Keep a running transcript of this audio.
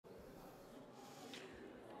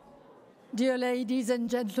Dear ladies and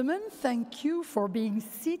gentlemen, thank you for being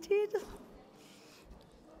seated.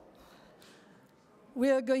 We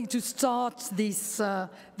are going to start this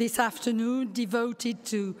afternoon devoted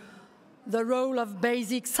to the role of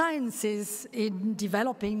basic sciences in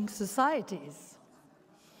developing societies.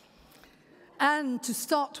 And to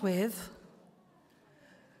start with,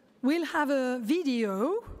 we'll have a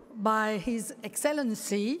video by His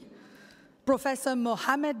Excellency, Professor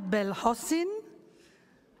Mohamed Belhocine,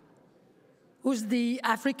 who's the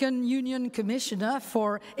African Union Commissioner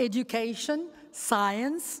for Education,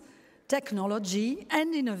 Science, Technology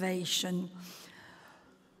and Innovation.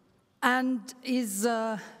 And his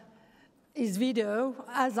video,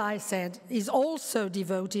 as I said, is also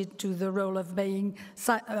devoted to the role of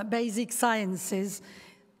basic sciences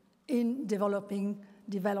in developing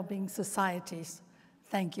societies.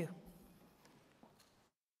 Thank you.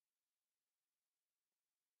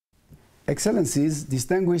 Excellencies,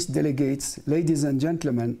 distinguished delegates, ladies and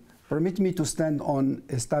gentlemen, permit me to stand on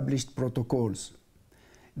established protocols.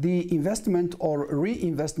 The investment or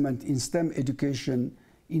reinvestment in STEM education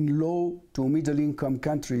in low to middle-income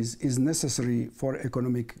countries is necessary for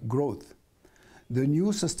economic growth. The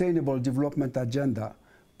new Sustainable Development Agenda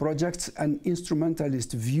projects an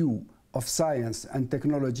instrumentalist view of science and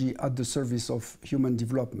technology at the service of human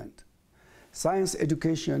development. Science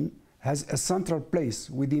education has a central place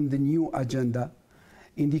within the new agenda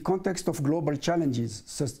in the context of global challenges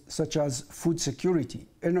such as food security,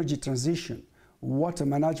 energy transition, water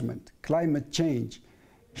management, climate change,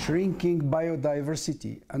 shrinking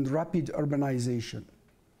biodiversity, and rapid urbanization.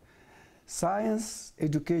 Science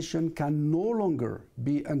education can no longer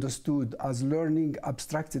be understood as learning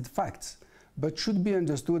abstracted facts, but should be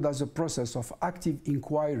understood as a process of active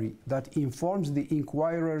inquiry that informs the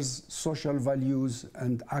inquirer's social values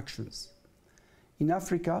and actions. In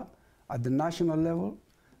Africa, at the national level,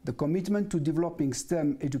 the commitment to developing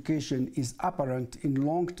STEM education is apparent in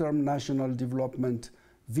long-term national development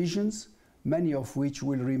visions, many of which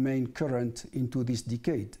will remain current into this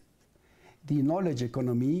decade. The knowledge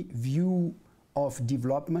economy view of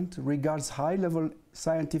development regards high-level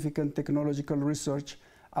scientific and technological research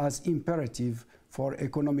as imperative for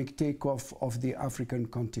economic takeoff of the African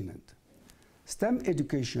continent. STEM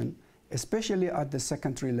education, especially at the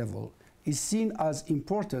secondary level, is seen as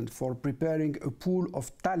important for preparing a pool of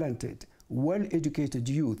talented, well-educated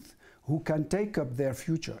youth who can take up their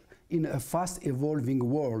future in a fast-evolving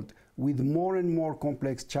world with more and more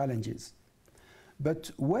complex challenges. But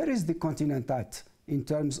where is the continent at in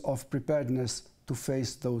terms of preparedness to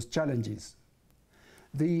face those challenges?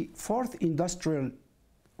 The fourth industrial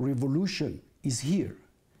revolution is here.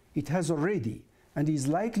 It has already and is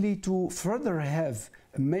likely to further have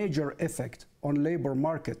a major effect on labor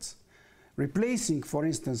markets, replacing, for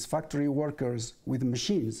instance, factory workers with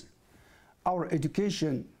machines. Our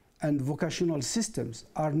education and vocational systems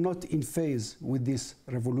are not in phase with this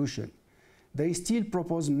revolution. They still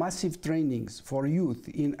propose massive trainings for youth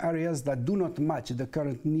in areas that do not match the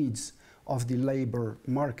current needs of the labor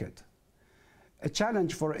market. A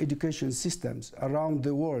challenge for education systems around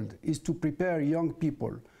the world is to prepare young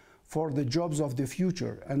people for the jobs of the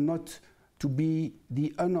future and not to be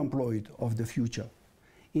the unemployed of the future.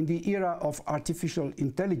 In the era of artificial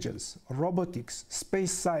intelligence, robotics,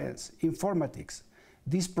 space science, informatics,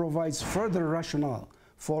 this provides further rationale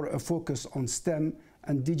for a focus on STEM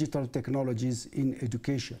and digital technologies in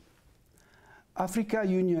education. Africa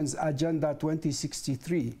Union's Agenda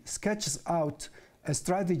 2063 sketches out a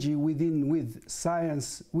strategy within which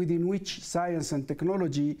science and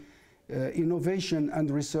technology, innovation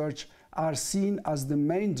and research are seen as the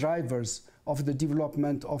main drivers of the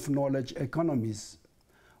development of knowledge economies.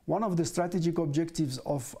 One of the strategic objectives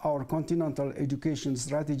of our continental education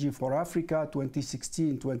strategy for Africa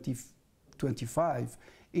 2016-2025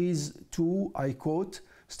 is to, I quote,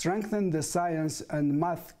 strengthen the science and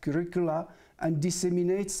math curricula and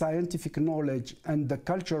disseminate scientific knowledge and the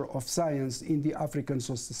culture of science in the African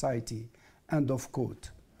society, end of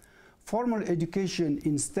quote. Formal education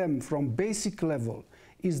in STEM from basic level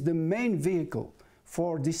is the main vehicle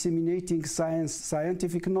for disseminating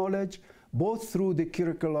scientific knowledge, both through the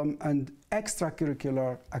curriculum and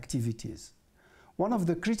extracurricular activities. One of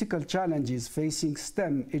the critical challenges facing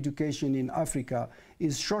STEM education in Africa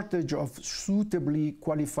is shortage of suitably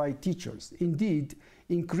qualified teachers. Indeed,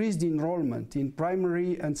 increased enrollment in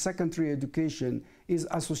primary and secondary education is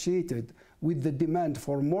associated with the demand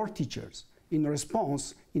for more teachers. In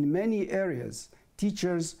response, in many areas,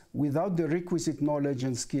 teachers without the requisite knowledge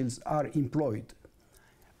and skills are employed.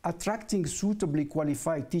 Attracting suitably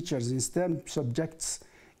qualified teachers in STEM subjects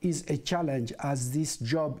is a challenge, as this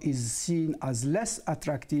job is seen as less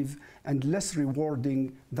attractive and less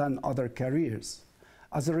rewarding than other careers.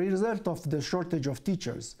 As a result of the shortage of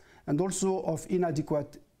teachers and also of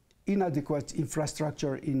inadequate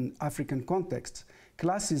infrastructure in African contexts,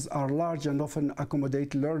 classes are large and often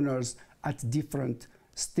accommodate learners at different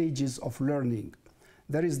stages of learning.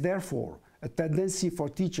 There is therefore a tendency for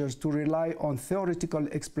teachers to rely on theoretical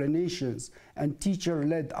explanations and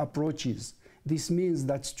teacher-led approaches. This means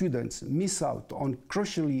that students miss out on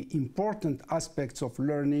crucially important aspects of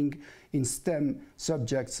learning in STEM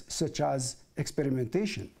subjects such as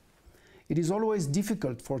experimentation. It is always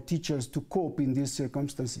difficult for teachers to cope in these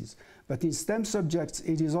circumstances, but in STEM subjects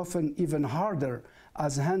it is often even harder,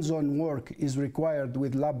 as hands-on work is required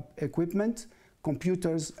with lab equipment,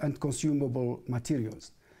 computers, and consumable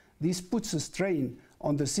materials. This puts a strain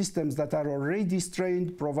on the systems that are already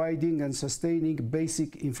strained, providing and sustaining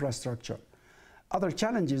basic infrastructure. Other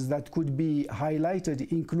challenges that could be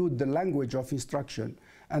highlighted include the language of instruction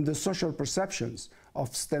and the social perceptions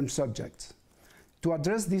of STEM subjects. To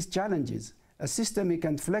address these challenges, a systemic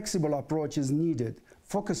and flexible approach is needed,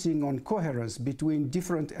 focusing on coherence between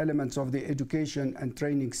different elements of the education and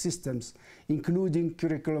training systems, including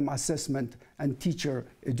curriculum assessment and teacher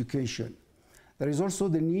education. There is also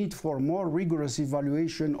the need for more rigorous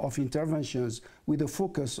evaluation of interventions with a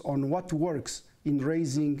focus on what works in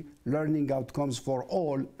raising learning outcomes for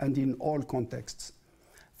all and in all contexts.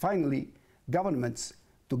 Finally, governments,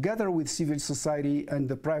 together with civil society and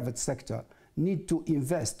the private sector, need to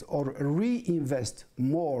invest or reinvest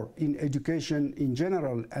more in education in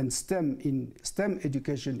general and STEM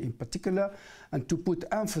education in particular, and to put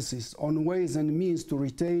emphasis on ways and means to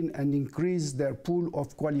retain and increase their pool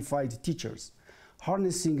of qualified teachers.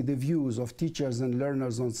 Harnessing the views of teachers and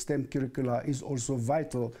learners on STEM curricula is also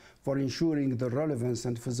vital for ensuring the relevance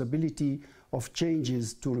and feasibility of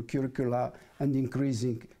changes to curricula and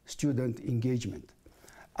increasing student engagement.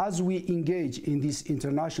 As we engage in this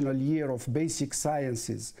International Year of Basic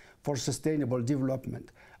Sciences for Sustainable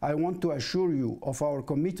Development, I want to assure you of our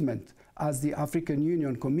commitment as the African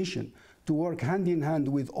Union Commission to work hand in hand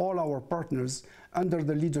with all our partners under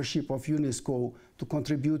the leadership of UNESCO to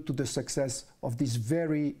contribute to the success of this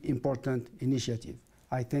very important initiative.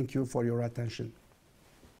 I thank you for your attention.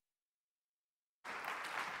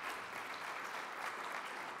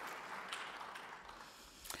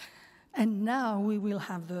 And now we will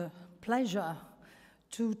have the pleasure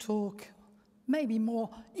to talk maybe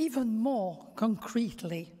even more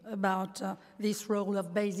concretely about this role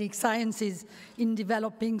of basic sciences in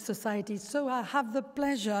developing societies. So I have the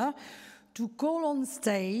pleasure to call on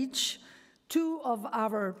stage two of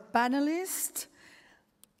our panelists.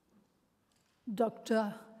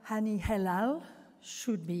 Dr. Hani Helal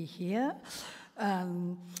should be here.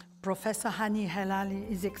 Professor Hani Helal,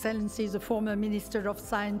 His Excellency, is a former Minister of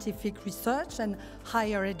Scientific Research and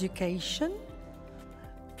Higher Education.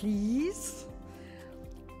 Please.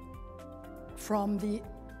 From the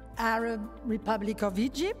Arab Republic of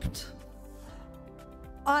Egypt.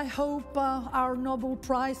 I hope our Nobel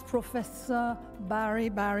Prize Professor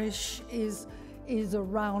Barry Barish is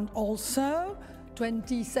around also.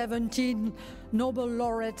 2017 Nobel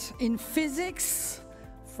Laureate in Physics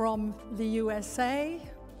from the USA.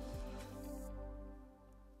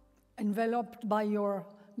 Enveloped by your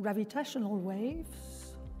gravitational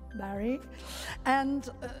waves, Barry. And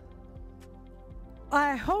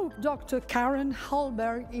I hope Dr. Karen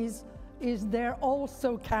Hallberg is there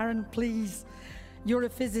also. Karen, please. You're a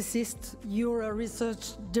physicist, you're a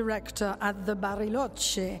research director at the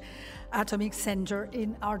Bariloche Atomic Center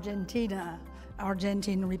in Argentina,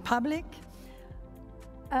 Argentine Republic.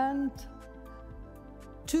 And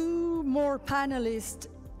two more panelists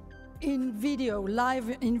in video,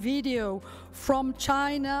 live in video from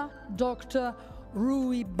China, Dr.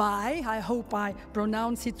 Rui Bai, I hope I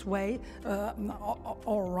pronounce it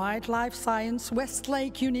all right, Life Science,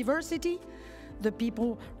 Westlake University, the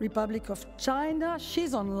People's Republic of China.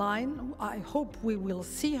 She's online, I hope we will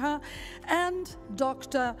see her. And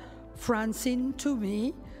Dr. Francine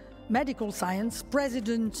Toumi, Medical Science,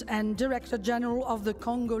 President and Director General of the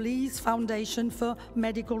Congolese Foundation for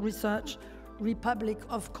Medical Research, Republic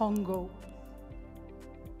of Congo.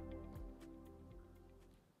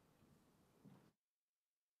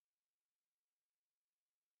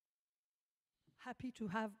 Happy to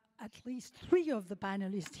have at least three of the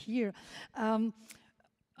panelists here.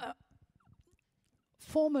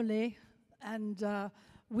 Formerly, and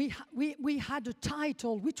we had a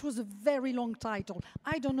title, which was a very long title.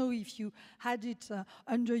 I don't know if you had it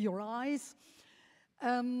under your eyes.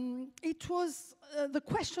 The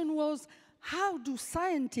question was, how do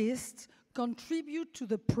scientists contribute to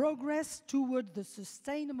the progress toward the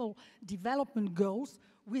Sustainable Development Goals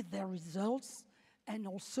with their results and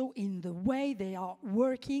also in the way they are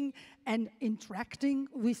working and interacting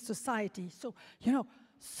with society. So, you know,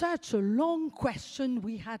 such a long question,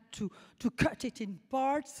 we had to cut it in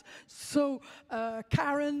parts. So,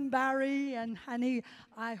 Karen, Barry, and Hanny,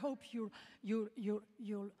 I hope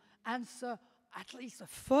you'll answer at least the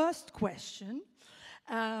first question.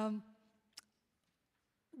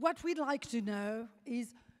 What we'd like to know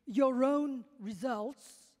is your own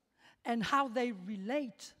results and how they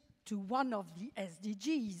relate to one of the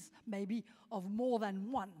SDGs, maybe of more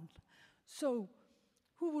than one. So,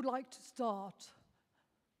 who would like to start?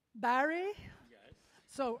 Barry? Yes.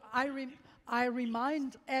 So I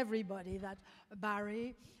remind everybody that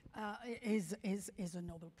Barry is a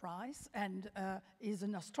Nobel Prize and is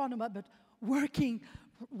an astronomer, but working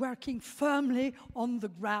firmly on the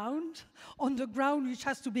ground which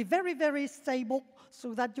has to be very, very stable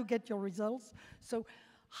so that you get your results. So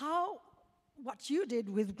what you did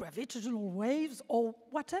with gravitational waves or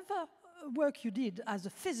whatever work you did as a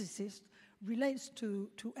physicist relates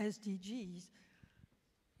to SDGs.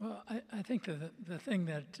 Well, I think the thing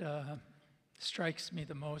that strikes me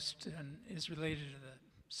the most and is related to the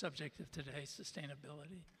subject of today,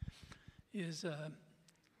 sustainability, is a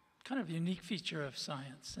kind of unique feature of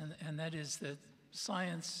science, and that is that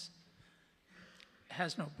science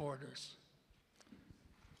has no borders.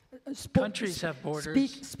 Countries have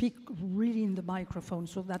borders. Speak really in the microphone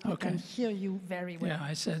so that we can hear you very well. Yeah,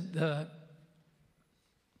 I said the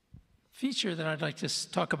feature that I'd like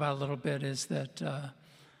to talk about a little bit is that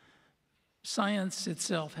science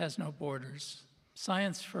itself has no borders.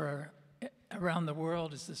 Science for around the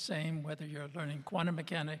world is the same, whether you're learning quantum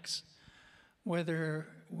mechanics, whether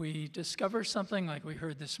we discover something like we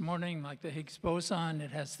heard this morning, like the Higgs boson,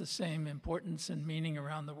 it has the same importance and meaning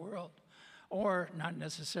around the world. Or not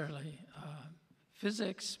necessarily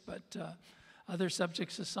physics, but other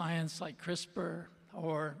subjects of science like CRISPR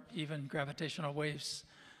or even gravitational waves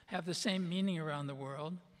have the same meaning around the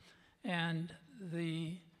world. And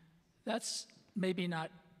that's maybe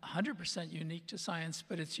not 100% unique to science,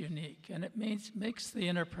 but it's unique. And it makes the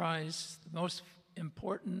enterprise the most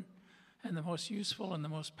important and the most useful and the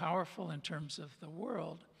most powerful in terms of the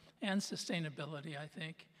world and sustainability, I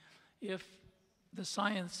think, if the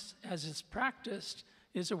science as it's practiced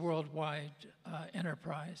is a worldwide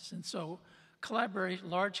enterprise. And so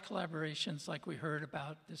large collaborations like we heard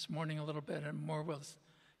about this morning a little bit, and more we'll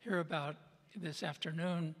hear about this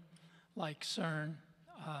afternoon, like CERN,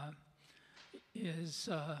 is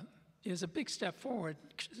a big step forward.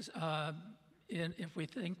 If we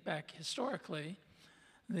think back historically,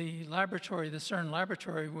 the CERN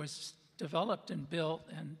laboratory was developed and built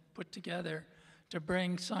and put together to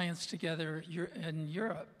bring science together in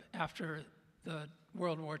Europe after the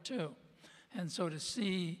World War II. And so to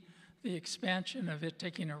see the expansion of it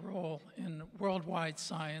taking a role in worldwide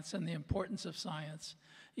science and the importance of science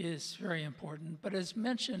is very important. But as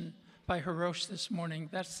mentioned by Hirosh this morning,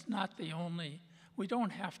 that's not the only, we don't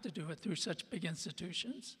have to do it through such big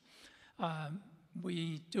institutions.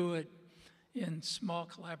 We do it in small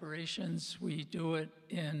collaborations. We do it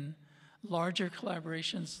in larger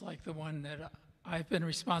collaborations like the one that I've been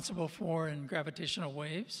responsible for in gravitational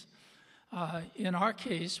waves. In our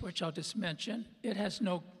case, which I'll just mention, it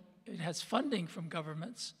has funding from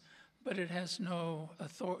governments, but it has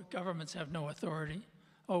governments have no authority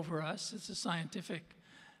over us. It's a scientific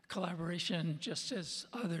collaboration, just as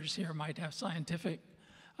others here might have scientific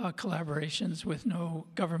collaborations with no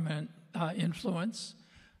government influence.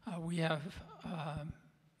 We have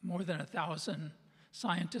more than 1,000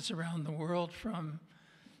 scientists around the world from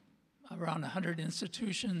around 100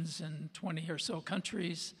 institutions in 20 or so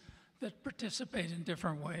countries that participate in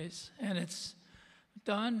different ways. And it's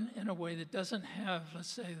done in a way that doesn't have, let's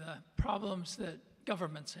say, the problems that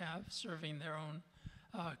governments have, serving their own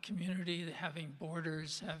community, having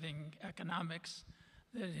borders, having economics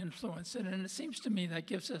that influence it. And it seems to me that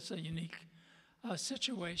gives us a unique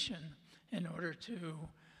situation in order to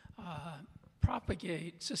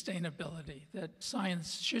propagate sustainability, that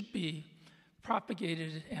science should be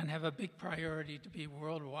propagated and have a big priority to be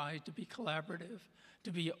worldwide, to be collaborative,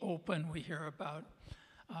 to be open. We hear about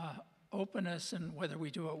openness and whether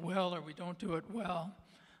we do it well or we don't do it well.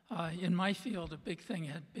 In my field, a big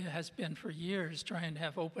thing has been for years trying to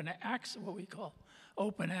have open access, what we call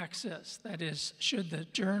open access. That is, should the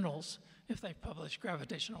journals, if they publish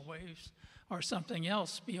gravitational waves or something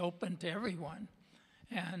else, be open to everyone?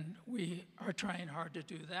 And we are trying hard to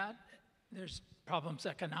do that. There's problems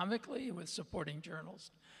economically with supporting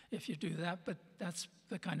journals if you do that, but that's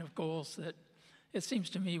the kind of goals that it seems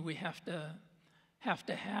to me we have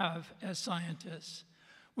to have as scientists.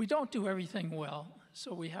 We don't do everything well,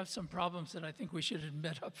 so we have some problems that I think we should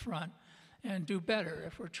admit up front and do better.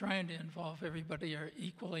 If we're trying to involve everybody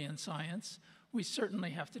equally in science, we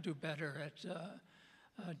certainly have to do better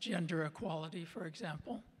at gender equality, for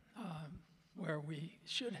example, where we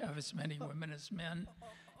should have as many women as men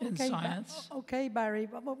in science. Okay, Barry,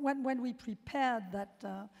 but when we prepared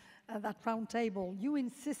that round table, you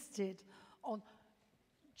insisted on,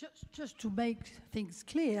 just to make things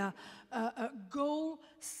clear, goal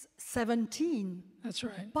 17. That's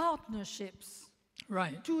right. Partnerships.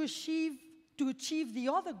 Right. To achieve the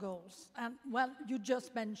other goals. And, well, you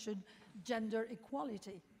just mentioned gender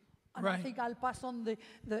equality. And right. I think I'll pass on the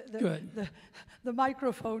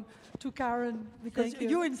microphone to Karen, because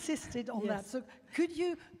you insisted on that. So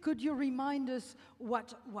could you remind us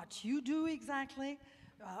what you do exactly?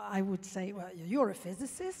 I would say, well, you're a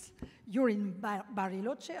physicist. You're in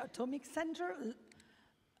Bariloche Atomic Center.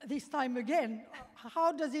 This time again,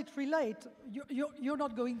 how does it relate? You're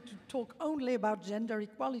not going to talk only about gender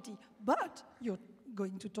equality, but you're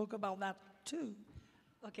going to talk about that too.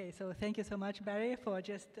 Okay, so thank you so much, Barry, for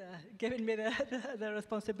just giving me the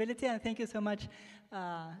responsibility, and thank you so much,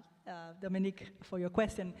 Dominique, for your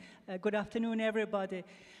question. Good afternoon, everybody.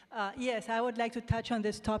 Yes, I would like to touch on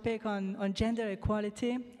this topic on gender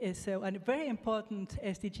equality. It's a very important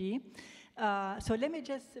SDG. So let me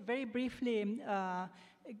just very briefly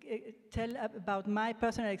tell about my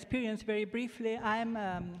personal experience very briefly. I'm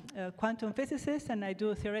a quantum physicist, and I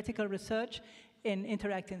do theoretical research in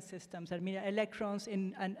interacting systems, I mean electrons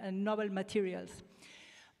and novel materials.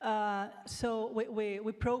 So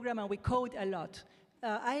we program and we code a lot.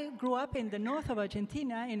 I grew up in the north of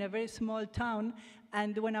Argentina in a very small town,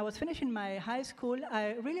 and when I was finishing my high school,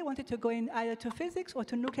 I really wanted to go in either to physics or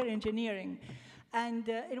to nuclear engineering. And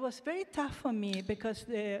it was very tough for me because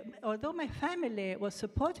although my family was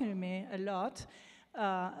supporting me a lot,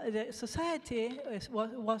 the society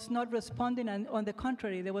was not responding, and on the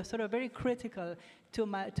contrary, they were sort of very critical to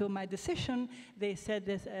my decision. They said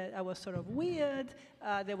this, I was sort of weird.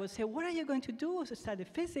 They would say, what are you going to do? To study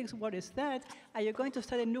physics? What is that? Are you going to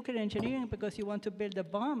study nuclear engineering because you want to build a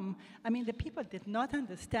bomb? I mean, the people did not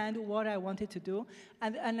understand what I wanted to do.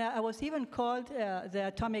 And I was even called the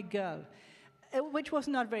atomic girl, which was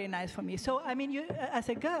not very nice for me. So, I mean, as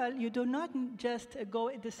a girl, you do not just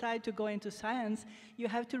decide to go into science. You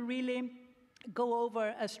have to really go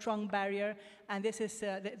over a strong barrier, and this is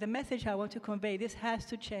the message I want to convey. This has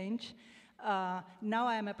to change. Now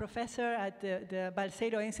I am a professor at the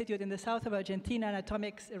Balseiro Institute in the south of Argentina, an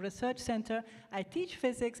atomic research center. I teach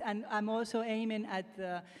physics, and I'm also aiming at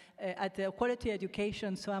the quality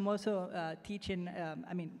education, so I'm also teaching,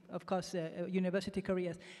 I mean, of course, university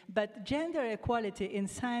careers. But gender equality in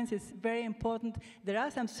science is very important. There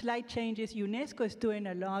are some slight changes. UNESCO is doing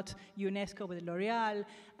a lot, UNESCO with L'Oreal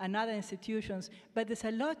and other institutions, but there's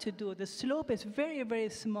a lot to do. The slope is very, very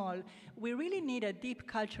small. We really need a deep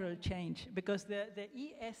cultural change, because the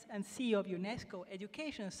E, S, and C of UNESCO,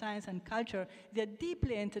 education, science, and culture, they're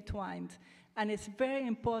deeply intertwined. And it's very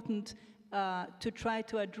important to try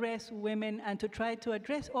to address women and to try to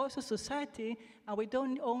address also society. And we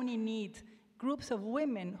don't only need groups of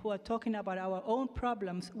women who are talking about our own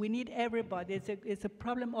problems. We need everybody. It's a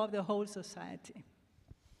problem of the whole society.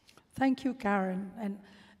 Thank you, Karen. And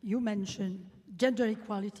you mentioned gender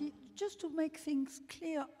equality. Just to make things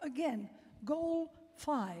clear again, goal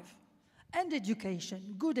 5, and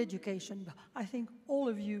education, good education. I think all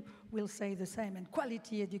of you will say the same, and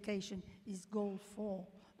quality education is goal 4.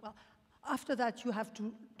 Well, after that, you have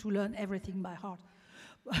to learn everything by heart.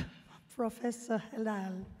 Professor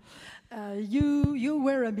Helal, you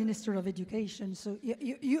were a Minister of Education, so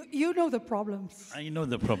you know the problems. I know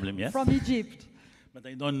the problem, yes. From Egypt. But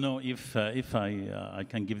I don't know if I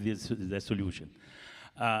can give this the solution.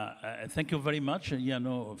 Thank you very much. You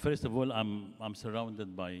know, first of all, I'm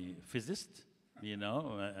surrounded by physicists. You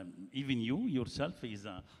know, even you yourself is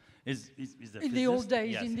a physicist. In the old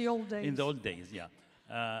days. Yes. In the old days. In the old days, yeah.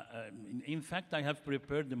 In fact, I have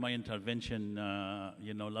prepared my intervention,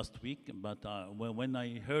 you know, last week. But when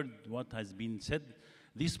I heard what has been said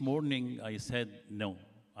this morning, I said no.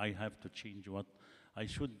 I have to change what I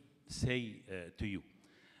should say to you.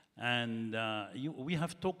 And we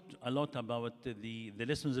have talked a lot about the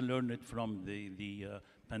lessons learned from the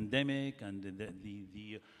pandemic and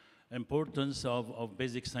the importance of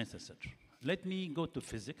basic science, etc. Let me go to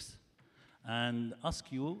physics and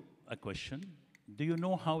ask you a question. Do you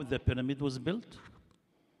know how the pyramid was built?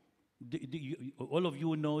 All of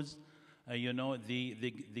you knows, you know,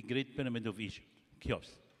 the Great Pyramid of Egypt, Cheops.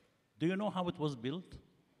 Do you know how it was built?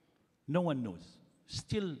 No one knows.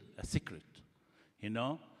 still a secret, you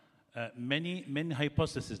know. Many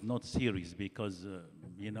hypotheses, not theories, because,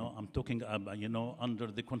 you know, I'm talking about, you know, under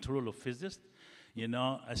the control of physicists. You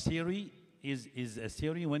know, a theory is a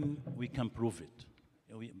theory when we can prove it.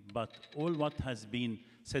 But all what has been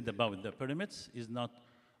said about the pyramids is not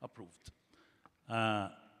approved.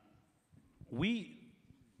 We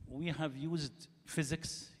have used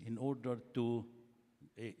physics in order to,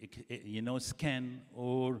 you know, scan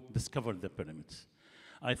or discover the pyramids.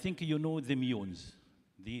 I think you know the muons.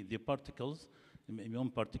 The particles,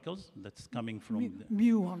 muon particles that's coming from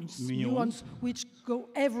muons, which go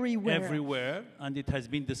everywhere. Everywhere, and it has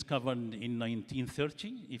been discovered in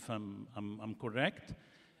 1930, if I'm correct.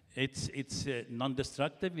 It's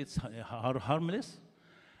non-destructive, it's harmless,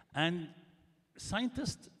 and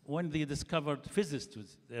scientists, when they discovered,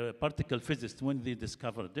 physicists, particle physicists, when they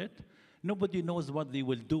discovered it, nobody knows what they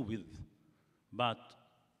will do with. But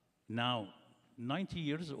now, 90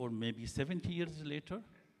 years or maybe 70 years later,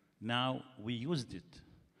 now we used it.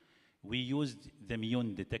 We used the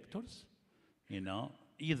muon detectors, you know,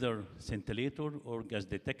 either scintillator or gas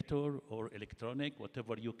detector or electronic,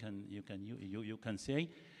 whatever you can say,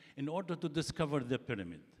 in order to discover the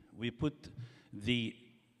pyramid. We put the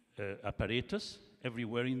apparatus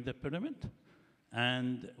everywhere in the pyramid,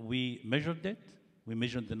 and we measured it. We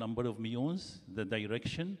measured the number of muons, the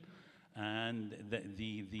direction, and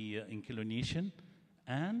the inclination,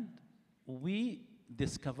 and we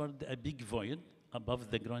discovered a big void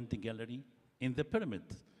above the Grand Gallery in the pyramid.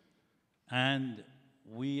 And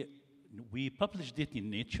we published it in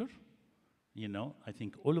Nature. You know, I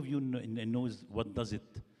think all of you knows what does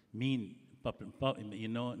it mean. You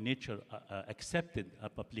know, Nature accepted a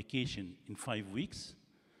publication in 5 weeks,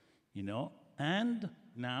 you know, and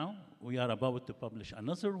now we are about to publish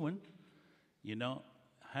another one, you know,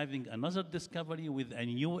 having another discovery with a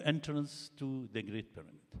new entrance to the Great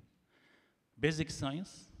Pyramid. Basic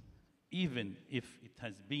science, even if it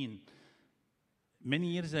has been many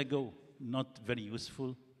years ago not very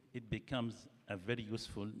useful, it becomes a very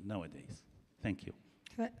useful nowadays. Thank you.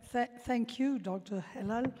 Thank you, Dr.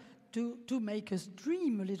 Helal, to make us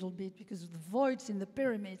dream a little bit, because the voids in the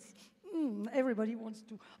pyramids, everybody wants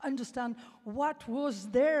to understand what was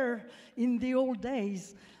there in the old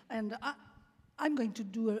days. And I'm going to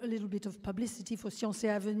do a little bit of publicity for Sciences et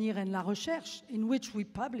Avenir and La Recherche, in which we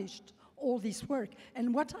published all this work.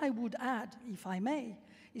 And what I would add, if I may,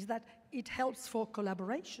 is that it helps for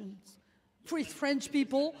collaborations with French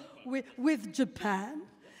people, with Japan,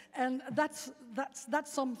 and that's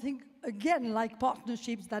something, again, like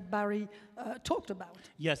partnerships that Barry talked about.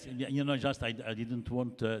 Yes, you know, just I didn't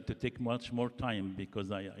want to take much more time,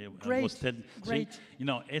 because I was said, you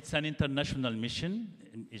know, it's an international mission,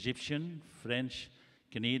 Egyptian, French,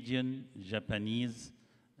 Canadian, Japanese,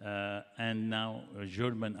 and now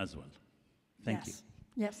German as well. Thank you.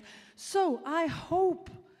 Yes. So I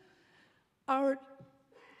hope our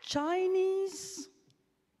Chinese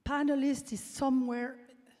panelist is somewhere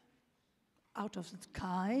out of the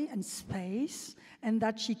sky and space, and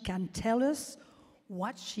that she can tell us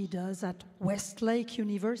what she does at Westlake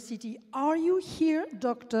University. Are you here,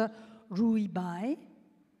 Dr. Rui Bai?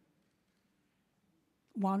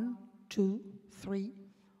 1, 2, 3.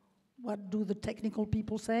 What do the technical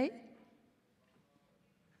people say?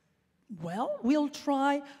 Well, we'll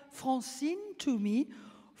try Francine Toumi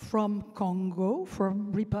from Congo,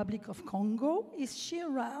 from Republic of Congo. Is she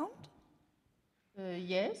around?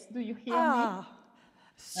 Yes, do you hear me?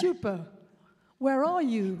 Super. Where are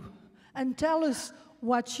you? And tell us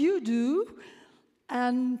what you do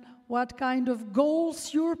and what kind of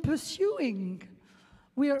goals you're pursuing.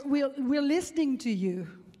 We're listening to you.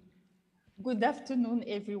 Good afternoon,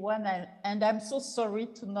 everyone, and I'm so sorry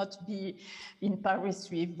to not be in Paris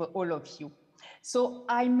with all of you. So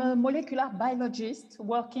I'm a molecular biologist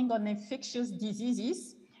working on infectious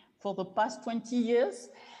diseases for the past 20 years,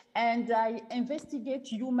 and I investigate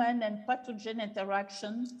human and pathogen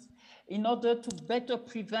interactions in order to better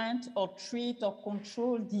prevent or treat or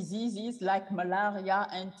control diseases like malaria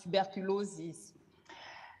and tuberculosis.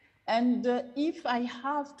 And if I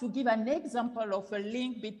have to give an example of a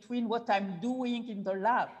link between what I'm doing in the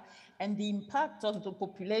lab and the impact on the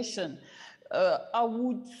population, I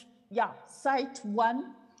would cite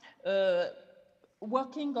one,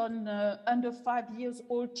 working on under 5 years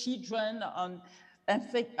old children on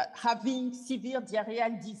having severe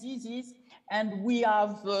diarrheal diseases, and we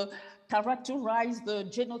have characterized the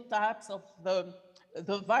genotypes of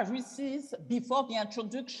the viruses before the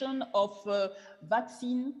introduction of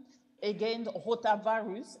vaccine against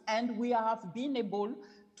rotavirus, and we have been able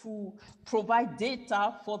to provide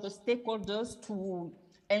data for the stakeholders to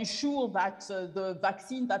ensure that the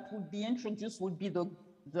vaccine that would be introduced would be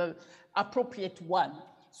the appropriate one.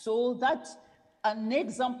 So that's an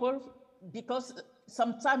example, because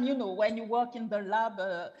sometimes, you know, when you work in the lab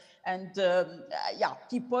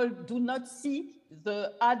people do not see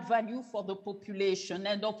the add value for the population.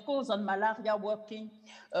 And of course, on malaria, working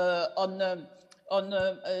on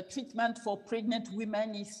treatment for pregnant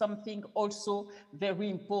women is something also very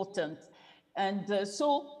important. And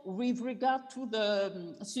so with regard to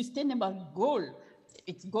the sustainable goal,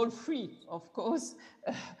 it's goal-free, of course,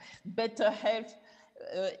 better health.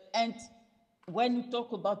 And when you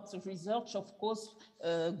talk about research, of course,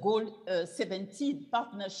 goal 17,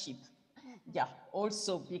 partnership. Yeah,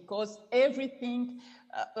 also because everything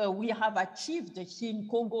we have achieved here in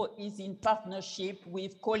Congo is in partnership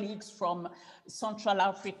with colleagues from Central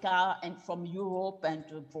Africa and from Europe and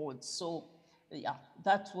abroad. So yeah,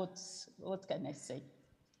 that's what can I say?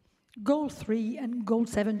 Goal 3 and goal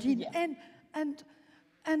 17, yeah.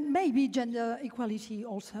 and maybe gender equality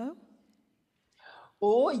also.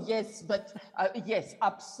 Oh, yes, but yes,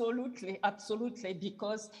 absolutely, absolutely,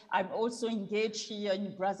 because I'm also engaged here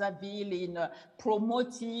in Brazzaville in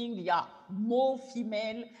promoting, more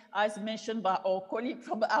female, as mentioned by our colleague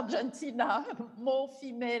from Argentina, more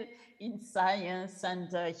female in science, and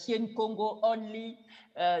here in Congo only,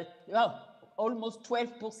 almost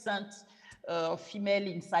 12% female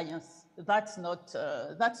in science. That's not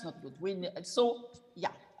good. So,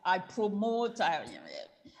 I promote,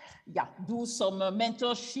 do some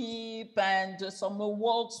mentorship and some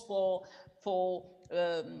awards for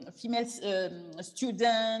female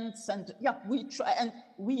students, and we try and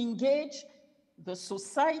we engage the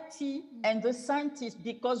society and the scientists,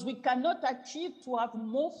 because we cannot achieve to have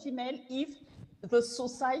more female if the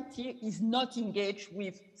society is not engaged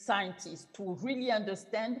with scientists to really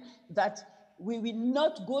understand that we will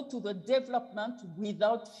not go to the development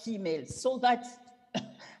without females. So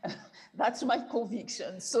that's my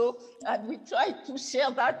conviction. So, and we try to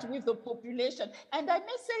share that with the population. And I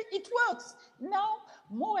may say it works. Now,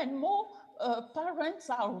 more and more parents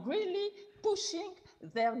are really pushing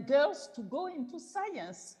their girls to go into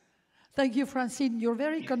science. Thank you, Francine. You're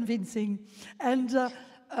very convincing. And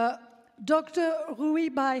Dr.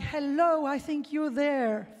 Rouibai, hello, I think you're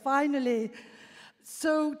there, finally.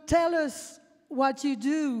 So tell us what you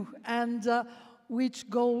do and which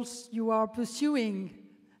goals you are pursuing.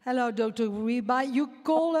 Hello, Dr. Rouibai. You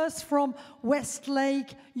call us from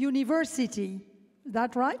Westlake University. Is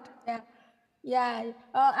that right? Yeah.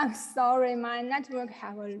 I'm sorry, my network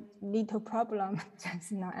have a little problem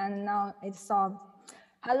just now, and now it's solved.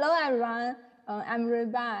 Hello, everyone. I'm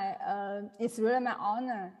Rouibai. It's really my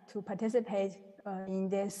honor to participate in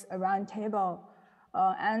this roundtable.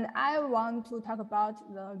 And I want to talk about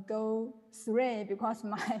the goal 3 because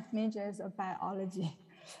my major is biology.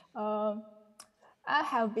 I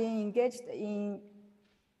have been engaged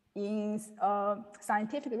in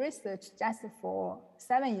scientific research just for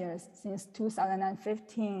 7 years, since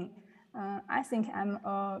 2015. I think I'm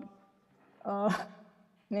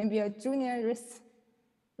maybe a junior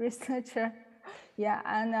researcher. Yeah,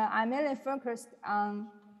 and I mainly focused on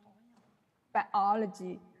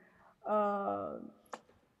biology.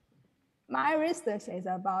 My research is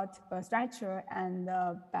about structure and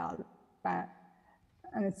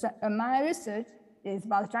my research is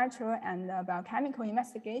about structure and biochemical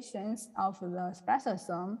investigations of the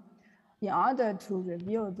spliceosome in order to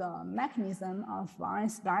review the mechanism of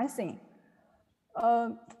RNA splicing.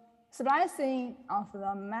 Splicing of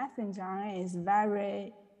the messenger RNA is a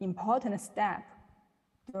very important step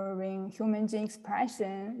during human gene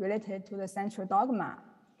expression related to the central dogma.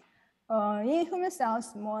 In human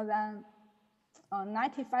cells, more than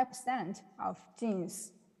 95% of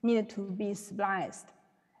genes need to be spliced,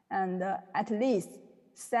 and at least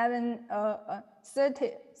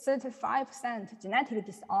 35% genetic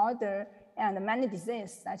disorder and many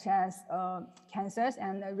diseases such as cancers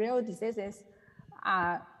and rare diseases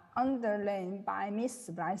are underlain by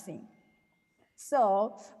mis-splicing.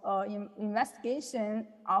 So investigation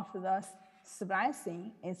of the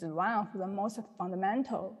splicing is one of the most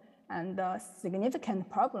fundamental and significant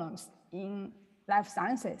problems in life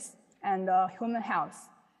sciences and human health.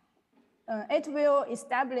 It will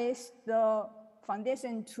establish the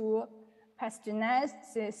foundation to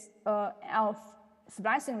pathogenesis of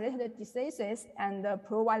splicing-related diseases and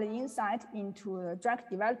provide insight into drug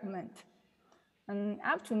development. And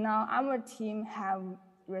up to now, our team have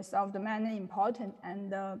resolved many important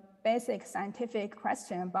and basic scientific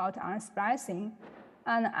questions about RNA splicing,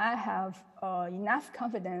 and I have enough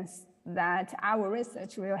confidence that our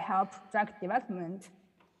research will help drug development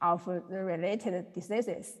of the related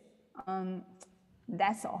diseases.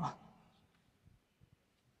 That's all.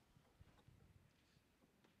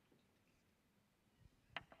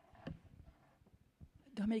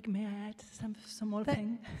 Dominic, may I add some more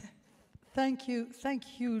thing? Thank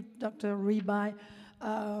you, Dr. Ribai.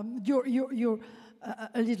 You're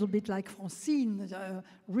a little bit like Francine,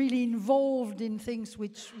 really involved in things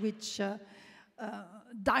which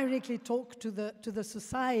directly talk to the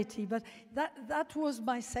society. But that was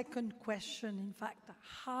my second question, in fact.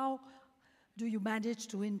 How do you manage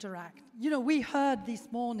to interact? You know, we heard this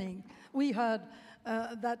morning,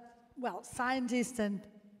 that, well, scientists and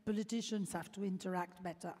politicians have to interact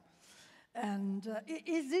better. And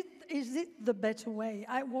is it the better way?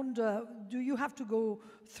 I wonder, do you have to go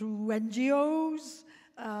through NGOs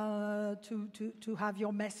to have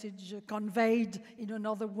your message conveyed in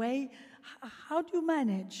another way? How do you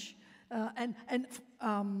manage?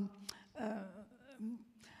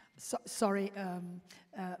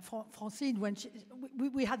 Francine, when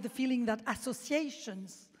we had the feeling that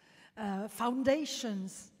associations,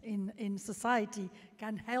 foundations in society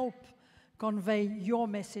can help convey your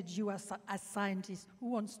message, you as scientists. Who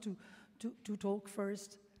wants to talk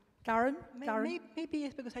first? Karen? Maybe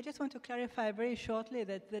yes, because I just want to clarify very shortly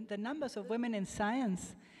that the numbers of women in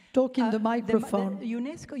science... Talk in the microphone.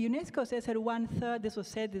 UNESCO says that 1/3, this was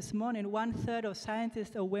said this morning, 1/3 of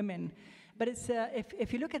scientists are women. But it's,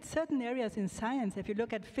 if you look at certain areas in science, if you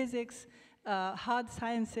look at physics, hard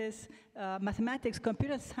sciences, mathematics,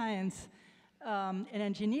 computer science, and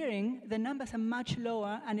engineering, the numbers are much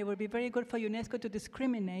lower, and it would be very good for UNESCO to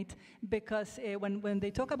discriminate, because when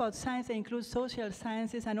they talk about science, they include social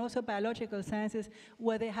sciences and also biological sciences,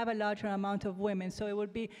 where they have a larger amount of women. So it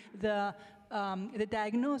would be the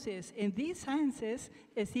diagnosis in these sciences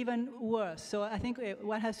is even worse. So I think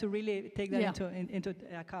one has to really take that into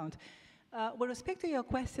account. With respect to your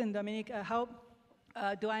question, Dominic, how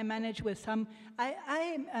do I manage with some?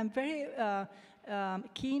 I am very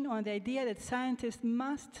keen on the idea that scientists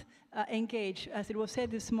must engage, as it was said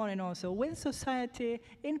this morning also, with society,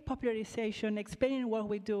 in popularization, explaining what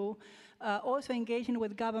we do, also engaging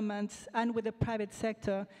with governments and with the private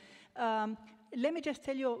sector. Let me just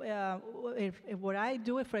tell you, what I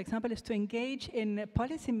do, for example, is to engage in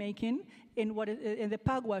policy making in the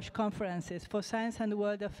Pugwash conferences for science and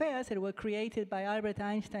world affairs that were created by Albert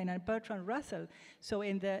Einstein and Bertrand Russell. So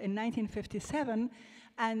in 1957,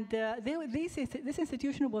 and this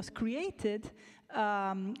institution was created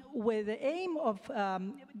with the aim of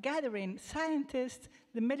gathering scientists,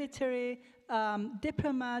 the military,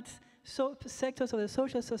 diplomats, sectors of the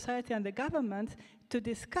social society and the government to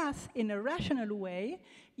discuss in a rational way,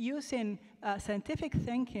 using scientific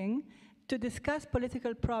thinking, to discuss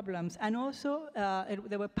political problems. And also,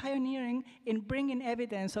 they were pioneering in bringing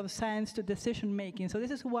evidence of science to decision making. So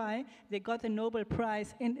this is why they got the Nobel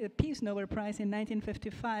Prize, the Peace Nobel Prize in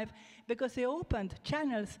 1955, because they opened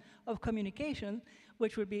channels of communication,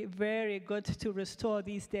 which would be very good to restore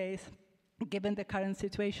these days, given the current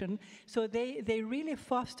situation. So they really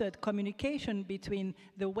fostered communication between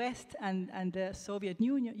the West and the Soviet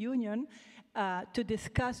Union to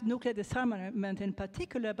discuss nuclear disarmament in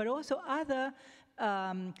particular, but also other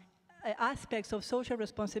aspects of social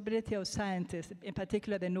responsibility of scientists, in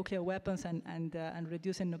particular the nuclear weapons and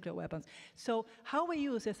reducing nuclear weapons. So how we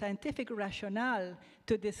use a scientific rationale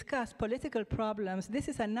to discuss political problems, this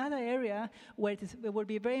is another area where it would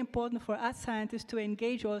be very important for us scientists to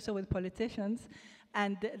engage also with politicians.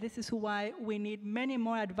 And this is why we need many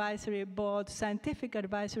more advisory boards, scientific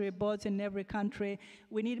advisory boards in every country.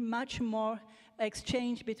 We need much more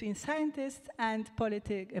exchange between scientists and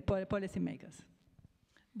policymakers.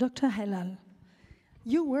 Dr. Helal,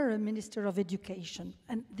 you were a Minister of Education,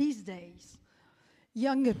 and these days,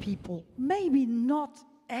 younger people, maybe not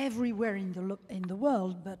everywhere in the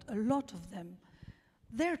world, but a lot of them,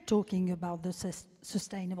 they're talking about the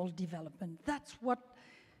sustainable development. That's what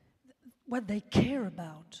they care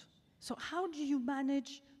about. So how do you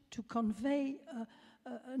manage to convey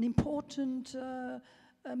an important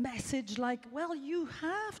message like, well, you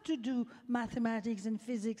have to do mathematics and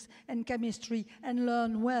physics and chemistry and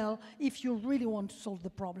learn well if you really want to solve the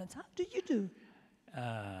problems? How do you do?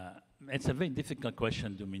 It's a very difficult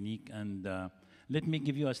question, Dominique, and let me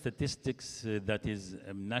give you a statistics that is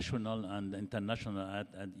national and international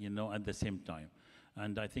at the same time.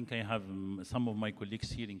 And I think I have some of my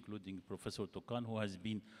colleagues here, including Professor Tokan, who has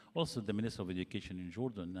been also the Minister of Education in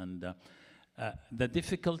Jordan. And the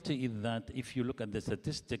difficulty is that if you look at the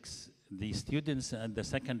statistics, the students at the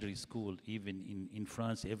secondary school, even in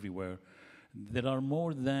France, everywhere, there are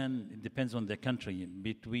more than, it depends on the country,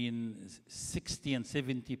 between 60 and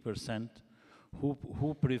 70%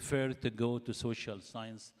 who prefer to go to social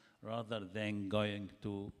science rather than going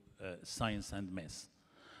to science and math.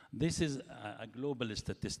 This is a global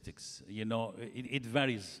statistics. You know, it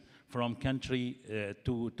varies from country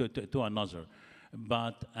to another.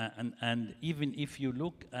 But, and even if you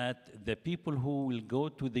look at the people who will go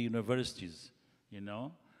to the universities, you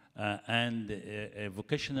know, and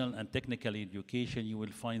vocational and technical education, you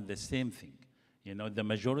will find the same thing. You know, the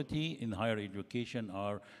majority in higher education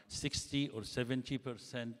are 60 or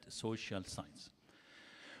 70% social science.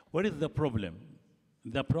 What is the problem?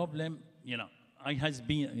 The problem, you know, I have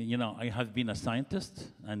been a scientist,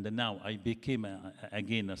 and now I became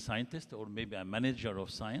again a scientist, or maybe a manager of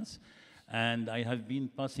science, and I have been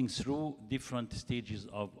passing through different stages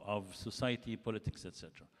of society, politics,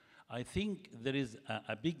 etc. I think there is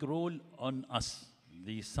a big role on us,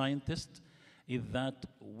 the scientists, is that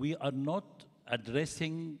we are not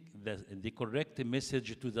addressing the correct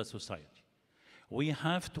message to the society. We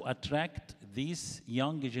have to attract this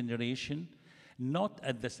young generation, not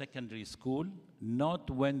at the secondary school, not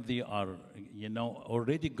when they are, you know,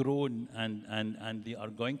 already grown and they are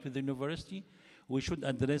going to the university. We should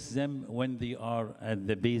address them when they are at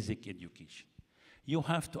the basic education. You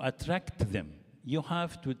have to attract them. You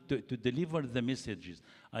have to deliver the messages.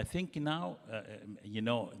 I think now, you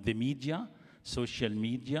know, the media, social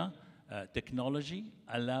media, technology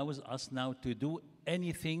allows us now to do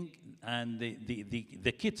anything, and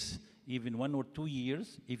the kids, even 1 or 2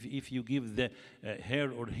 years, if you give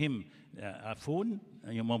her or him a phone,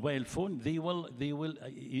 a mobile phone, they will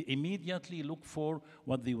immediately look for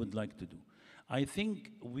what they would like to do. I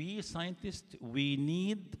think we scientists, we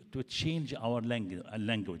need to change our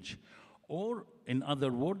language. Or, in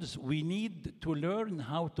other words, we need to learn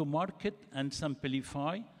how to market and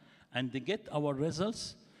simplify and to get our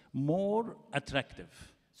results more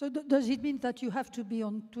attractive. So does it mean that you have to be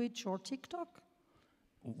on Twitch or TikTok?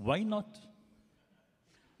 Why not?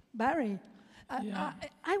 Barry, Yeah.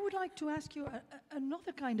 I would like to ask you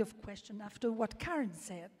another kind of question after what Karen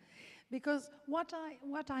said. Because what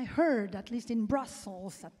I heard, at least in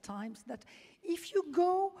Brussels at times, that if you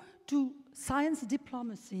go to science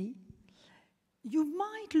diplomacy, you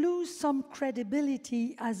might lose some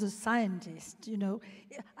credibility as a scientist, you know.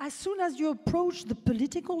 As soon as you approach the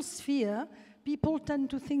political sphere, people tend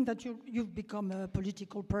to think that you've become a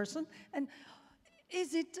political person. And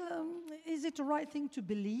is it the right thing to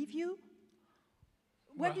believe you?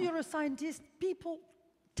 When you're a scientist, people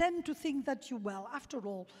tend to think that after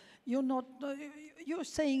all, you're not, you're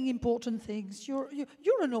saying important things. You're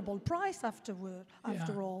a Nobel Prize after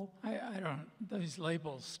all. I don't, those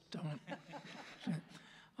labels don't.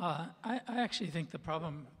 I actually think the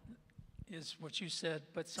problem is what you said,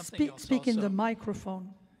 but something else Speak also. in the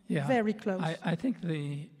microphone, Yeah, very close. I think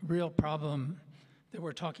the real problem that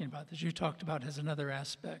we're talking about, that you talked about, has another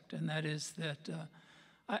aspect, and that is that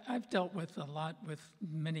I've dealt with a lot with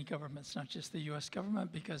many governments, not just the US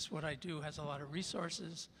government, because what I do has a lot of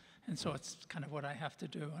resources, and so it's kind of what I have to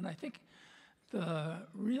do. And I think the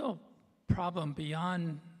real problem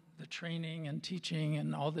beyond the training and teaching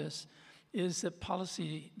and all this is that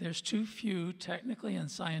policy, there's too few technically and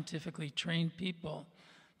scientifically trained people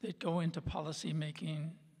that go into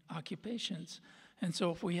policy-making occupations. And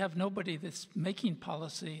so if we have nobody that's making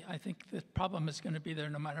policy, I think the problem is going to be there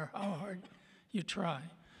no matter how hard you try.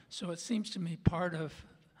 So it seems to me part of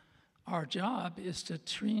our job is to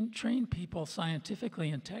train people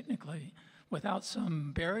scientifically and technically without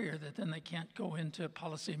some barrier that then they can't go into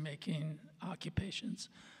policy-making occupations.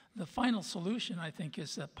 The final solution, I think,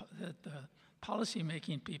 is that the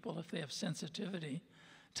policy-making people, if they have sensitivity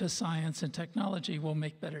to science and technology, will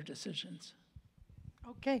make better decisions.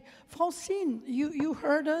 Okay, Francine, you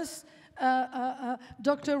heard us.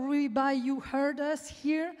 Dr. Rouibai, you heard us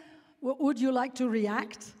here. Would you like to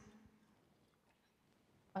react?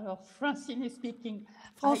 Alors, Francine is speaking.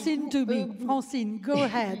 Francine to me. Francine, go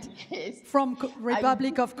ahead. Yes. From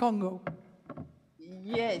Republic of Congo.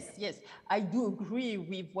 Yes, yes, I do agree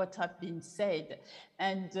with what has been said.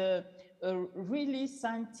 And really,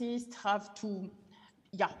 scientists have to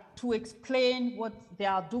explain what they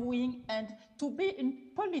are doing and to be in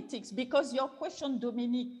politics. Because your question,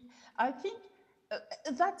 Dominique, I think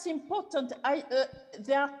that's important.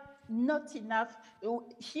 There are not enough.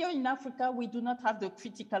 Here in Africa, we do not have the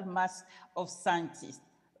critical mass of scientists,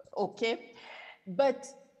 okay? But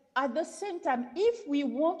at the same time, if we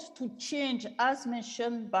want to change, as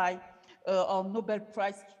mentioned by our Nobel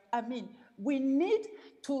Prize, I mean, we need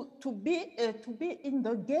to be in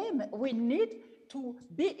the game. We need to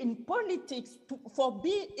be in politics for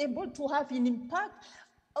being able to have an impact.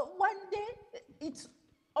 One day, it's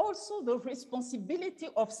also the responsibility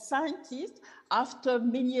of scientists after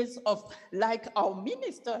many years of, like our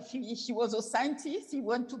minister, he was a scientist, he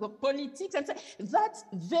went to the politics, and that's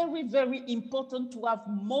very, very important to have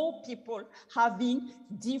more people having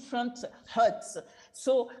different hats.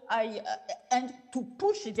 So and to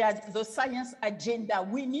push the science agenda,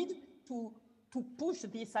 we need to push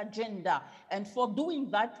this agenda. And for doing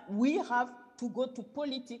that, we have to go to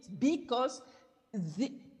politics, because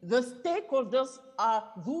the stakeholders are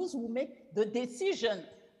those who make the decision.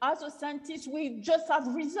 As a scientist, we just have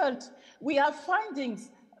results, we have findings,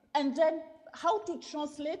 and then how to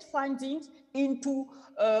translate findings into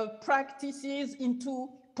practices, into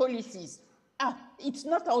policies. It's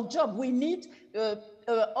not our job. We need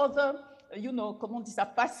other, comment on dit ça,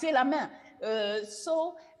 passer la main.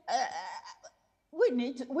 We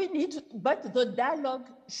need, but the dialogue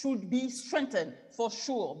should be strengthened for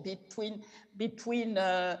sure between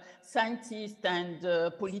scientists and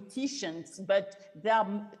politicians. But there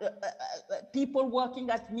are people working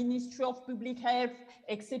at Ministry of Public Health,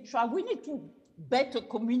 etc. We need to better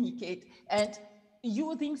communicate, and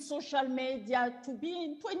using social media to be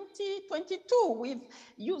in 2022 with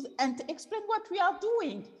use and explain what we are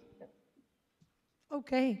doing.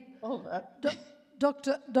 Okay. Over.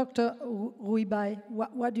 Dr. Rouibai,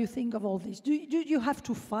 what do you think of all this? Do you have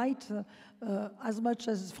to fight as much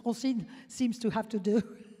as Francine seems to have to do?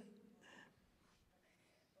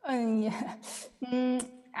 Yeah.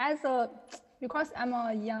 Because I'm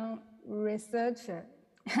a young researcher,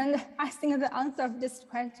 and I think the answer of this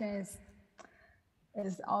question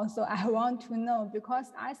is also I want to know,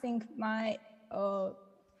 because I think my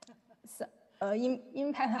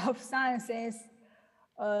impact of science is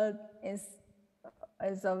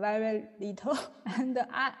very little, and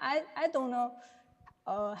I don't know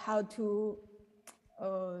how to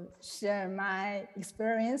share my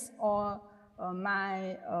experience or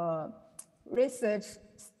my research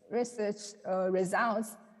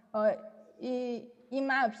results. In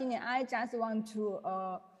my opinion, I just want to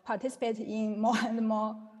participate in more and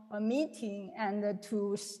more meeting and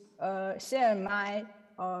to share my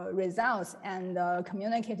results and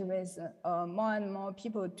communicate with more and more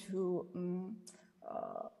people to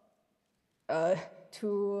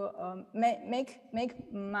make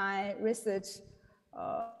my research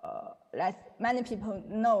let many people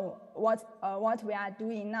know what we are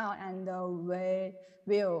doing now, and we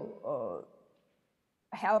will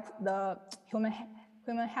help the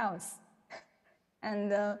human health.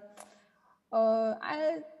 And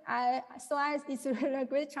it's a really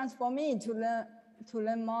great chance for me to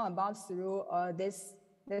learn more about through this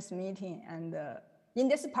meeting. And in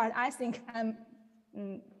this part, I think I'm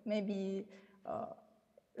maybe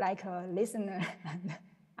like a listener, and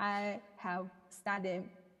I have studied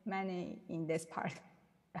many in this part.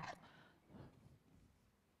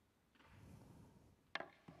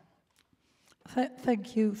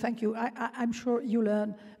 Thank you. I'm sure you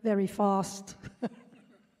learn very fast.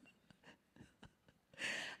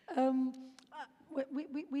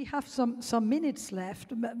 We have some minutes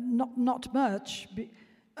left, not much.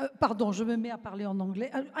 Pardon, je me mets à parler en anglais.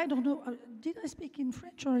 I don't know, did I speak in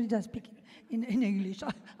French or did I speak in English?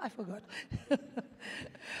 I forgot.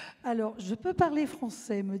 Alors, je peux parler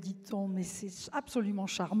français, me dit-on, mais c'est absolument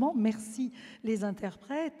charmant. Merci les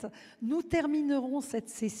interprètes. Nous terminerons cette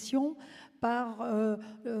session par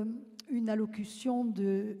une allocution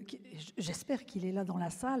de, j'espère qu'il est là dans la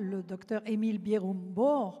salle, le docteur Emil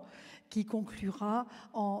Bjerrum-Bohr, qui conclura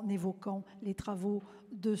en évoquant les travaux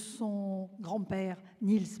de son grand-père,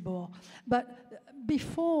 Niels Bohr. But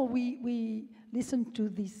before we listen to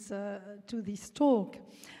this talk,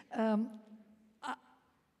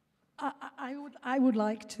 I would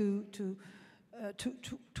like to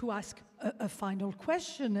ask a final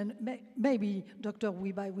question, and maybe Dr.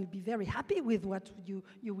 Rouibai will be very happy with what you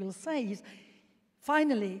will say. Is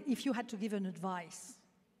finally, if you had to give an advice,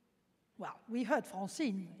 well, we heard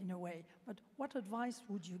Francine in a way, but what advice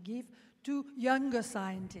would you give to younger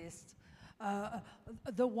scientists,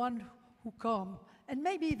 the one who come, and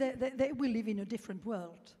maybe they will live in a different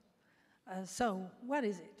world? So, what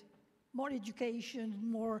is it? More education,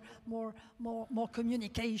 more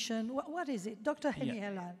communication. What is it, Dr.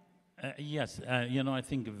 Emil? Yes, I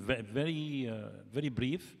think very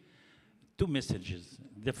brief. Two messages.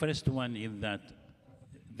 The first one is that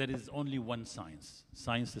there is only one science.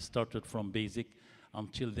 Science started from basic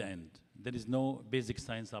until the end. There is no basic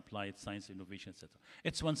science, applied science, innovation, etc.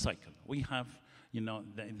 It's one cycle. We have,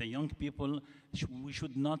 the young people, we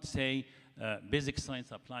should not say basic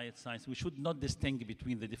science, applied science. We should not distinguish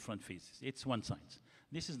between the different phases. It's one science.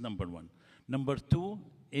 This is number one. Number two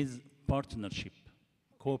is partnership,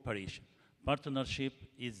 cooperation. Partnership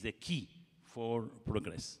is the key for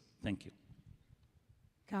progress. Thank you.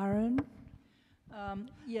 Karen?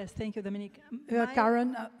 Yes, thank you, Dominique.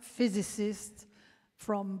 Karen, a physicist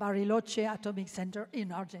from Bariloche Atomic Center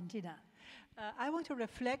in Argentina. I want to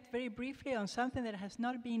reflect very briefly on something that has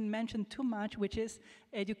not been mentioned too much, which is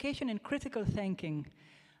education and critical thinking.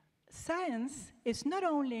 Science is not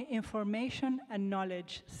only information and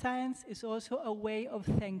knowledge. Science is also a way of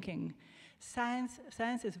thinking.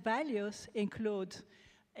 Science's values include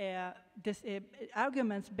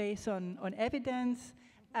arguments based on evidence,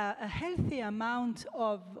 a healthy amount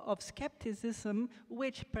of skepticism,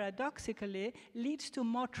 which paradoxically leads to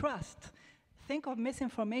more trust. Think of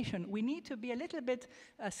misinformation. We need to be a little bit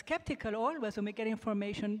skeptical always when we get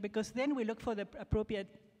information, because then we look for the appropriate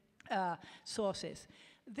sources.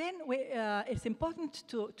 Then it's important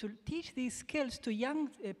to teach these skills to young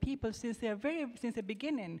people since the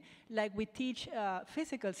beginning. Like we teach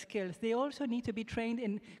physical skills, they also need to be trained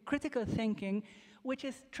in critical thinking, which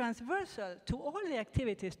is transversal to all the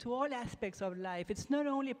activities, to all aspects of life. It's not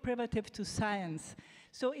only privative to science.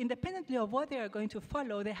 So independently of what they are going to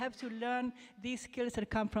follow, they have to learn these skills that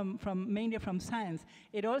come mainly from science.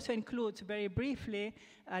 It also includes, very briefly,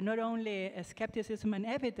 not only skepticism and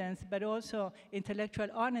evidence, but also intellectual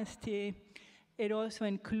honesty. It also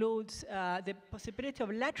includes the possibility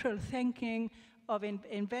of lateral thinking, of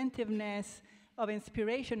inventiveness, of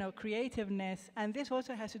inspiration, of creativeness, and this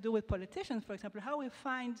also has to do with politicians, for example, how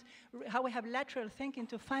we have lateral thinking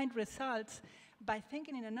to find results by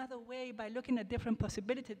thinking in another way, by looking at different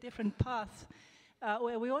possibilities, different paths.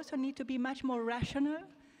 We also need to be much more rational,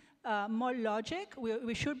 more logic.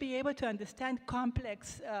 We should be able to understand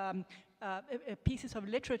complex pieces of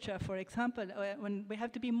literature, for example, when we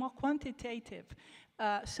have to be more quantitative.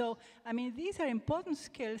 So, I mean, these are important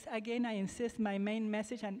skills. Again, I insist, my main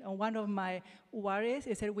message and one of my worries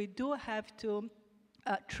is that we do have to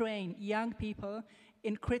train young people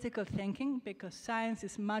in critical thinking, because science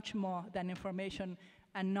is much more than information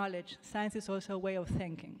and knowledge. Science is also a way of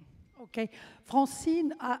thinking. Okay.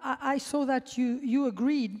 Francine, I saw that you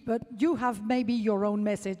agreed, but you have maybe your own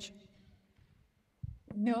message.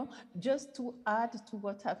 No, just to add to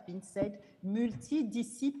what have been said,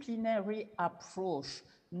 multidisciplinary approach,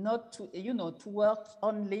 not to, to work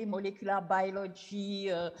only molecular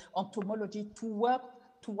biology, entomology, to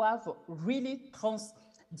have really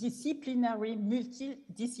transdisciplinary,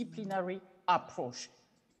 multidisciplinary approach.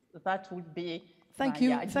 That would be Thank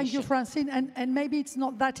you, Francine. And maybe it's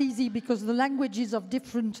not that easy because the languages of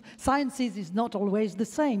different sciences is not always the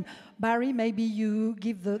same. Barry, maybe you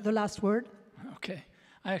give the last word. Okay.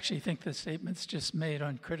 I actually think the statements just made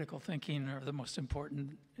on critical thinking are the most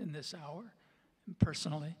important in this hour,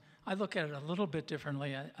 personally. I look at it a little bit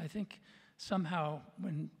differently. I think somehow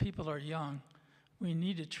when people are young, we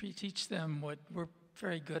need to teach them what we're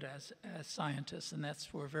very good as scientists, and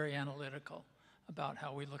that's we're very analytical about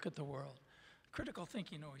how we look at the world. Critical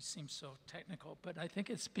thinking always seems so technical, but I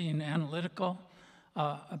think it's being analytical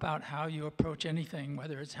about how you approach anything,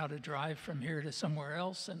 whether it's how to drive from here to somewhere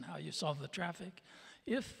else and how you solve the traffic.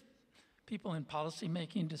 If people in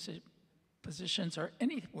policy-making positions or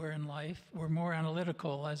anywhere in life were more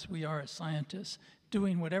analytical as we are as scientists,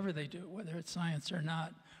 doing whatever they do, whether it's science or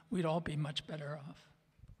not, we'd all be much better off.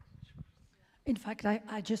 In fact,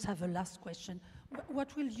 I just have a last question.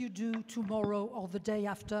 What will you do tomorrow or the day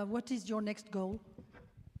after? What is your next goal?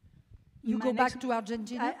 You go back to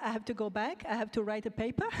Argentina? I have to go back. I have to write a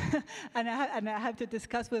paper, and I have to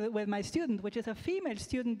discuss with my student, which is a female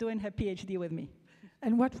student doing her PhD with me.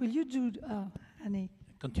 And what will you do, Annie?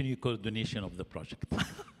 Continue coordination of the project.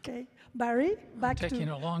 Okay. Barry, taking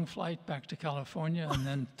a long flight back to California and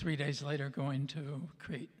then 3 days later going to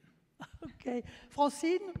Crete. Okay.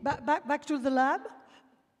 Francine, back to the lab?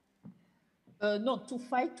 No, to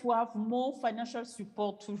fight to have more financial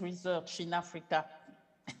support to research in Africa.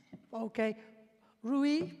 Okay.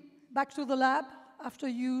 Rui, back to the lab after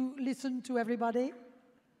you listen to everybody?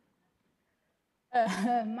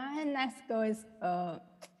 My next goal is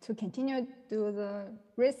to continue to do the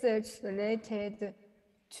research related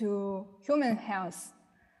to human health.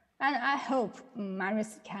 And I hope my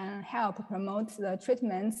research can help promote the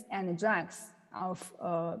treatments and drugs of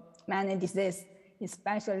many diseases,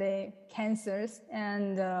 especially cancers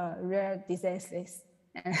and rare diseases.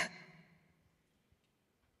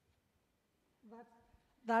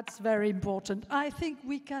 That's very important. I think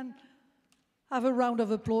we can have a round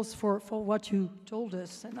of applause for what you told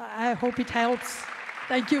us, and I hope it helps.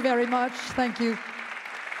 Thank you very much. Thank you.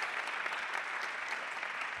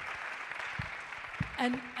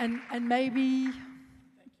 And maybe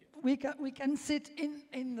we can sit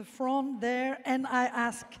in the front there, and I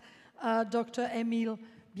ask Dr. Emil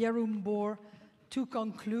Bjerrum-Bohr to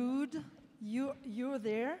conclude. You're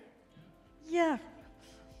there? Yeah.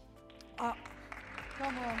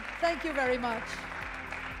 Come on. Thank you very much.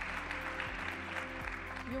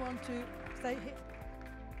 You want to say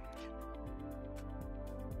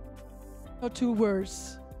or 2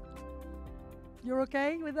 words? You're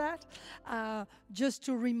okay with that? Just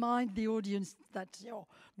to remind the audience that your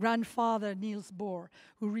grandfather, Niels Bohr,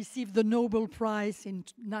 who received the Nobel Prize in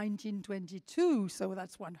 1922, so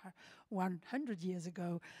that's 100 years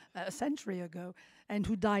ago, a century ago, and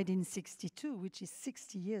who died in 62, which is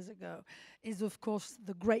 60 years ago, is of course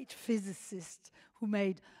the great physicist who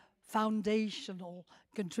made foundational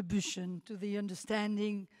contribution to the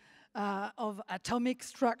understanding of atomic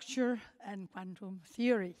structure and quantum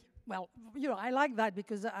theory. Well, you know, I like that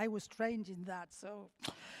because I was trained in that. So,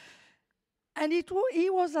 and he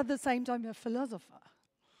was at the same time a philosopher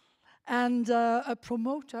and a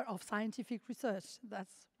promoter of scientific research.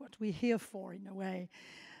 That's what we're here for, in a way.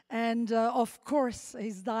 And of course,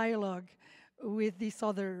 his dialogue with this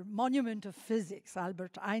other monument of physics,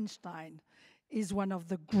 Albert Einstein, is one of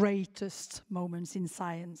the greatest moments in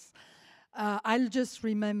science. I'll just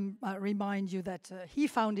remind you that he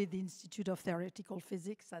founded the Institute of Theoretical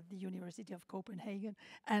Physics at the University of Copenhagen,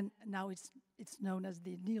 and now it's known as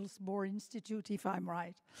the Niels Bohr Institute, if I'm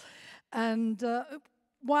right. And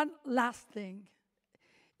one last thing,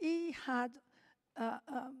 he had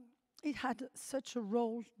such a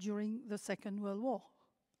role during the Second World War.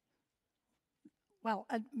 Well,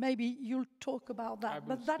 and maybe you'll talk about that,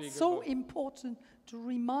 but that's so important to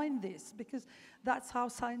remind this, because that's how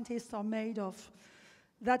scientists are made of.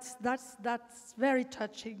 That's very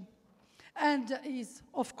touching. And is,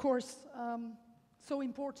 of course, so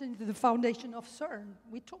important to the foundation of CERN.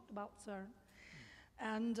 We talked about CERN.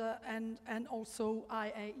 And also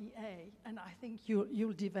IAEA, and I think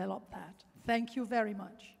you'll develop that. Thank you very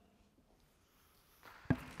much.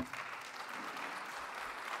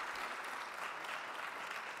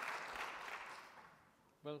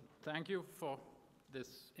 Well, thank you for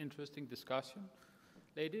this interesting discussion.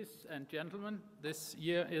 Ladies and gentlemen, this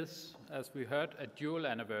year is, as we heard, a dual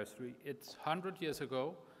anniversary. It's 100 years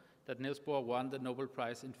ago that Niels Bohr won the Nobel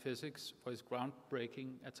Prize in Physics for his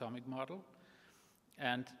groundbreaking atomic model,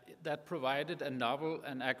 and that provided a novel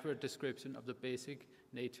and accurate description of the basic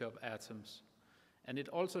nature of atoms. And it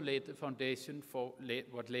also laid the foundation for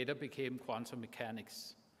what later became quantum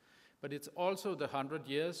mechanics. But it's also the 100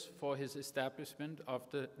 years for his establishment of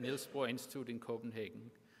the Niels Bohr Institute in Copenhagen.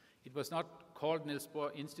 It was not called Niels Bohr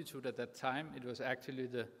Institute at that time. It was actually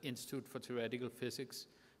the Institute for Theoretical Physics,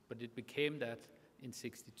 but it became that in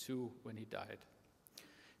 '62 when he died.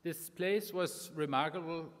 This place was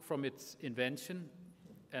remarkable from its invention,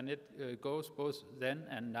 and it goes both then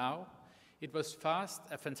and now. It was fast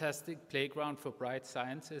a fantastic playground for bright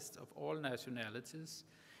scientists of all nationalities.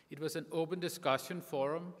 It was an open discussion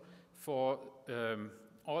forum for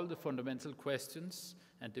all the fundamental questions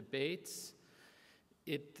and debates.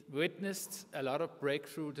 It witnessed a lot of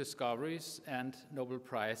breakthrough discoveries and Nobel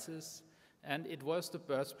Prizes, and it was the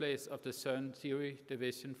birthplace of the CERN theory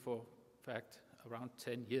division for, in fact, around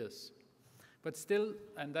 10 years. But still,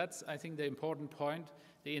 and that's, I think, the important point,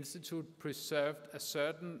 the Institute preserved a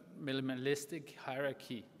certain minimalistic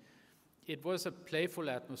hierarchy. It was a playful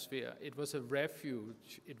atmosphere. It was a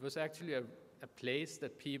refuge. It was actually a place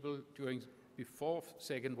that people before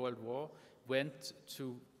Second World War went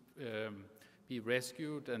to be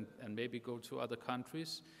rescued and maybe go to other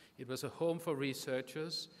countries. It was a home for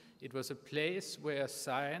researchers. It was a place where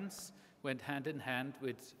science went hand in hand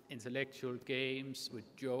with intellectual games,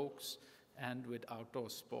 with jokes, and with outdoor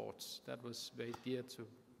sports. That was very dear to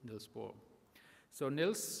Niels Bohr. So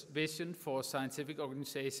Niels' vision for scientific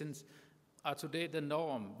organizations are today the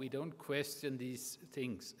norm. We don't question these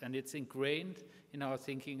things, and it's ingrained in our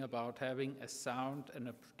thinking about having a sound and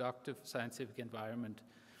a productive scientific environment.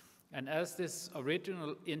 And as this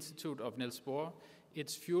original institute of Niels Bohr,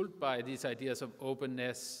 it's fueled by these ideas of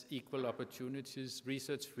openness, equal opportunities,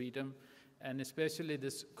 research freedom, and especially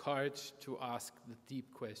this courage to ask the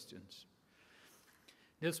deep questions.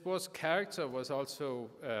 Niels Bohr's character was also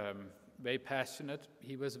very passionate.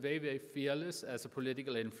 He was very, very fearless as a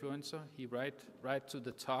political influencer. He right to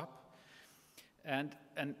the top. And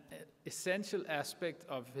an essential aspect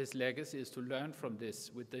of his legacy is to learn from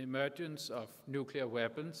this. With the emergence of nuclear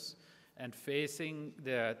weapons and facing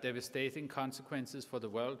their devastating consequences for the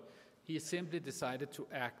world, he simply decided to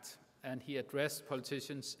act, and he addressed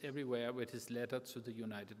politicians everywhere with his letter to the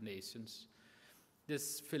United Nations.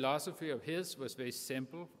 This philosophy of his was very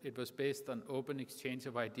simple. It was based on open exchange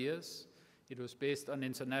of ideas. It was based on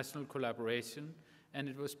international collaboration, and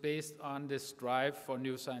it was based on this drive for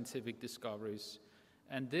new scientific discoveries.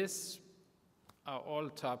 And these are all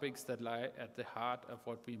topics that lie at the heart of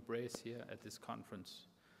what we embrace here at this conference.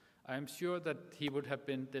 I am sure that he would have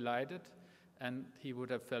been delighted and he would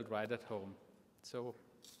have felt right at home. So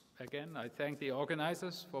again, I thank the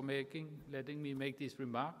organizers for letting me make these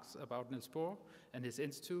remarks about Niels Bohr and his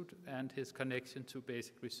institute and his connection to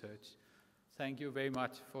basic research. Thank you very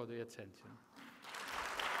much for the attention.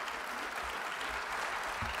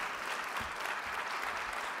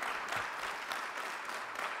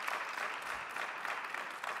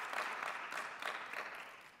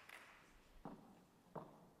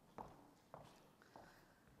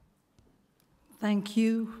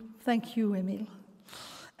 Thank you, Emil.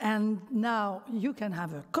 And now you can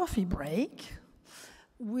have a coffee break.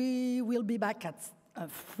 We will be back at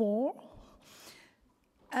 4,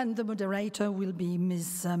 and the moderator will be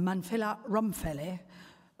Ms. Manfela Romfele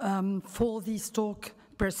for this talk,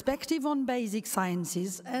 Perspective on Basic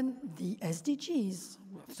Sciences and the SDGs.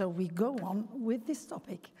 So we go on with this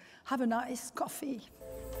topic. Have a nice coffee.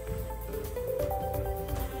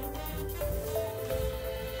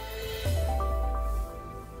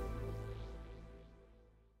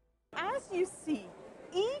 As you see,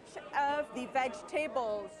 each of the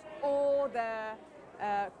vegetables or the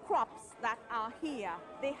crops that are here,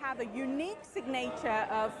 they have a unique signature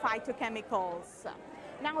of phytochemicals.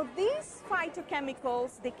 Now, these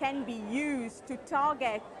phytochemicals, they can be used to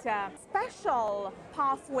target special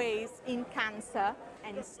pathways in cancer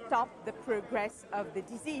and stop the progress of the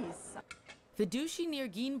disease. Vidushi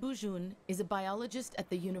Nirgin Bujun is a biologist at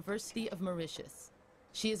the University of Mauritius.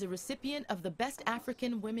 She is a recipient of the Best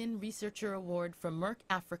African Women Researcher Award from Merck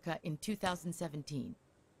Africa in 2017.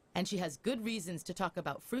 And she has good reasons to talk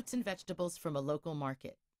about fruits and vegetables from a local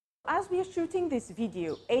market. As we are shooting this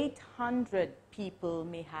video, 800 people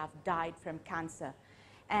may have died from cancer,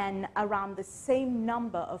 and around the same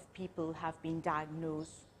number of people have been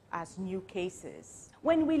diagnosed as new cases.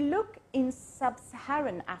 When we look in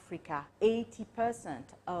sub-Saharan Africa, 80%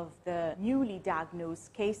 of the newly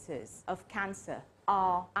diagnosed cases of cancer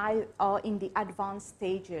are in the advanced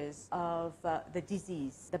stages of the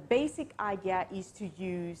disease. The basic idea is to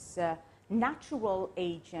use natural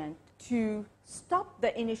agent to stop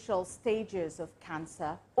the initial stages of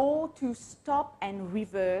cancer or to stop and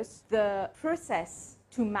reverse the process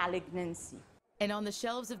to malignancy. And on the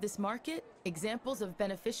shelves of this market, examples of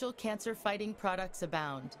beneficial cancer-fighting products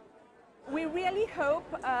abound. We really hope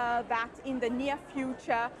that in the near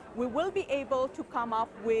future we will be able to come up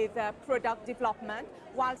with product development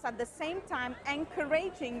whilst at the same time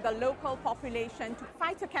encouraging the local population to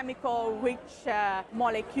phytochemical-rich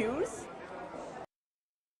molecules.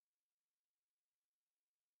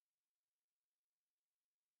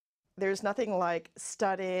 There's nothing like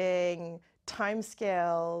studying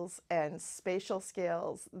timescales and spatial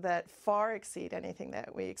scales that far exceed anything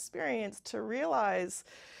that we experience to realize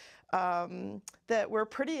that we're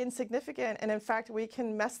pretty insignificant, and in fact we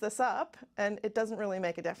can mess this up and it doesn't really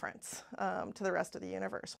make a difference to the rest of the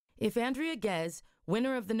universe. If Andrea Ghez,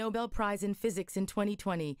 winner of the Nobel Prize in Physics in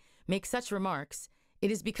 2020, makes such remarks, it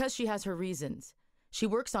is because she has her reasons. She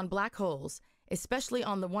works on black holes, especially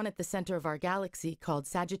on the one at the center of our galaxy called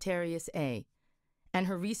Sagittarius A, and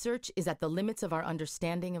her research is at the limits of our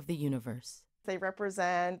understanding of the universe. They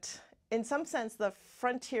represent, in some sense, the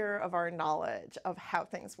frontier of our knowledge of how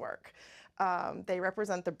things work. They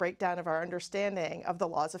represent the breakdown of our understanding of the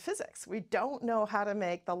laws of physics. We don't know how to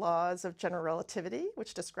make the laws of general relativity,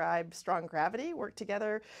 which describe strong gravity, work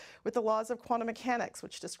together with the laws of quantum mechanics,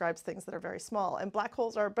 which describes things that are very small. And black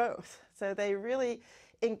holes are both. So they really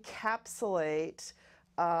encapsulate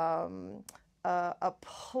a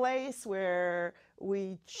place where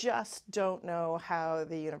we just don't know how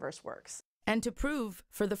the universe works. And to prove,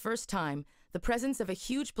 for the first time, the presence of a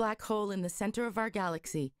huge black hole in the center of our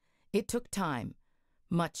galaxy, it took time,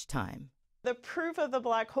 much time. The proof of the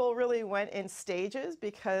black hole really went in stages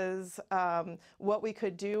because what we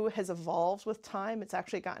could do has evolved with time. It's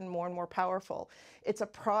actually gotten more and more powerful. It's a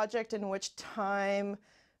project in which time,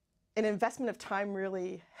 an investment of time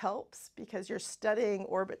really helps because you're studying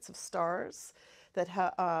orbits of stars that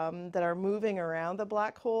are moving around the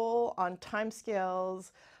black hole on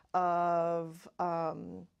timescales of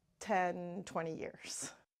 10, 20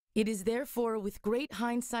 years. It is therefore with great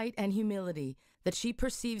hindsight and humility that she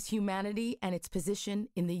perceives humanity and its position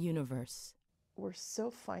in the universe. We're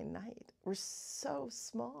so finite. We're so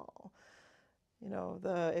small. You know,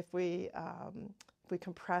 if we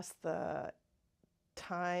compress the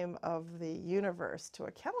time of the universe to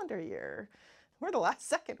a calendar year, we're the last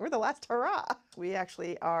second. We're the last hurrah. We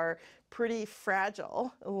actually are pretty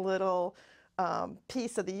fragile little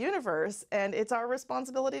piece of the universe, and it's our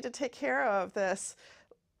responsibility to take care of this,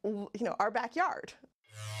 our backyard.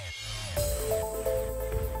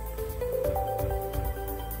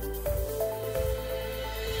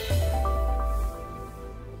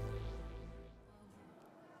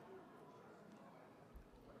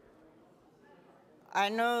 I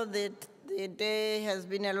know that the day has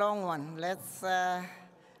been a long one. Let's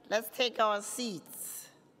take our seats.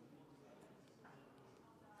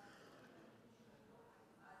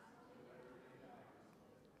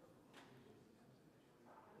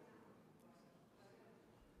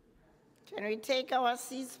 Can we take our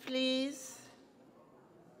seats, please?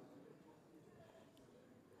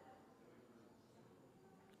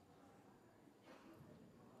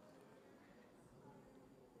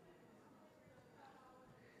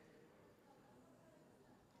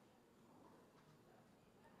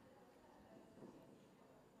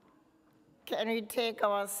 Can we take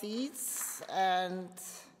our seats and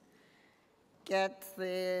get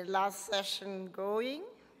the last session going?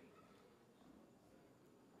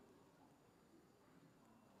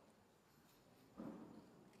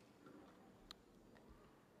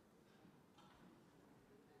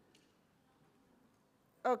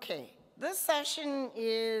 Okay, this session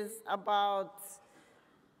is about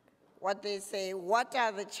what they say, what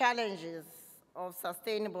are the challenges of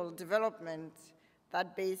sustainable development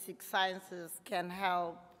that basic sciences can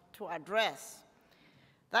help to address.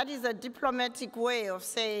 That is a diplomatic way of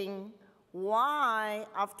saying, why,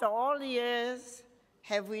 after all the years,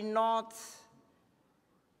 have we not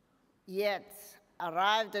yet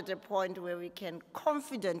arrived at a point where we can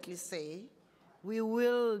confidently say we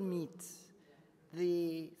will meet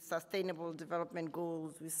the Sustainable Development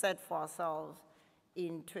Goals we set for ourselves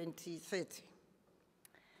in 2030.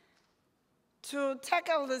 To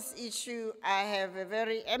tackle this issue, I have a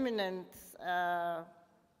very eminent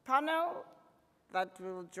panel that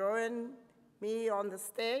will join me on the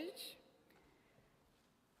stage.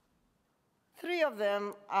 3 of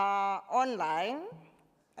them are online.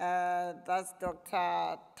 That's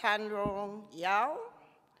Dr. Tanrong Yao,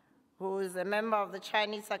 who is a member of the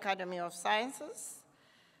Chinese Academy of Sciences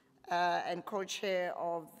and co-chair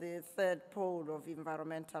of the 3rd Pole of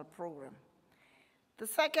Environmental Program. The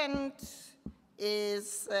second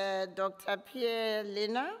is Dr. Pierre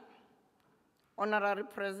Lena, Honorary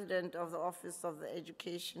President of the Office of the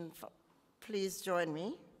Education. Please join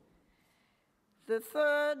me. The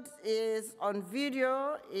third is on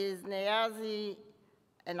video is Neazi,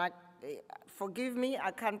 and forgive me, I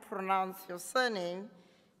can't pronounce your surname.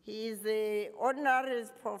 He is the Honorary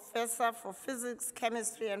Professor for Physics,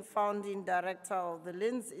 Chemistry, and Founding Director of the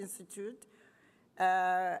Linz Institute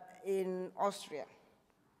in Austria.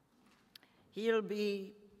 He'll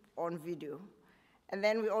be on video. And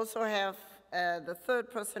then we also have the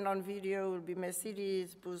third person on video will be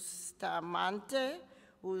Mercedes Bustamante,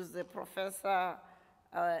 who's the professor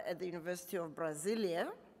at the University of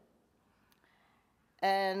Brasilia.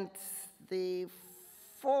 And the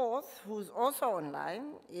fourth, who's also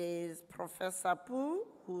online, is Professor Pu,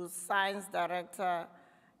 who's Science Director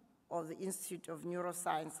of the Institute of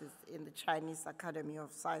Neurosciences in the Chinese Academy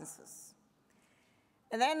of Sciences.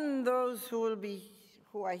 And then those who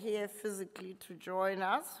are here physically to join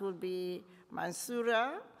us will be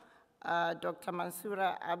Mansoura, Dr.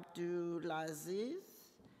 Mansoura Abdulaziz.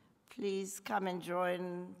 Please come and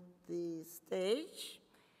join the stage.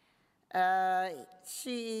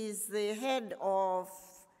 She is the head of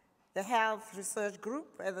the Health Research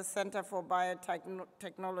Group at the Center for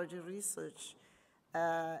Biotechnology Research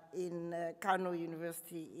in Kano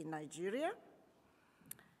University in Nigeria.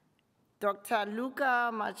 Dr.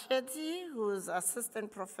 Luca Marchetti, who is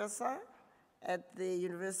assistant professor at the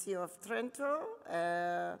University of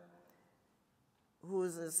Trento, who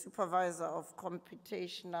is a supervisor of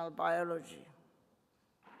computational biology.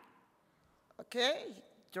 Okay,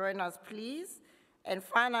 join us, please. And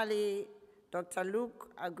finally, Dr.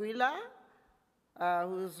 Luke Aguila,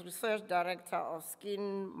 who is research director of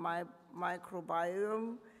skin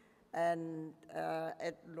microbiome and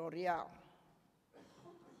at L'Oreal.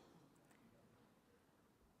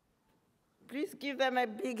 Please give them a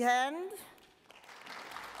big hand.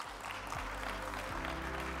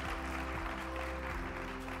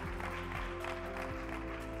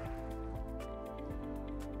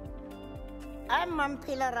 I'm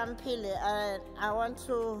Mampila Rampile, and I want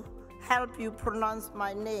to help you pronounce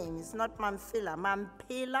my name. It's not Mampila,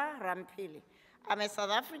 Mampila Rampile. I'm a South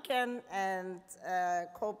African and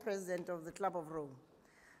co-president of the Club of Rome.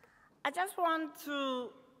 I just want to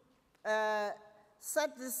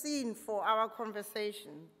set the scene for our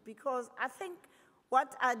conversation, because I think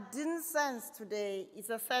What I didn't sense today is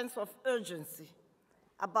a sense of urgency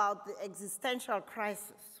about the existential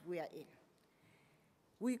crisis we are in.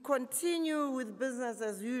 We continue with business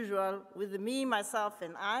as usual with me, myself,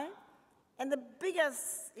 and I. And the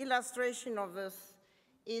biggest illustration of this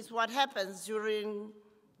is what happens during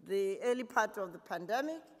the early part of the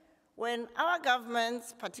pandemic when our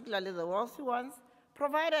governments, particularly the wealthy ones,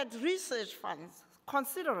 provided research funds,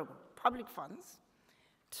 considerable public funds,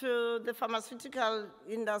 to the pharmaceutical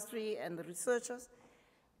industry and the researchers.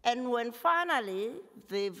 And when finally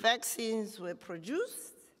the vaccines were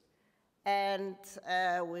produced and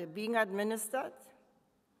were being administered,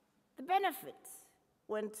 the benefits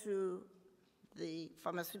went to the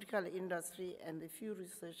pharmaceutical industry and the few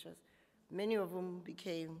researchers, many of whom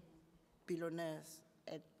became billionaires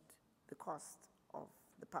at the cost of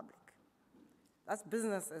the public. That's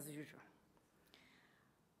business as usual.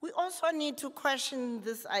 We also need to question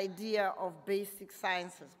this idea of basic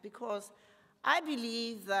sciences, because I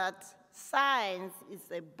believe that science is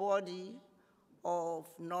a body of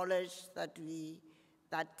knowledge that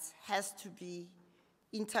has to be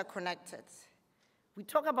interconnected. We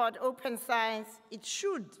talk about open science. It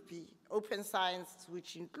should be open science,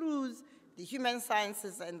 which includes the human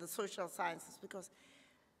sciences and the social sciences, because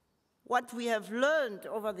what we have learned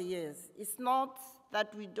over the years is not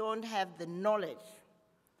that we don't have the knowledge,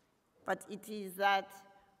 but it is that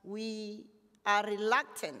we are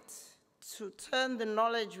reluctant to turn the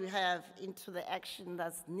knowledge we have into the action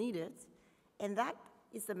that's needed, and that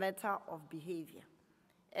is a matter of behavior.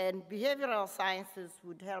 And behavioral sciences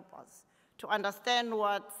would help us to understand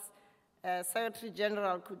what Secretary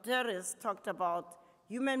General Guterres talked about.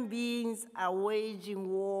 Human beings are waging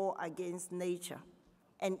war against nature,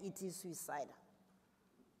 and it is suicidal.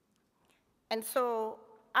 And so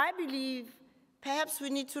I believe perhaps we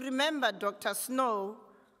need to remember Dr. Snow,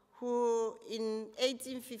 who in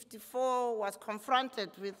 1854 was confronted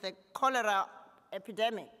with a cholera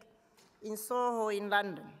epidemic in Soho in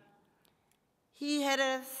London. He had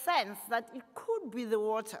a sense that it could be the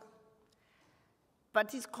water,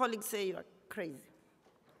 but his colleagues say you're crazy.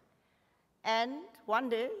 And one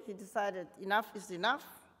day he decided enough is enough.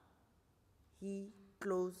 He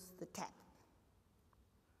closed the tap.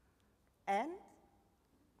 And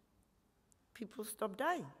people stopped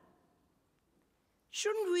dying.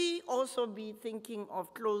 Shouldn't we also be thinking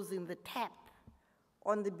of closing the tap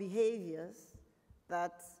on the behaviors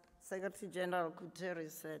that Secretary General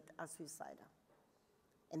Guterres said are suicidal?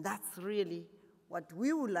 And that's really what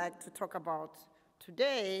we would like to talk about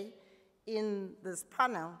today in this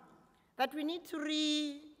panel, that we need to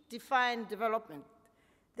redefine development.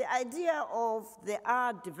 The idea of there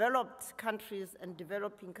are developed countries and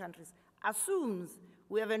developing countries assumes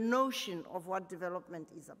we have a notion of what development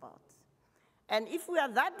is about. And if we are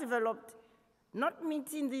that developed, not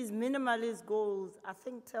meeting these minimalist goals, I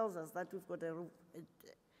think tells us that we've got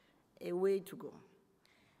a way to go.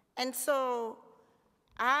 And so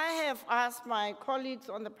I have asked my colleagues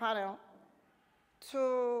on the panel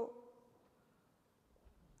to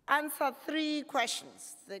answer 3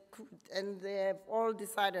 questions, and they have all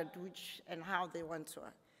decided which and how they want to.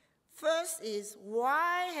 First is,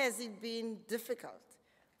 why has it been difficult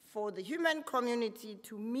for the human community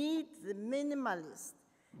to meet the minimalist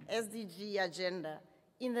SDG agenda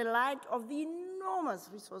in the light of the enormous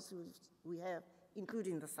resources we have,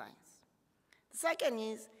 including the science? The second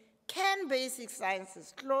is, can basic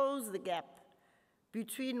sciences close the gap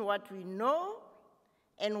between what we know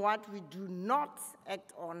and what we do not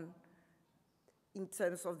act on in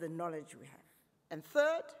terms of the knowledge we have? And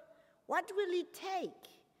third, what will it take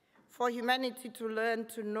for humanity to learn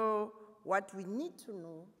to know what we need to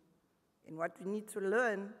know and what we need to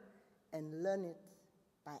learn, and learn it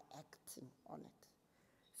by acting on it?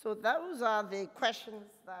 So those are the questions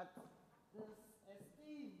that this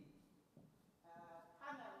esteemed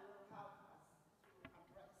panel will help us to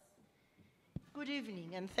address. Good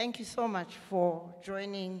evening, and thank you so much for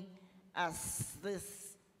joining us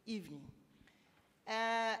this evening.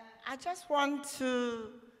 I just want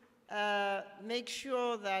to make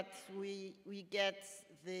sure that we get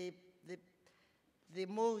the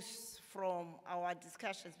most from our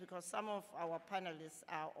discussions, because some of our panelists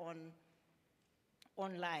are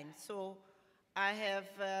online. So I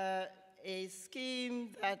have a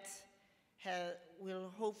scheme that will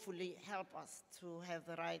hopefully help us to have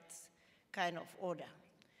the right kind of order.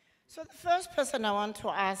 So the first person I want to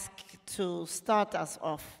ask to start us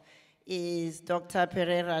off is Dr.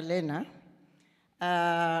 Pereira Lena,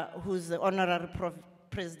 who's the Honorary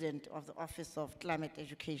President of the Office of Climate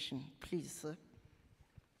Education. Please, sir.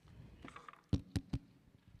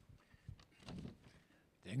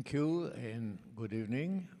 Thank you and good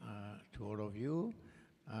evening to all of you.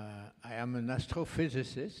 I am an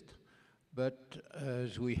astrophysicist, but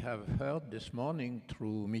as we have heard this morning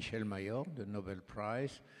through Michel Mayor, the Nobel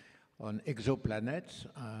Prize on exoplanets,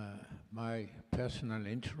 my personal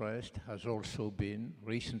interest has also been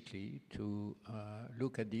recently to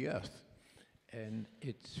look at the Earth and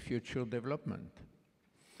its future development.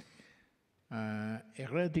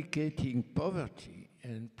 Eradicating poverty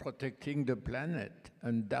and protecting the planet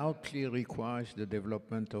undoubtedly requires the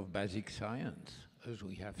development of basic science, as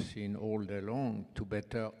we have seen all day long, to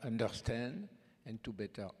better understand and to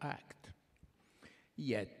better act.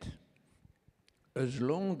 Yet, as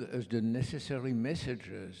long as the necessary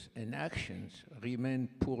messages and actions remain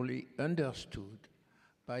poorly understood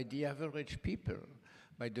by the average people,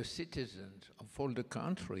 by the citizens of all the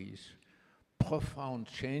countries, profound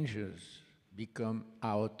changes become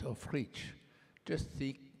out of reach. Just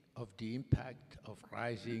think of the impact of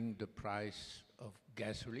rising the price of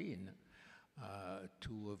gasoline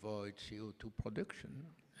to avoid CO2 production.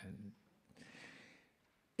 And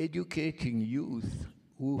educating youth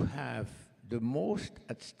who have the most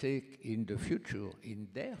at stake in the future, in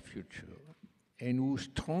their future, and who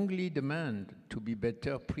strongly demand to be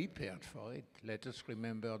better prepared for it. Let us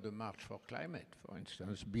remember the March for Climate, for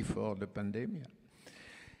instance, before the pandemic.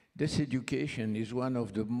 This education is one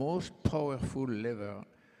of the most powerful levers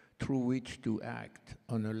through which to act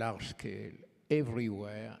on a large scale,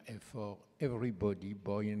 everywhere and for everybody,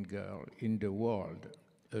 boy and girl, in the world,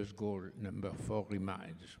 as goal number 4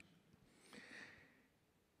 reminds.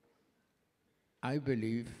 I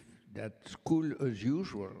believe that school as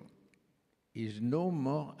usual is no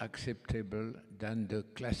more acceptable than the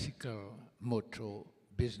classical motto,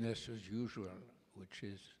 business as usual, which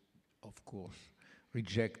is, of course,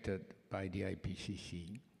 rejected by the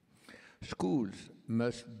IPCC. Schools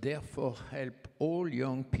must therefore help all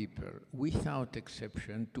young people, without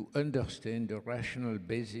exception, to understand the rational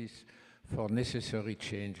basis for necessary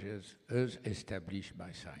changes as established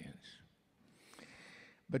by science.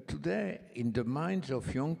 But today, in the minds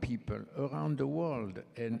of young people around the world,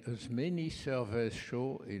 and as many surveys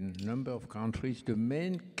show in a number of countries, the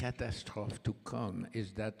main catastrophe to come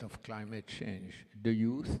is that of climate change. The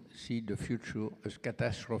youth see the future as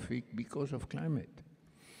catastrophic because of climate.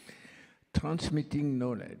 Transmitting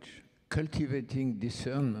knowledge, cultivating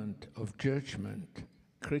discernment of judgment,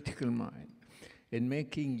 critical mind, and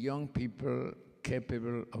making young people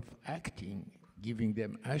capable of acting, giving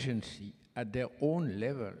them agency at their own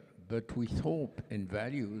level, but with hope and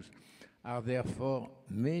values, are therefore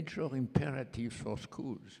major imperatives for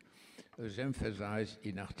schools, as emphasized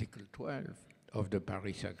in Article 12 of the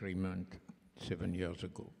Paris Agreement 7 years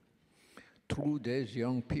ago. Through these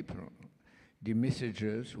young people, the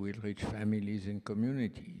messages will reach families and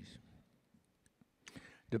communities.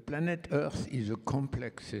 The planet Earth is a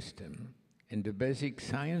complex system, and the basic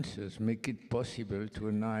sciences make it possible to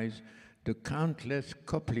analyze the countless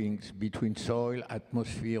couplings between soil,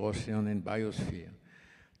 atmosphere, ocean, and biosphere,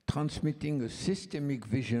 transmitting a systemic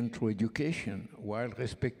vision through education while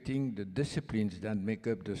respecting the disciplines that make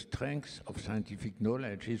up the strengths of scientific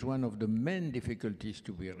knowledge is one of the main difficulties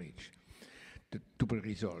to be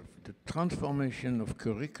resolved. The transformation of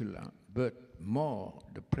curricula, but more,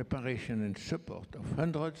 the preparation and support of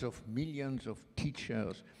hundreds of millions of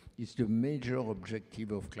teachers is the major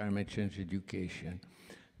objective of climate change education.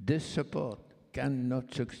 This support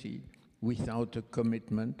cannot succeed without a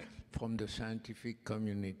commitment from the scientific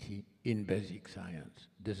community in basic science.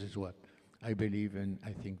 This is what I believe, and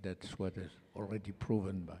I think that's what is already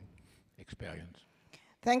proven by experience.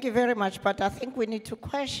 Thank you very much, but I think we need to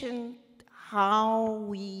question how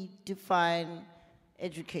we define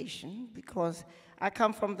education, because I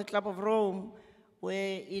come from the Club of Rome,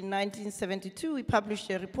 where in 1972 we published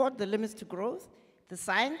a report, The Limits to Growth. The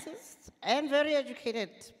scientists and very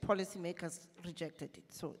educated policymakers rejected it.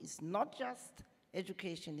 So it's not just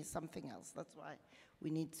education, it's something else. That's why we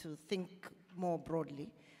need to think more broadly.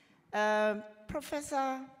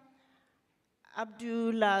 Professor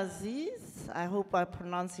Abdulaziz, I hope I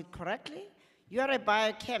pronounce it correctly. You are a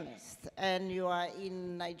biochemist and you are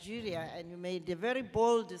in Nigeria and you made a very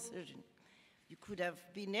bold decision. You could have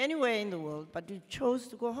been anywhere in the world, but you chose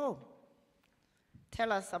to go home.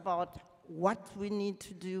 Tell us about what we need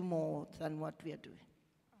to do more than what we are doing.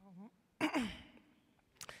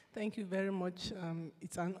 Thank you very much.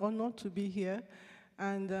 It's an honor to be here,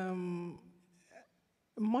 and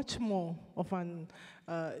much more of an,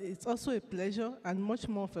 it's also a pleasure, and much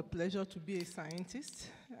more of a pleasure to be a scientist,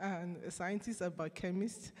 and a scientist, a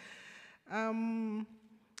biochemist. Her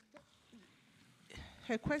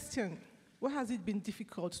question, why has it been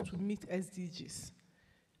difficult to meet SDGs?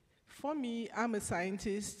 For me, I'm a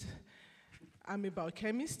scientist. I'm a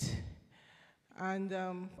biochemist. And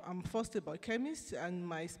I'm first a biochemist, and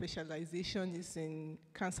my specialization is in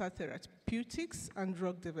cancer therapeutics and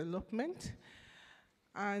drug development.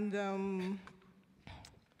 And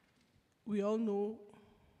we all know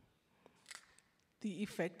the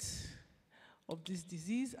effects of this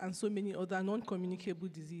disease and so many other non-communicable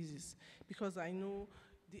diseases, because I know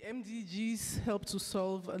the MDGs help to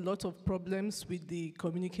solve a lot of problems with the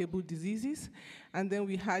communicable diseases, and then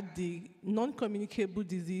we had the non-communicable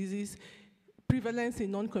diseases, prevalence in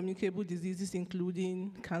non-communicable diseases,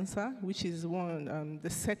 including cancer, which is the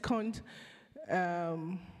second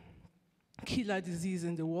killer disease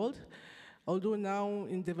in the world. Although now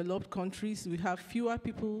in developed countries, we have fewer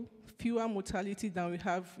people, fewer mortality than we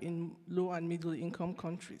have in low and middle income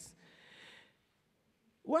countries.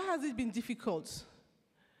 Why has it been difficult?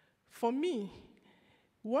 For me,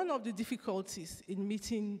 one of the difficulties in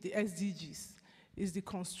meeting the SDGs is the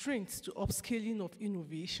constraints to upscaling of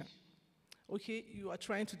innovation. Okay, you are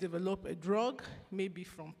trying to develop a drug, maybe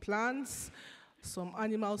from plants, some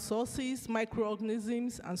animal sources,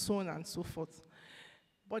 microorganisms, and so on and so forth.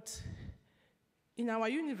 But in our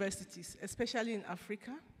universities, especially in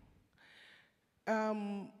Africa,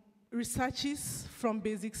 researches from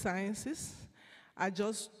basic sciences are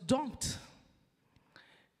just dumped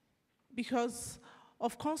because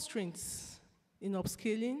of constraints in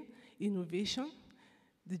upscaling, innovation,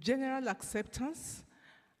 the general acceptance,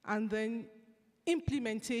 and then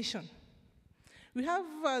implementation. We have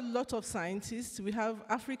a lot of scientists. We have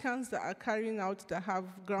Africans that are carrying out, that have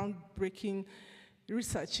groundbreaking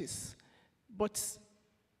researches. But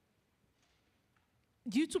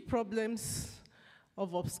due to problems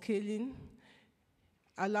of upscaling,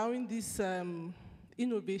 allowing these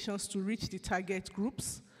innovations to reach the target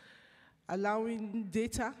groups, allowing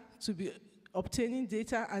data to be obtaining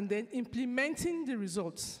data, and then implementing the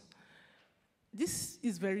results. This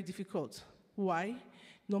is very difficult. Why?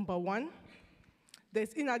 Number one,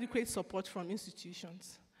 there's inadequate support from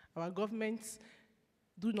institutions. Our governments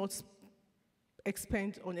do not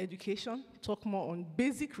expend on education, talk more on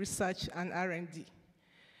basic research and R&D.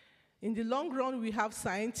 In the long run, we have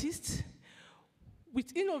scientists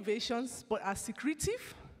with innovations, but are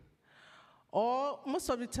secretive, or most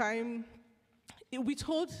of the time,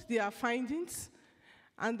 withhold their findings,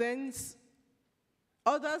 and then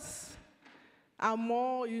others are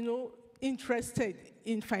more, interested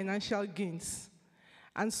in financial gains.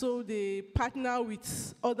 And so they partner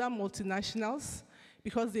with other multinationals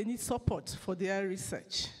because they need support for their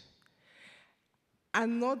research.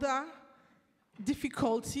 Another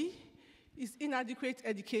difficulty is inadequate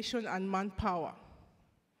education and manpower.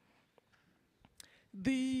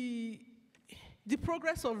 The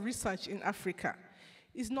progress of research in Africa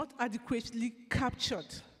is not adequately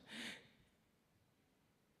captured.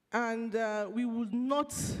 And we would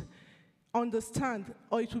not understand,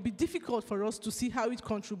 or it will be difficult for us to see how it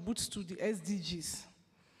contributes to the SDGs.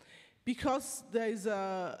 Because there is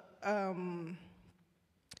a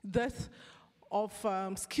dearth of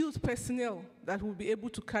skilled personnel that will be able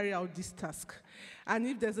to carry out this task. And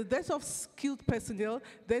if there's a dearth of skilled personnel,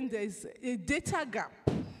 then there's a data gap.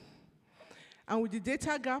 And with the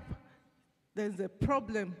data gap, there's a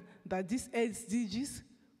problem that these SDGs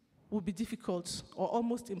will be difficult or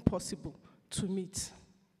almost impossible to meet.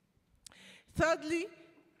 Thirdly,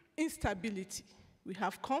 instability. We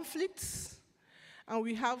have conflicts, and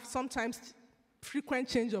we have sometimes frequent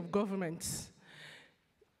change of governments.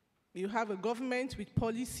 You have a government with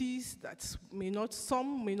policies that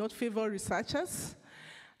some may not favor researchers.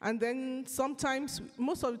 And then sometimes,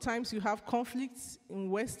 most of the times, you have conflicts in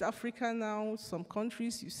West Africa now. Some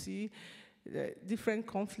countries, you see different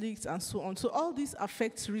conflicts and so on. So all this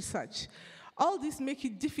affects research. All this make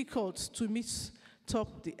it difficult to meet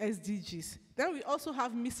the SDGs. Then we also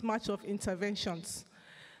have mismatch of interventions.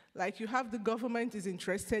 Like you have the government is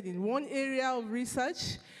interested in one area of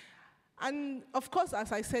research, and of course,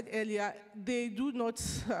 as I said earlier, they do not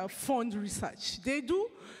fund research. They do,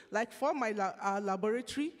 like for my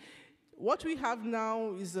laboratory, what we have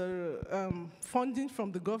now is funding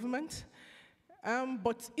from the government,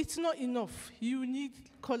 but it's not enough. You need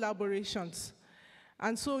collaborations.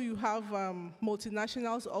 And so you have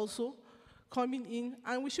multinationals also coming in,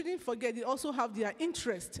 and we shouldn't forget they also have their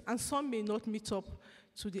interest, and some may not meet up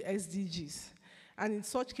to the SDGs. And in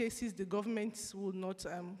such cases, the governments will not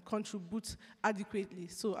contribute adequately,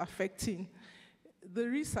 so affecting the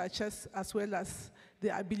researchers as well as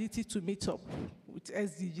the ability to meet up with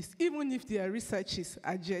SDGs, even if their researches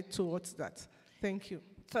are geared towards that. Thank you.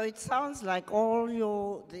 So it sounds like all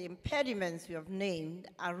the impediments you have named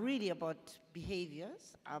are really about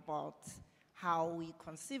behaviors, about how we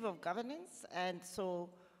conceive of governance, and so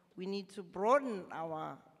we need to broaden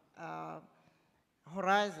our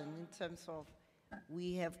horizon in terms of,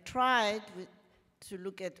 we have tried to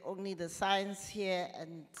look at only the science here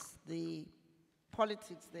and the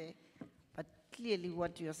politics there, but clearly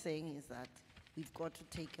what you're saying is that we've got to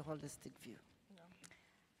take a holistic view. Yeah.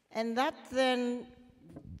 And that then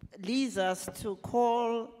leads us to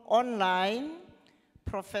call online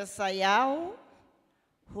Professor Yao,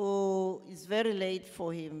 who is very late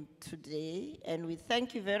for him today, and we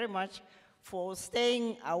thank you very much for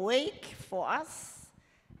staying awake for us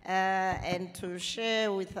and to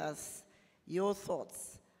share with us your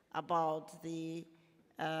thoughts about the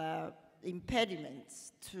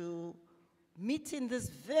impediments to meeting this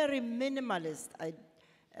very minimalist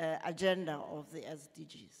agenda of the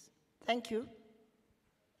SDGs. Thank you.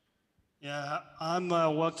 Yeah, I'm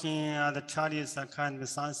working at the Chinese Academy of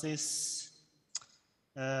Sciences,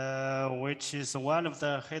 which is one of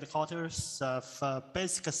the headquarters of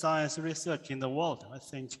basic science research in the world, I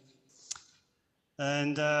think.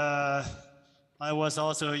 And I was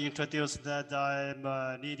also introduced that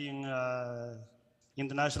I'm leading an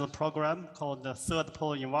international program called the Third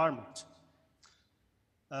Pole Environment.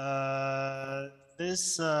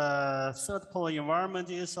 This Third Pole Environment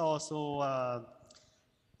is also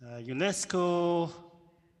UNESCO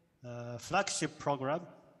flagship program,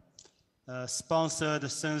 sponsored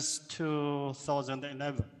since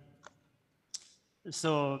 2011.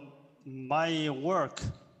 So my work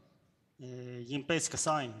in basic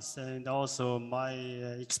science and also my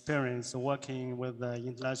experience working with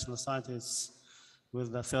international scientists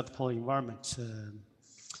with the Third Pole Environment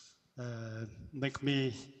make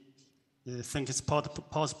me think it's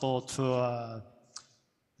possible to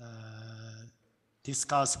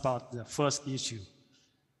discuss about the first issue.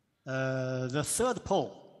 The third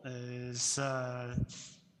pole is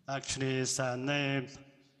actually is a name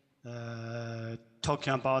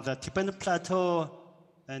talking about the Tibetan Plateau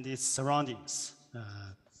and its surroundings.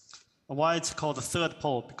 Why it's called the third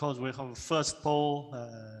pole? Because we have first pole,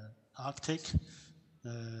 Arctic,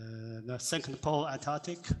 the second pole,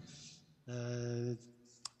 Antarctic.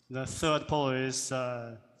 The third pole is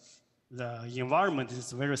the environment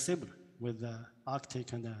is very similar with the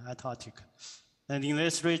Arctic and the Antarctic. And in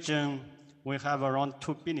this region, we have around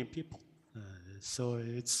 2 billion people. So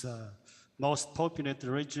it's most populated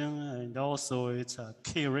region, and also it's a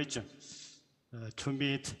key region to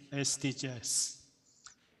meet SDGs.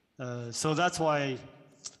 So that's why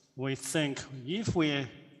we think if we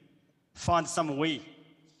find some way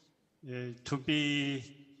to be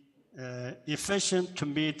efficient to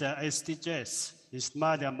meet the SDGs, it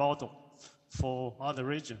might be a model for other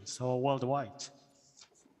regions or worldwide.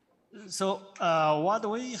 So what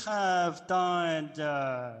we have done,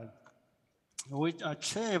 we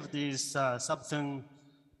achieved is something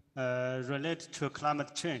related to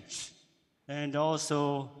climate change and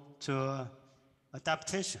also to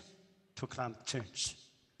adaptation to climate change,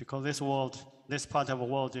 because this part of the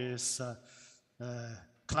world is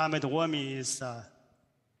climate warming is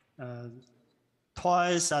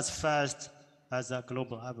twice as fast as the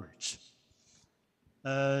global average.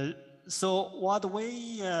 So what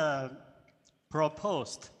we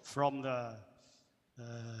proposed from the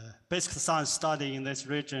basic science study in this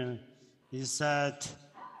region is that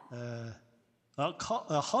a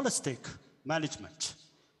holistic management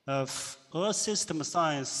of Earth system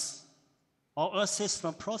science or Earth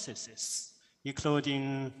system processes,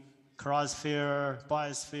 including cryosphere,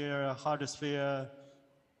 biosphere, hydrosphere,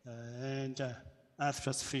 and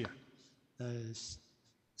astrosphere.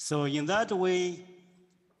 So in that way,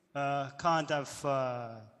 kind of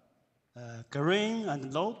green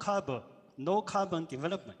and low carbon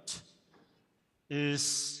development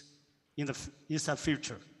is a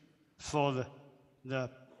future for the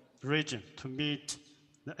region to meet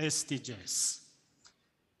the SDGs.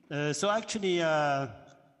 So actually,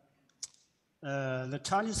 the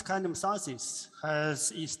Chinese Academy of Sciences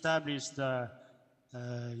has established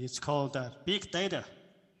it's called a big data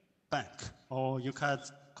bank, or you can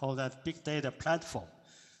call that big data platform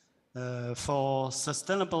for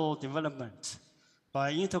sustainable development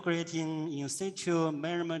by integrating in situ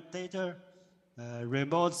measurement data,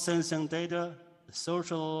 remote sensing data,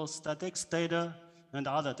 social statistics data, and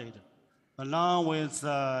other data, along with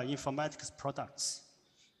informatics products.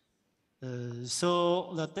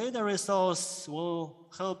 So the data resource will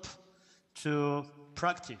help to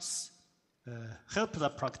practice, help the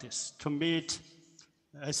practice to meet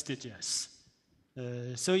SDGs.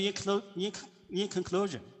 So in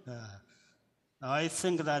conclusion, I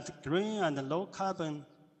think that green and low carbon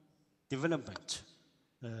development,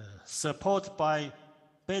 supported by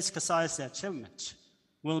basic science achievement,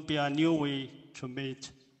 will be a new way to meet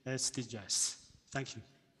SDGs. Thank you.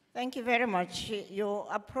 Thank you very much. Your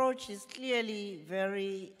approach is clearly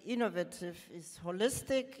very innovative, it's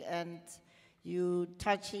holistic, and you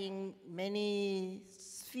touching many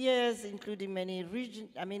spheres, including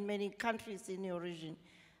many countries in your region.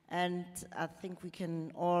 And I think we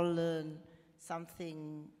can all learn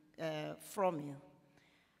something from you.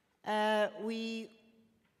 We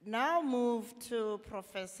now move to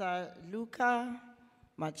Professor Luca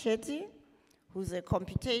Marchetti, who's a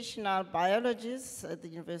computational biologist at the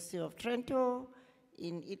University of Trento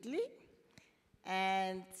in Italy.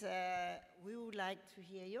 And we would like to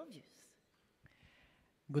hear your views.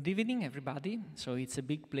 Good evening, everybody. So it's a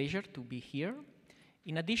big pleasure to be here.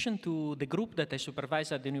 In addition to the group that I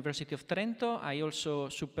supervise at the University of Trento,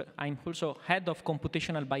 I'm also head of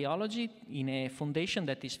computational biology in a foundation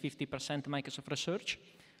that is 50% Microsoft Research,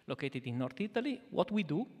 located in North Italy. What we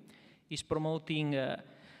do is promoting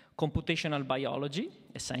computational biology,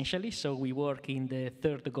 essentially. So we work in the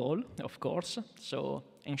third goal, of course, so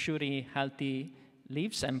ensuring healthy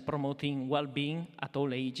lives and promoting well-being at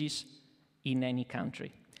all ages in any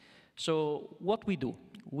country. So what we do?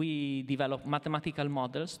 We develop mathematical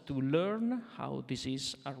models to learn how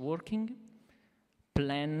diseases are working,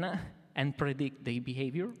 plan and predict their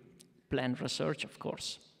behavior, plan research, of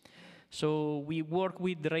course. So we work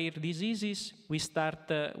with rare diseases.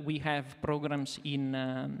 We have programs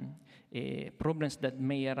in problems that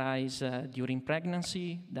may arise during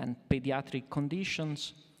pregnancy, then pediatric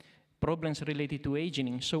conditions, problems related to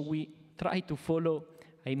aging. So we try to follow,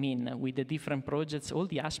 with the different projects, all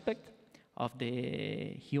the aspects of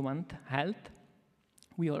the human health.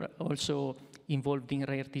 We are also involved in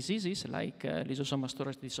rare diseases like lysosomal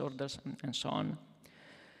storage disorders and so on.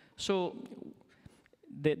 So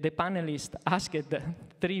the panelists asked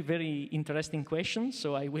 3 very interesting questions,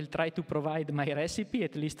 so I will try to provide my recipe,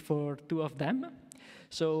 at least for 2 of them.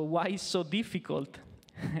 So why is so difficult?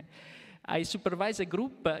 I supervise a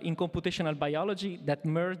group in computational biology that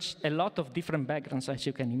merges a lot of different backgrounds, as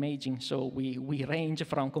you can imagine. So we range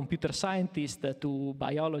from computer scientists to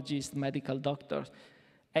biologists, medical doctors.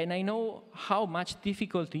 And I know how much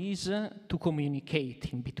difficult it is to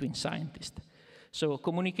communicate in between scientists. So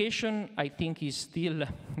communication, I think, is still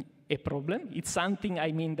a problem. It's something,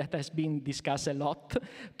 that has been discussed a lot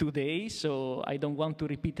today, so I don't want to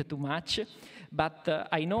repeat it too much. But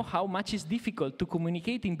I know how much it's difficult to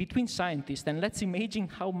communicate in between scientists, and let's imagine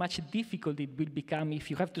how much difficult it will become if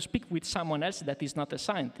you have to speak with someone else that is not a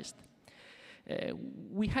scientist.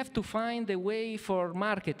 We have to find a way for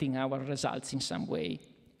marketing our results in some way,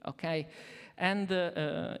 okay? And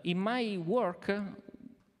in my work,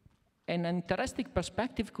 an interesting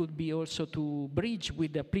perspective could be also to bridge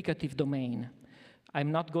with the applicative domain.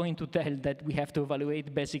 I'm not going to tell that we have to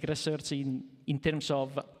evaluate basic research in terms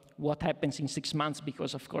of what happens in 6 months,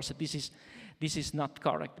 because of course this is not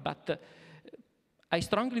correct. But I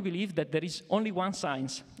strongly believe that there is only one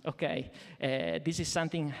science, okay? This is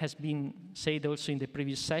something has been said also in the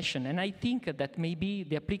previous session, and I think that maybe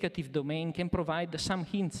the applicative domain can provide some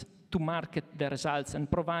hints to market the results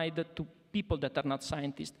and provide to people that are not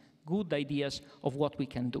scientists good ideas of what we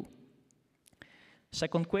can do.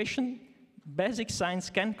 Second question, basic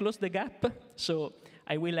science can close the gap? So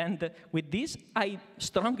I will end with this. I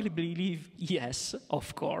strongly believe yes,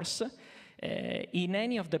 of course. In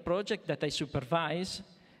any of the projects that I supervise,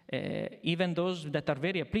 even those that are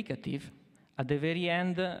very applicative, at the very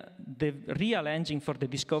end, the real engine for the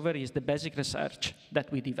discovery is the basic research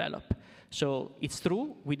that we develop. So it's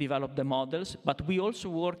true, we develop the models, but we also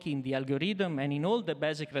work in the algorithm and in all the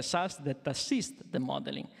basic results that assist the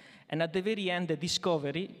modeling. And at the very end, the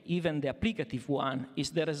discovery, even the applicative one,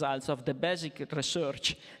 is the results of the basic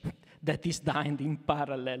research that is done in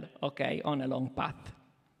parallel, okay, on a long path.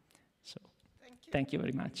 So, thank you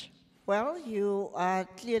very much. Well, you are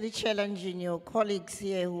clearly challenging your colleagues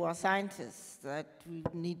here who are scientists that they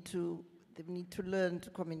need to learn to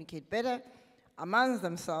communicate better amongst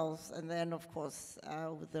themselves, and then, of course,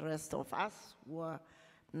 with the rest of us who are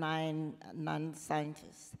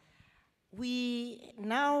non-scientists. We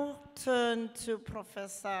now turn to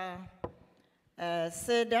Professor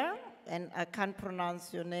Seda, and I can't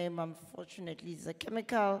pronounce your name, unfortunately. He's a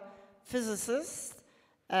chemical physicist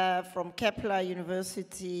from Kepler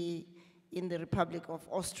University in the Republic of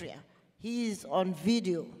Austria. He is on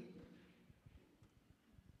video.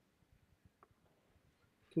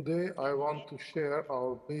 Today, I want to share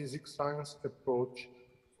our basic science approach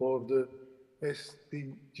for the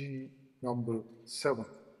SDG number 7.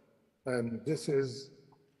 And this is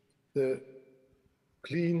the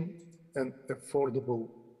clean and affordable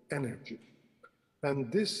energy.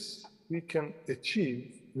 And this we can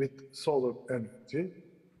achieve with solar energy.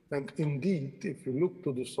 And indeed, if you look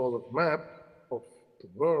to the solar map of the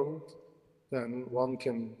world, then one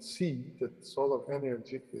can see that solar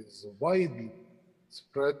energy is widely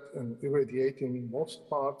spread and irradiating most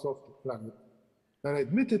parts of the planet. And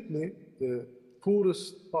admittedly, the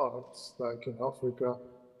poorest parts, like in Africa,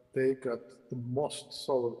 they got the most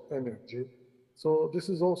solar energy. So this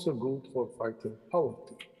is also good for fighting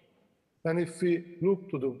poverty. And if we look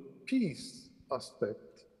to the peace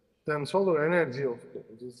aspect, then solar energy, of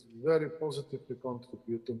course, is very positively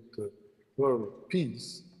contributing to world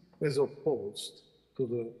peace as opposed to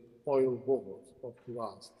the oil wars of the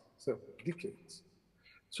last several decades.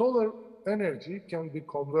 Solar energy can be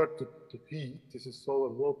converted to heat. This is solar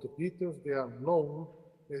water heaters. They are known,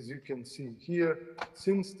 as you can see here,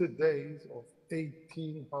 since the days of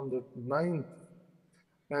 1890.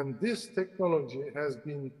 And this technology has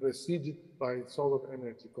been preceded by solar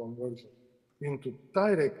energy conversion into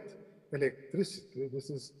direct electricity. This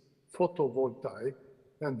is photovoltaic.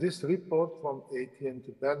 And this report from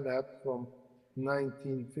AT&T Bell Lab from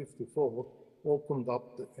 1954 opened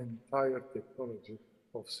up the entire technology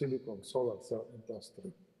of silicon solar cell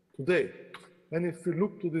industry today. And if we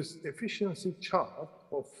look to this efficiency chart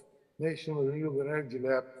of National Renewable Energy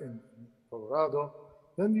Lab in Colorado,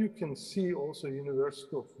 then you can see also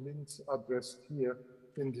University of Linz addressed here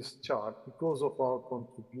in this chart because of our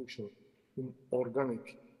contribution in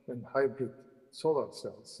organic and hybrid solar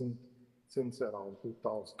cells since around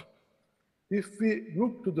 2000. If we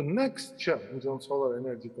look to the next challenge on solar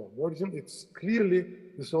energy conversion, it's clearly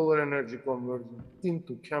the solar energy conversion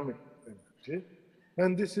into chemical energy.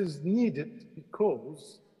 And this is needed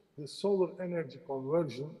because the solar energy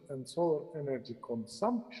conversion and solar energy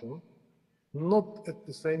consumption not at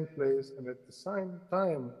the same place and at the same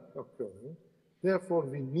time occurring. Therefore,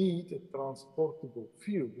 we need a transportable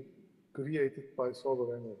fuel created by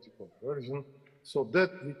solar energy conversion so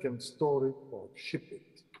that we can store it or ship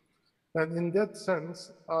it. And in that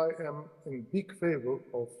sense, I am in big favor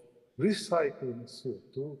of recycling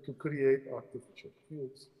CO2 to create artificial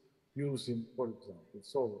fuels using, for example,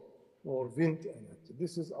 solar or wind energy.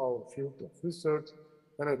 This is our field of research.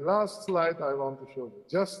 And at last slide, I want to show you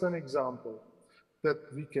just an example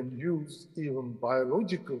that we can use even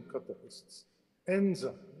biological catalysts,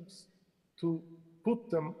 enzymes, to put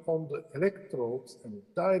them on the electrodes and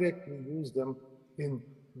directly use them in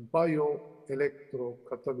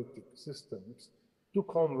bioelectrocatalytic systems to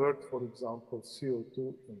convert, for example,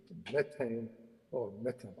 CO2 into methane or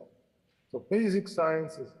methanol. So basic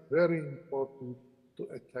science is very important to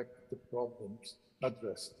attack the problems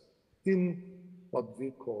addressed in what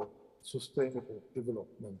we call sustainable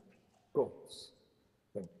development goals.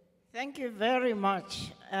 Thank you. Thank you very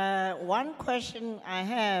much. One question I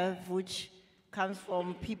have, which comes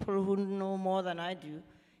from people who know more than I do,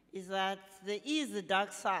 is that there is the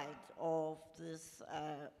dark side of this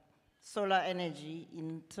solar energy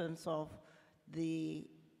in terms of the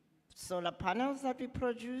solar panels that we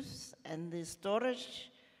produce and the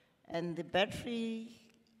storage and the battery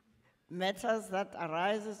metals that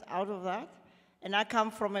arises out of that. And I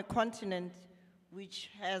come from a continent which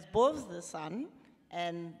has both the sun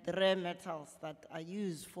and the rare metals that are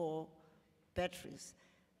used for batteries.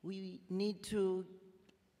 We need to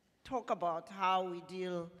talk about how we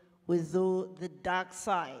deal with the dark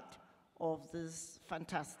side of this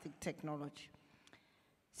fantastic technology.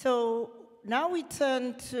 So now we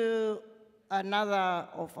turn to another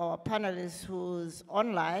of our panelists who's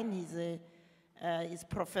online. He's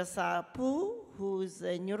Professor Pu, who's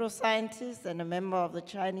a neuroscientist and a member of the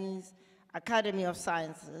Chinese Academy of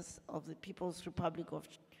Sciences of the People's Republic of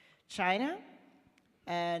China.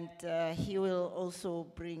 And he will also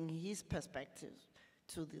bring his perspective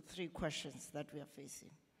to the three questions that we are facing.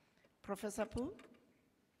 Professor Pu?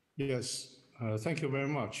 Yes, thank you very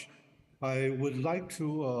much. I would like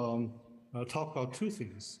to talk about two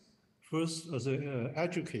things. First, as an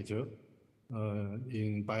educator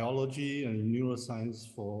in biology and neuroscience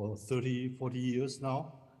for 30, 40 years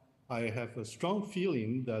now, I have a strong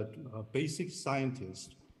feeling that basic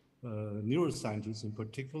scientists, neuroscientists in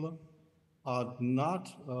particular, are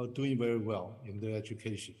not doing very well in their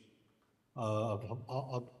education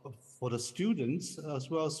for the students as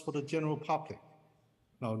well as for the general public.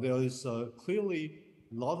 Now, there is clearly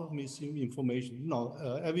a lot of misinformation. Now,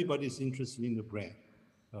 everybody is interested in the brain.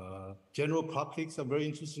 General publics are very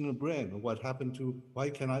interested in the brain. What happened to, why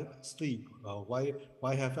can I sleep? Why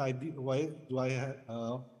do I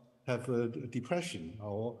have depression?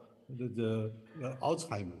 Or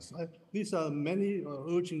Alzheimer's. These are many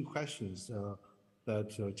urgent questions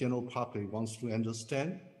that general public wants to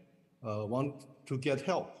understand, want to get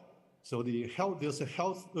help. So there's a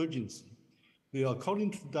health urgency.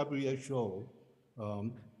 According to WHO,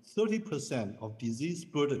 30% of disease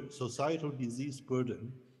burden, societal disease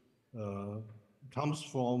burden, comes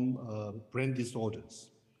from brain disorders,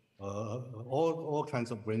 all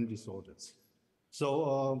kinds of brain disorders.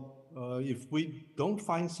 So if we don't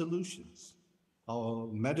find solutions, our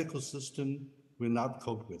medical system will not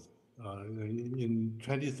cope with it. In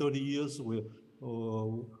 20, 30 years,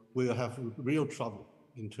 we'll have real trouble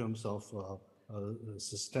in terms of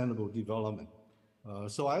sustainable development.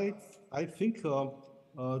 So I think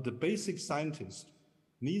the basic scientist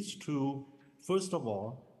needs to, first of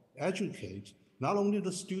all, educate not only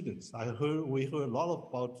the students. We heard a lot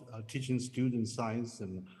about teaching students science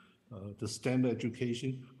and the STEM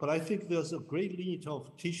education, but I think there's a great need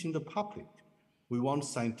of teaching the public. We want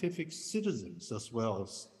scientific citizens as well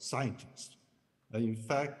as scientists. And in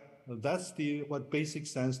fact, that's what basic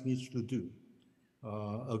science needs to do.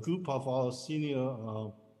 A group of our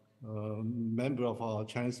senior member of our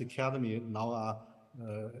Chinese Academy now are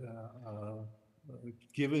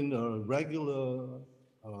given a regular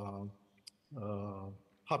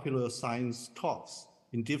popular science talks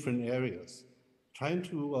in different areas, trying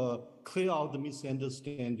to clear out the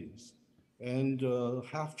misunderstandings and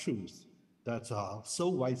half-truths that are so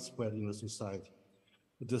widespread in the society.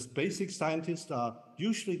 The basic scientists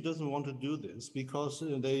usually doesn't want to do this because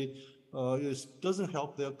it doesn't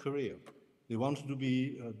help their career. They want to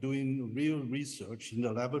be doing real research in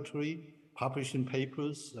the laboratory, publishing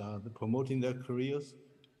papers, promoting their careers.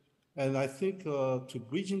 And I think to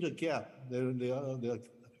bridging the gap, there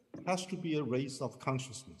has to be a raise of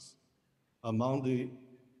consciousness among the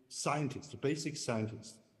scientists, the basic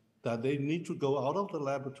scientists, that they need to go out of the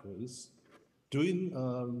laboratories, doing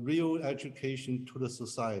real education to the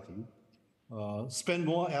society, spend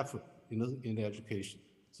more effort in the education.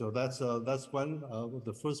 So that's one of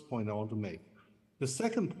the first point I want to make. The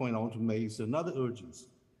second point I want to make is another urgency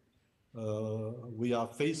we are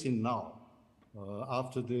facing now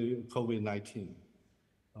after the COVID-19.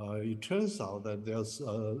 It turns out that there's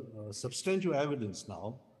substantial evidence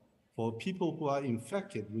now for people who are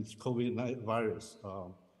infected with COVID-19 virus,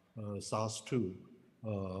 SARS-2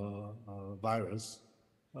 virus,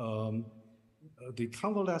 the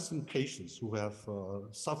convalescent patients who have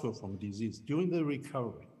suffered from disease during the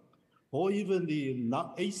recovery, or even the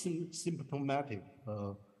not asymptomatic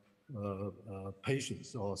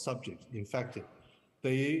patients or subjects infected,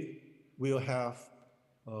 they will have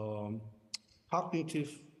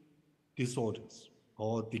cognitive disorders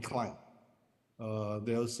or decline.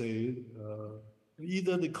 There's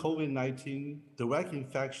either the COVID-19 direct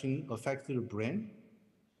infection affected the brain,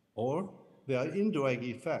 or there are indirect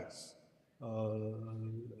effects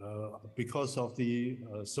because of the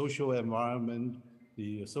social environment,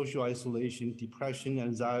 the social isolation, depression,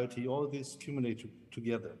 anxiety, all this accumulate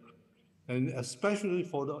together. And especially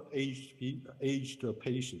for the aged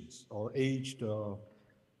patients or aged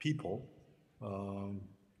people,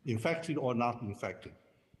 infected or not infected,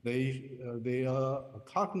 their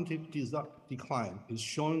cognitive decline is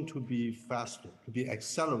shown to be faster, to be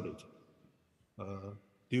accelerated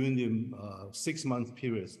during the 6-month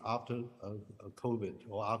periods after COVID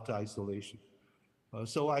or after isolation.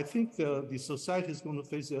 So I think the society is going to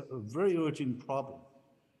face a very urgent problem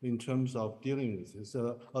in terms of dealing with this.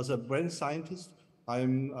 As a brain scientist,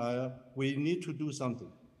 we need to do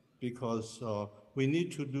something, because we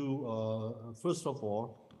need to do, first of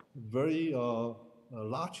all, very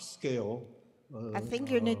large-scale. I think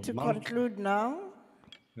you need to conclude now.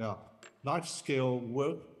 Yeah, large-scale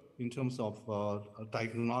work in terms of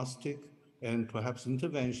diagnostic and perhaps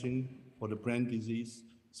intervention for the brain disease.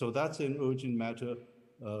 So that's an urgent matter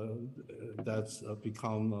that's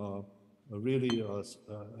become really a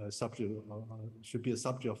subject, should be a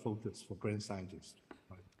subject of focus for brain scientists.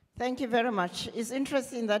 Thank you very much. It's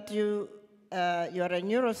interesting that you are a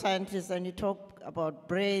neuroscientist and you talk about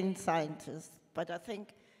brain scientists, but I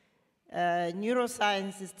think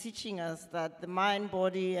neuroscience is teaching us that the mind,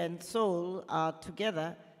 body, and soul are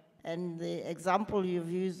together, and the example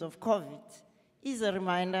you've used of COVID is a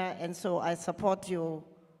reminder, and so I support your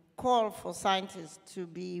call for scientists to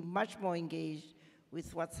be much more engaged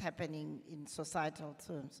with what's happening in societal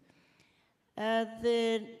terms.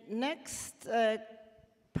 The next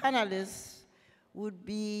panelist will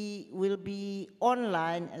be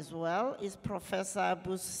online as well, is Professor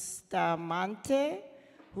Bustamante,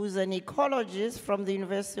 who's an ecologist from the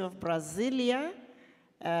University of Brasilia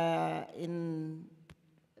in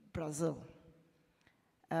Brazil.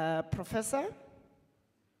 Professor,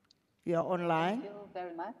 you are online. Thank you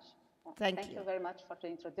very much. Thank you very much for the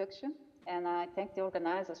introduction. And I thank the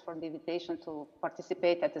organizers for the invitation to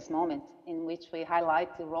participate at this moment in which we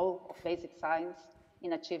highlight the role of basic science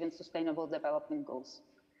in achieving sustainable development goals.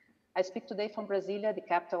 I speak today from Brasilia, the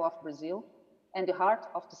capital of Brazil, and the heart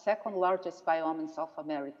of the second largest biome in South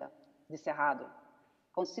America, the Cerrado,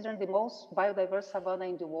 considered the most biodiverse savanna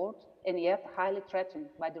in the world and yet highly threatened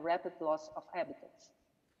by the rapid loss of habitats.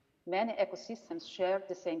 Many ecosystems share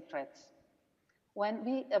the same threats. When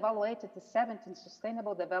we evaluated the 17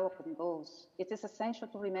 Sustainable Development Goals, it is essential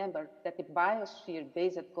to remember that the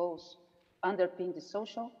biosphere-based goals underpin the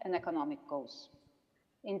social and economic goals.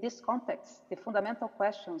 In this context, the fundamental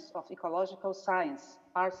questions of ecological science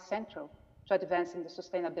are central to advancing the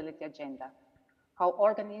sustainability agenda. How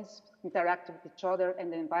organisms interact with each other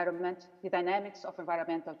and the environment, the dynamics of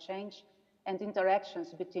environmental change, and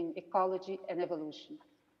interactions between ecology and evolution.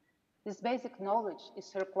 This basic knowledge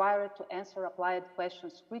is required to answer applied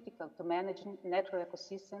questions critical to managing natural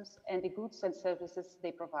ecosystems and the goods and services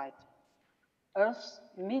they provide. Earth's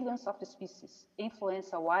millions of species influence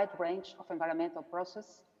a wide range of environmental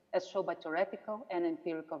processes, as shown by theoretical and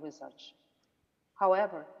empirical research.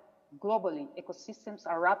 However, globally, ecosystems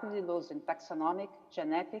are rapidly losing taxonomic,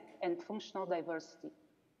 genetic, and functional diversity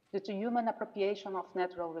due to human appropriation of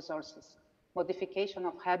natural resources, modification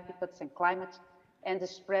of habitats and climate, and the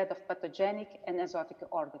spread of pathogenic and exotic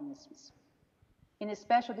organisms. In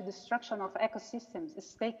especially, the destruction of ecosystems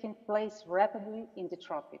is taking place rapidly in the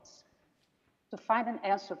tropics. To find an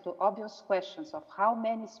answer to obvious questions of how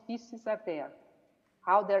many species are there,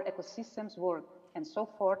 how their ecosystems work, and so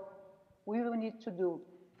forth, we will need to do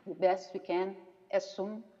the best we can as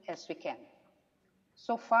soon as we can.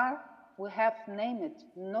 So far, we have named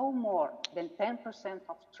no more than 10%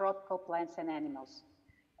 of tropical plants and animals,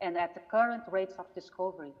 and at the current rates of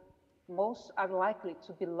discovery, most are likely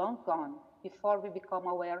to be long gone before we become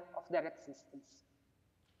aware of their existence.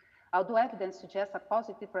 Although evidence suggests a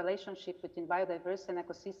positive relationship between biodiversity and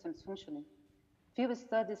ecosystems functioning, few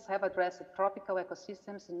studies have addressed tropical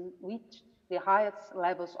ecosystems in which the highest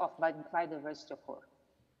levels of biodiversity occur.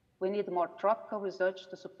 We need more tropical research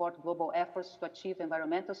to support global efforts to achieve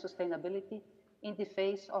environmental sustainability in the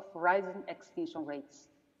face of rising extinction rates.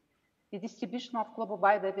 The distribution of global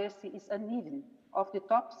biodiversity is uneven. Of the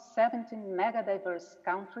top 17 mega-diverse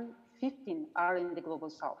countries, 15 are in the global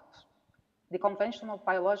south. The Convention of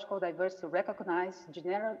Biological Diversity recognizes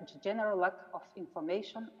general lack of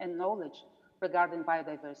information and knowledge regarding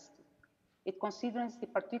biodiversity. It considers the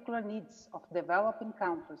particular needs of developing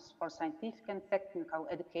countries for scientific and technical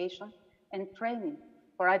education and training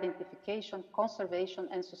for identification, conservation,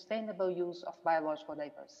 and sustainable use of biological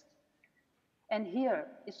diversity. And here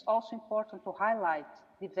it's also important to highlight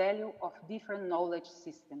the value of different knowledge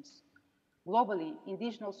systems. Globally,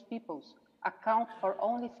 indigenous peoples account for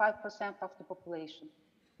only 5% of the population,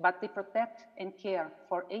 but they protect and care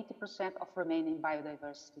for 80% of remaining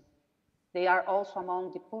biodiversity. They are also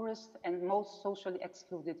among the poorest and most socially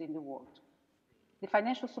excluded in the world. The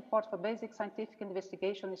financial support for basic scientific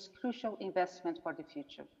investigation is crucial investment for the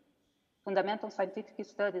future. Fundamental scientific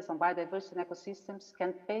studies on biodiversity and ecosystems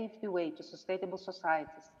can pave the way to sustainable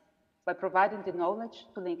societies by providing the knowledge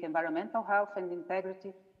to link environmental health and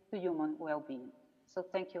integrity to human well-being. So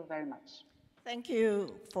thank you very much. Thank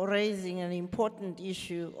you for raising an important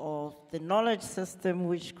issue of the knowledge system,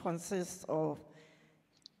 which consists of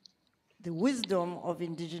the wisdom of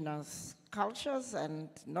indigenous cultures and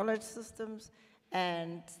knowledge systems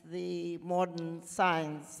and the modern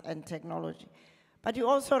science and technology. But you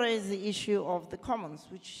also raised the issue of the commons,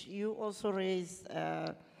 which you also raised,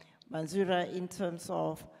 Manzura, in terms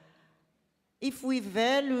of if we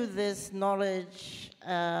value this knowledge,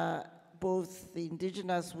 both the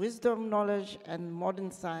indigenous wisdom knowledge and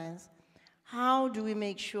modern science, how do we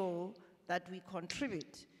make sure that we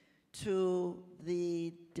contribute to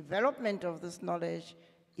the development of this knowledge,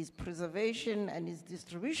 its preservation and its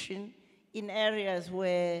distribution in areas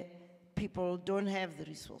where people don't have the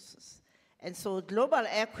resources? And so global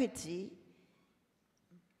equity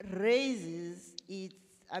raises its,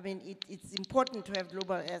 it's important to have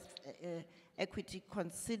global equity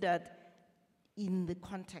considered in the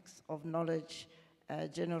context of knowledge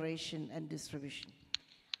generation and distribution.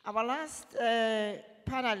 Our last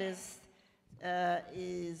panelist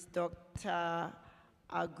is Dr.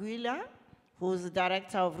 Aguila, who's the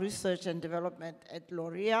Director of Research and Development at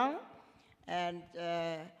L'Oreal. And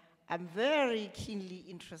I'm very keenly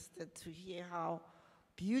interested to hear how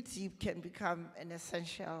beauty can become an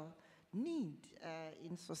essential need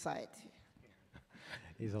in society.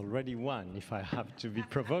 is already one, if I have to be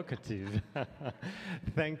provocative.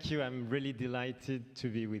 Thank you. I'm really delighted to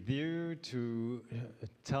be with you, to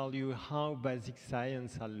tell you how basic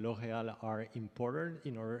science at L'Oréal are important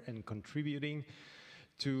and contributing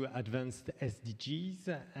to advance the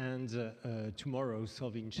SDGs and tomorrow's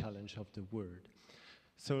solving challenge of the world.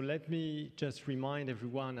 So let me just remind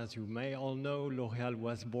everyone, as you may all know, L'Oréal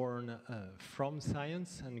was born from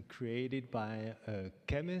science and created by a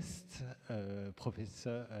chemist,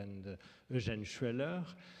 Professor and Eugène Schueller.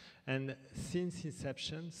 And since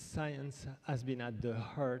inception, science has been at the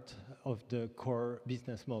heart of the core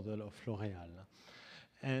business model of L'Oréal.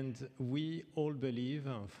 And we all believe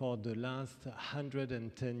for the last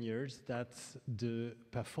 110 years that the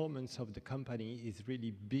performance of the company is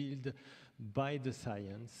really built by the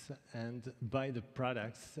science and by the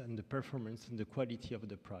products and the performance and the quality of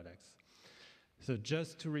the products. So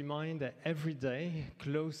just to remind that every day,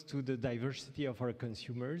 close to the diversity of our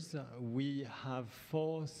consumers, we have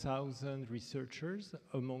 4,000 researchers,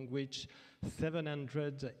 among which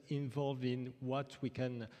 700 involved in what we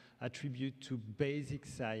can attribute to basic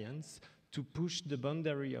science, to push the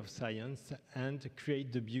boundary of science and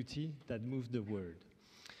create the beauty that moves the world.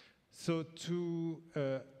 So to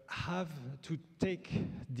take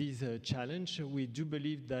this challenge, we do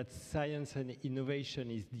believe that science and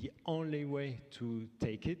innovation is the only way to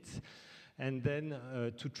take it, and then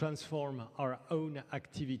to transform our own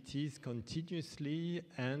activities continuously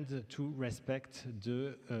and to respect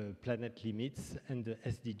the planet limits and the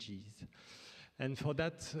SDGs. And for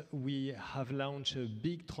that, we have launched a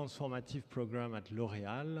big transformative program at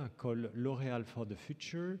L'Oréal called L'Oréal for the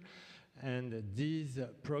Future. And this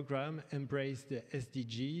program embraced the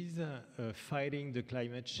SDGs, fighting the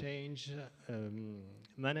climate change,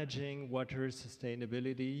 managing water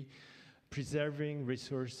sustainability, preserving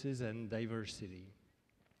resources and diversity.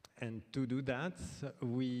 And to do that,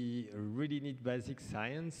 we really need basic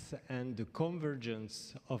science and the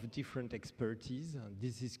convergence of different expertise.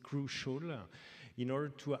 This is crucial in order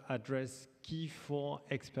to address key 4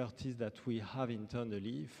 expertise that we have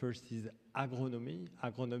internally. First is agronomy,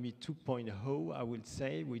 agronomy 2.0, I would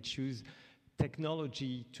say, which use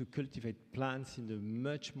technology to cultivate plants in a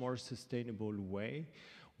much more sustainable way,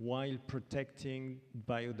 while protecting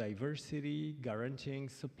biodiversity, guaranteeing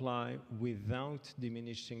supply without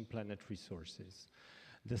diminishing planet resources.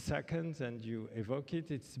 The second, and you evoke it,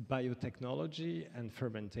 it's biotechnology and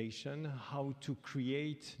fermentation, how to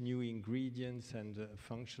create new ingredients and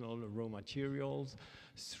functional raw materials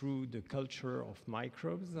through the culture of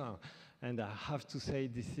microbes. And I have to say,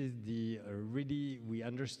 this is the we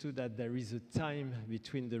understood that there is a time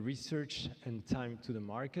between the research and time to the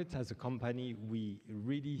market. As a company, we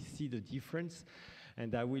really see the difference.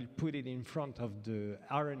 And I will put it in front of the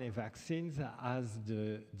RNA vaccines, as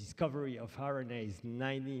the discovery of RNA is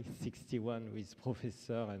 1961 with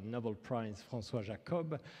Professor and Nobel Prize François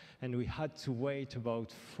Jacob. And we had to wait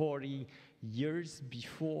about 40 years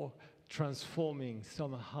before transforming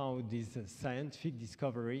somehow this scientific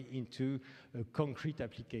discovery into concrete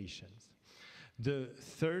applications. The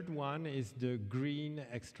third one is the green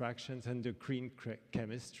extractions and the green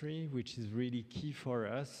chemistry, which is really key for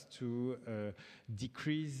us to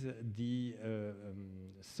decrease the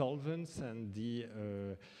solvents and the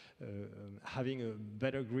having a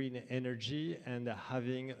better green energy and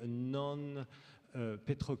having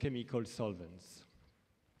non-petrochemical solvents.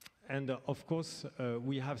 And of course,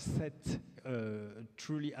 we have set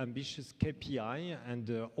truly ambitious KPI, and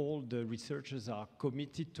all the researchers are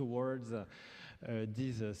committed towards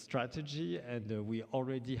this strategy, and we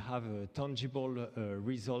already have tangible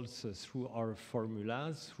results through our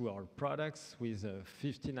formulas, through our products, with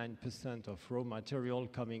 59% of raw material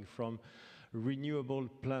coming from renewable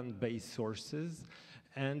plant-based sources,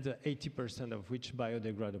 and 80% of which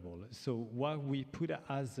biodegradable. So what we put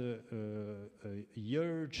as a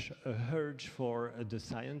urge for the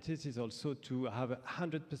scientists is also to have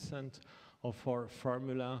 100% of our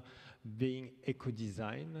formula being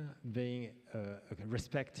eco-design, being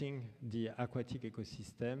respecting the aquatic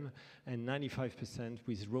ecosystem, and 95%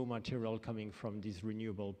 with raw material coming from these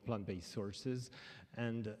renewable plant-based sources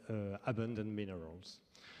and abundant minerals.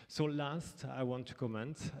 So last, I want to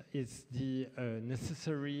comment is the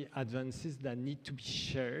necessary advances that need to be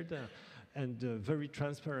shared and very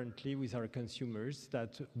transparently with our consumers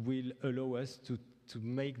that will allow us to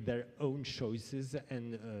make their own choices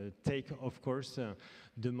and take, of course,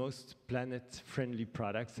 the most planet-friendly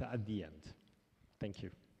products at the end. Thank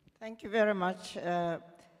you. Thank you very much. There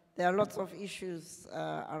are lots of issues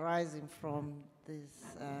arising from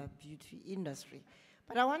this beauty industry.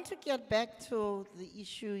 But I want to get back to the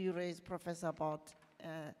issue you raised, Professor, about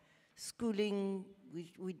schooling,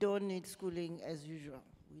 we don't need schooling as usual.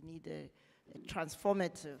 We need a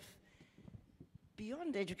transformative,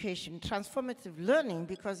 beyond education, transformative learning,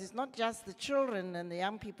 because it's not just the children and the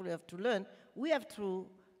young people who have to learn. We have to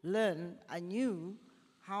learn anew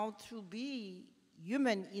how to be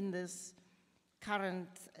human in this current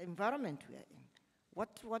environment we are in.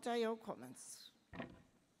 What are your comments?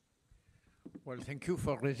 Well, thank you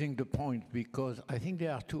for raising the point, because I think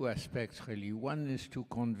there are two aspects, really. One is to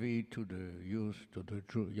convey to the youth, to the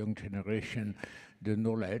young generation, the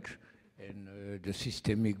knowledge and the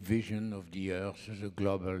systemic vision of the Earth as a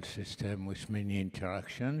global system with many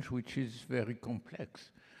interactions, which is very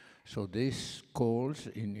complex. So this calls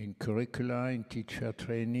in curricula, in teacher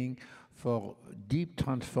training, for deep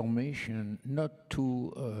transformation, not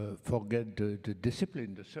to forget the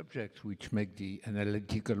discipline, the subjects which make the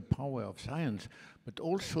analytical power of science, but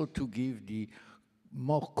also to give the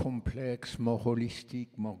more complex, more holistic,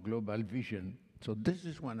 more global vision. So this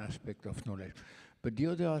is one aspect of knowledge. But the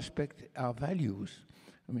other aspect are values.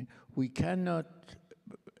 I mean, we cannot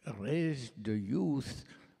raise the youth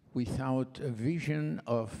without a vision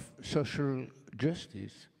of social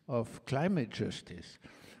justice, of climate justice,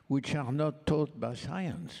 which are not taught by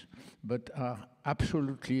science, but are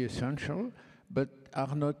absolutely essential, but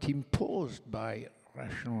are not imposed by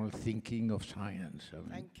rational thinking of science. I mean.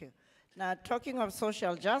 Thank you. Now, talking of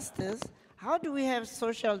social justice, how do we have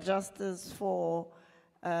social justice for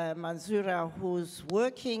Mansoura, who's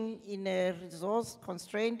working in a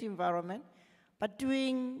resource-constrained environment, but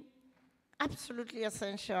doing absolutely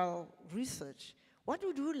essential research? What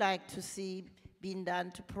would you like to see being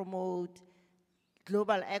done to promote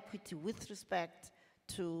global equity with respect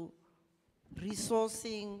to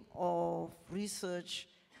resourcing of research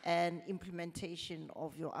and implementation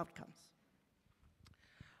of your outcomes?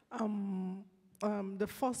 The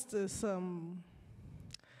first is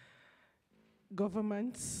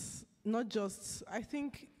governments, not just, I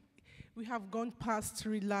think we have gone past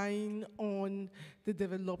relying on the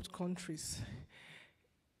developed countries.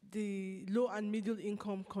 The low and middle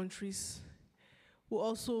income countries will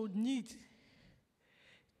also need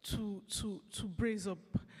to brace up,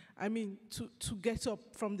 I mean, to get up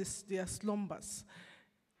from their slumbers.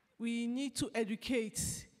 We need to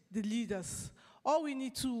educate the leaders. Or we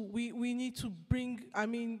need to bring, I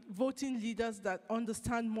mean, voting leaders that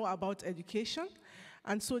understand more about education,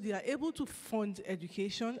 and so they are able to fund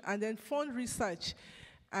education and then fund research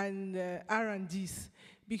and R&Ds,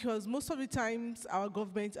 because most of the times our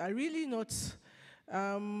governments are really not,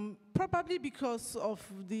 probably because of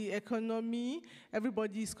the economy,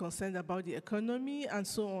 everybody is concerned about the economy and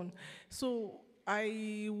so on. So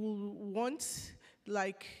I will want,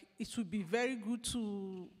 like, it would be very good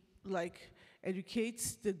to, like,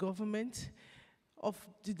 educate the government of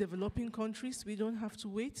the developing countries. We don't have to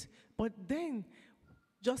wait. But then,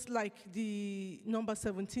 just like the number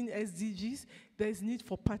 17 SDGs, there is need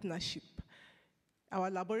for partnership.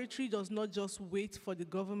 Our laboratory does not just wait for the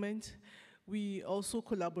government. We also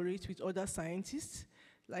collaborate with other scientists.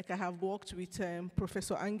 Like I have worked with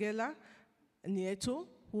Professor Angela Nieto,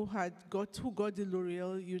 who got the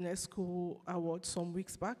L'Oreal UNESCO award some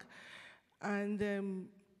weeks back. And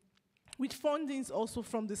with fundings also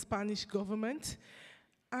from the Spanish government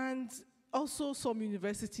and also some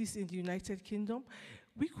universities in the United Kingdom,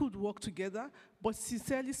 we could work together, but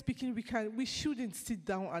sincerely speaking, we shouldn't sit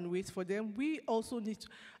down and wait for them. We also need to,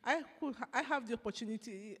 I had the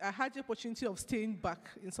opportunity of staying back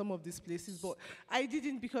in some of these places, but I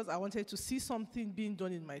didn't because I wanted to see something being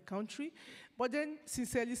done in my country. But then,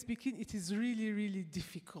 sincerely speaking, it is really, really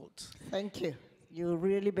difficult. Thank you. You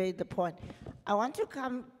really made the point. I want to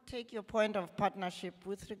take your point of partnership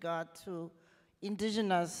with regard to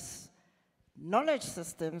indigenous knowledge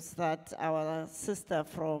systems that our sister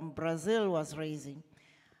from Brazil was raising.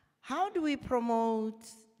 How do we promote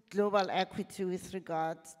global equity with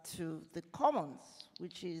regard to the commons,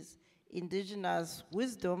 which is indigenous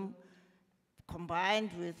wisdom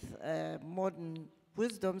combined with modern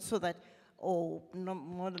wisdom, so that, or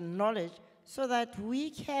modern knowledge, so that we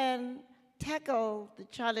can tackle the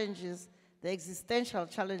challenges, the existential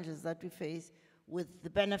challenges that we face with the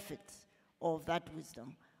benefits of that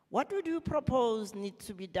wisdom? What would you propose needs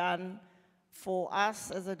to be done for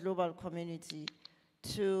us as a global community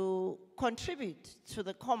to contribute to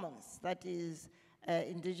the commons, that is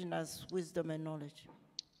indigenous wisdom and knowledge?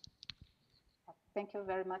 Thank you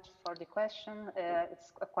very much for the question.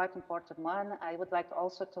 It's a quite important one. I would like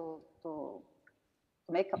also to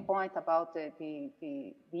make a point about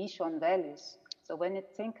the issue on values. So when you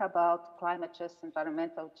think about climate justice,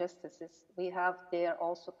 environmental justices, we have there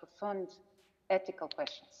also profound ethical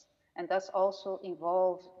questions. and thus also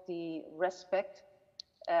involve the respect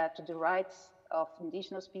to the rights of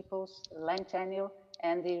indigenous peoples, land tenure,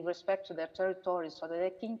 and the respect to their territories so that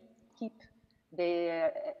they can keep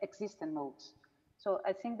their existing modes. So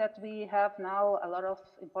I think that we have now a lot of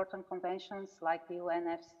important conventions like the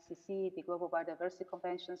UNFCCC, the Global Biodiversity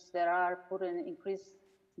Conventions, that are putting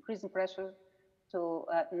increasing pressure to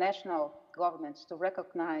national governments to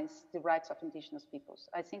recognize the rights of indigenous peoples.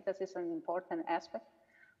 I think this is an important aspect,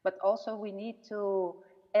 but also we need to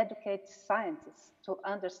educate scientists to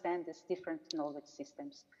understand these different knowledge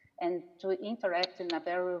systems and to interact in a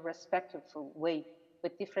very respectful way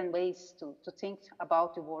with different ways to think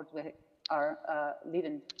about the world we are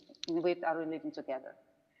living together.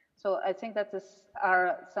 So I think that these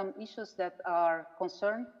are some issues that are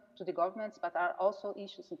concerned to the governments, but are also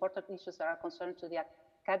issues, important issues that are concerned to the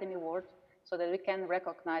academic world, so that we can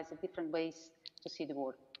recognize the different ways to see the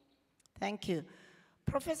world. Thank you.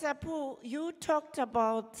 Professor Pu, you talked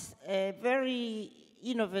about a very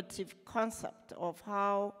innovative concept of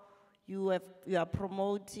how you are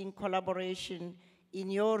promoting collaboration in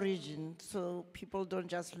your region so people don't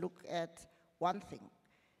just look at one thing.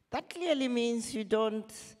 That clearly means you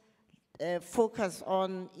don't focus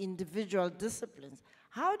on individual disciplines.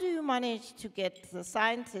 How do you manage to get the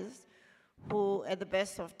scientists who, at the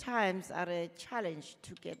best of times, are a challenge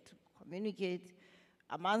to get to communicate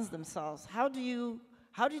amongst themselves? How did you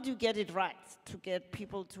get it right to get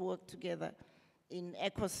people to work together in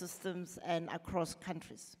ecosystems and across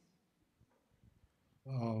countries?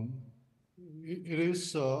 It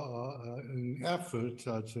is an effort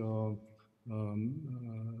that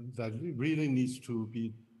that really needs to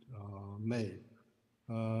be made.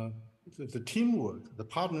 The teamwork, the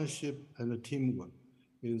partnership and the teamwork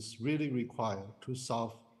is really required to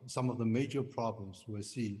solve some of the major problems we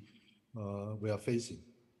are facing.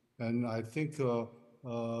 And I think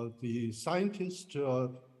the scientists are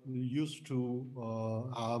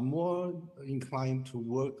more inclined to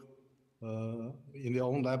work in their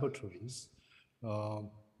own laboratories.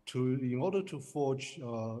 In order to forge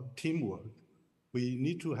teamwork, we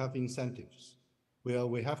need to have incentives where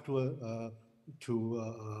we have to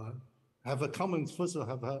have a common, first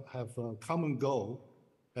have a common goal,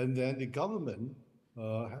 and then the government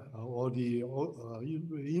or the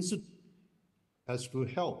institute has to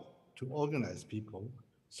help to organize people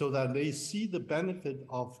so that they see the benefit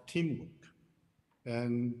of teamwork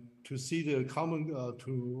and to see the common,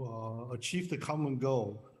 to achieve the common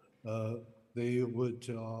goal, they would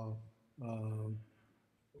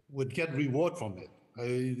get reward from it.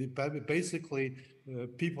 Basically,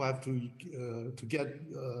 people have to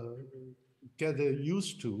get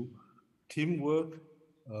used to teamwork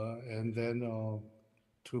and then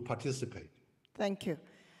to participate. Thank you.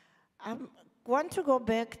 I want to go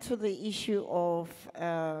back to the issue of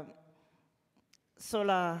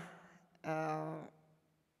solar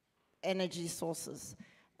energy sources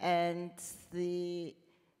and the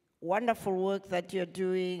wonderful work that you're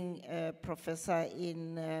doing, Professor,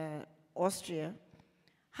 in Austria.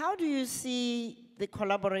 How do you see the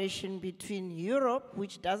collaboration between Europe,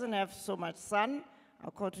 which doesn't have so much sun,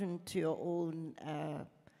 according to your own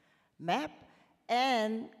map,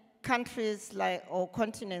 and countries like, or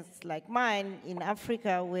continents like mine in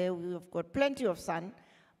Africa, where we've got plenty of sun,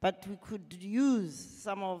 but we could use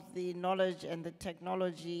some of the knowledge and the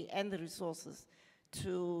technology and the resources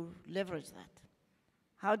to leverage that?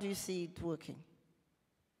 How do you see it working?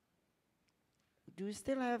 Do we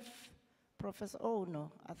still have Professor? Oh,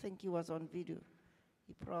 no, I think he was on video.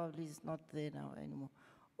 He probably is not there now anymore.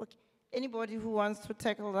 Okay, anybody who wants to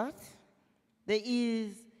tackle that? There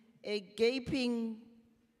is a gaping,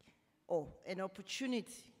 an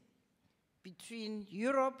opportunity between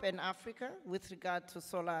Europe and Africa with regard to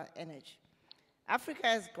solar energy. Africa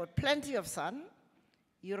has got plenty of sun.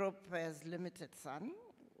 Europe has limited sun,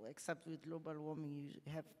 except with global warming, you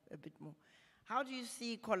have a bit more. How do you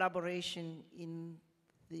see collaboration in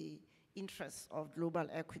the interests of global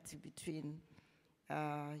equity between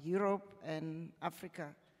Europe and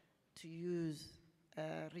Africa to use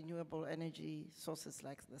renewable energy sources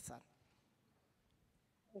like the sun?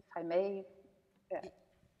 If I may,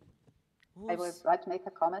 I would like to make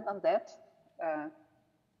a comment on that.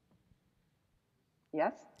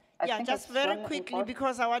 Yes? Yeah, just very quickly,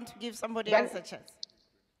 because I want to give somebody else a chance.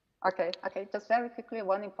 Okay, just very quickly,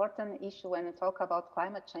 one important issue when we talk about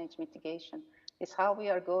climate change mitigation is how we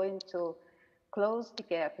are going to close the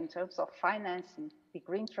gap in terms of financing the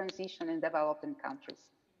green transition in developing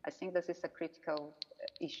countries. I think this is a critical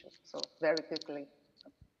issue, so very quickly.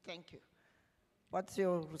 Thank you. What's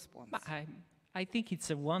your response? I think it's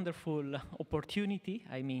a wonderful opportunity,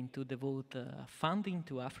 I mean, to devote funding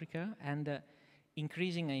to Africa and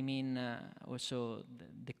increasing, I mean, also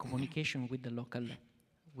the communication with the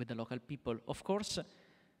local people. Of course,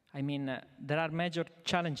 I mean, there are major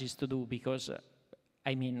challenges to do because,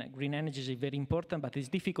 I mean, green energy is very important, but it's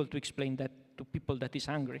difficult to explain that to people that is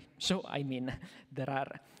hungry. So, I mean, there are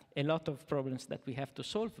a lot of problems that we have to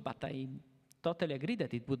solve, but I totally agree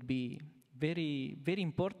that it would be very, very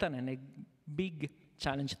important and a big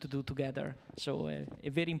challenge to do together. So a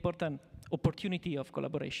very important opportunity of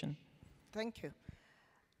collaboration. Thank you.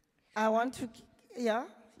 I want to, yeah,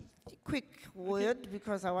 quick word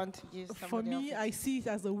because I want to give somebody For me, I see it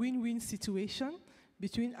as a win-win situation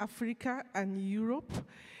between Africa and Europe.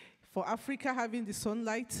 For Africa having the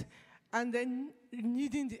sunlight and then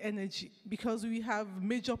needing the energy because we have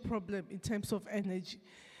major problem in terms of energy.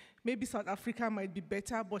 Maybe South Africa might be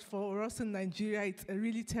better, but for us in Nigeria, it's a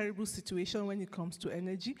really terrible situation when it comes to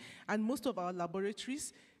energy. And most of our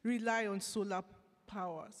laboratories rely on solar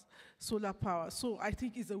power. So I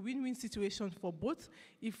think it's a win-win situation for both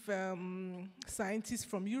if scientists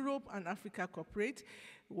from Europe and Africa cooperate.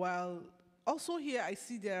 While also here, I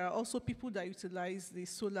see there are also people that utilize the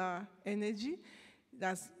solar energy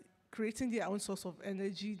that's creating their own source of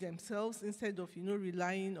energy themselves instead of,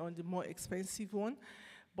 relying on the more expensive one.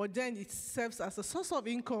 But then it serves as a source of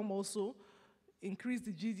income also, increase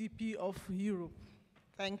the GDP of Europe.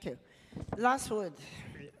 Thank you. Last word.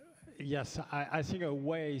 Yes, I think a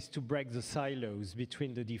way is to break the silos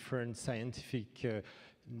between the different scientific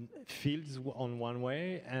fields on one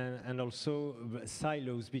way, and also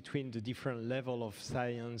silos between the different level of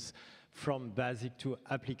science from basic to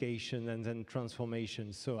application and then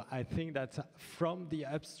transformation. So I think that from the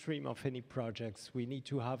upstream of any projects, we need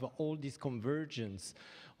to have all this convergence,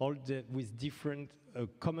 with different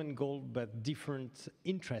common goal, but different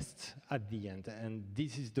interests at the end. And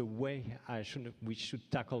this is the way we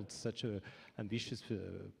should tackle such an ambitious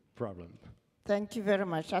problem. Thank you very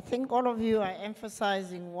much. I think all of you are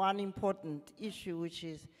emphasizing one important issue, which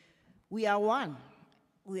is we are one.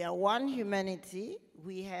 We are one humanity.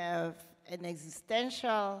 We have an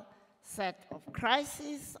existential set of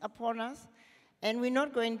crises upon us, and we're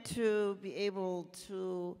not going to be able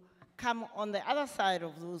to come on the other side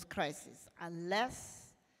of those crises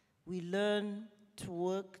unless we learn to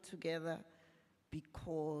work together,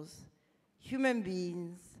 because human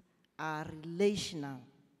beings are relational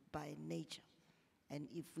by nature. And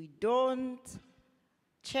if we don't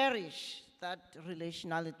cherish that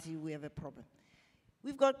relationality, we have a problem.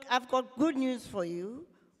 I've got good news for you.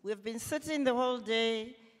 We've been sitting the whole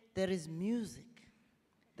day. There is music.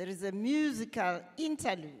 There is a musical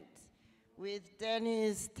interlude with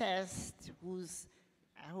Dennis Test, who's,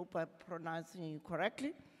 I hope I'm pronouncing you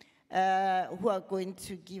correctly, who are going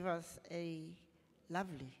to give us a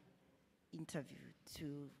lovely interview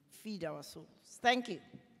to feed our souls. Thank you.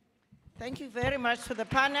 Thank you very much to the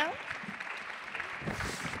panel.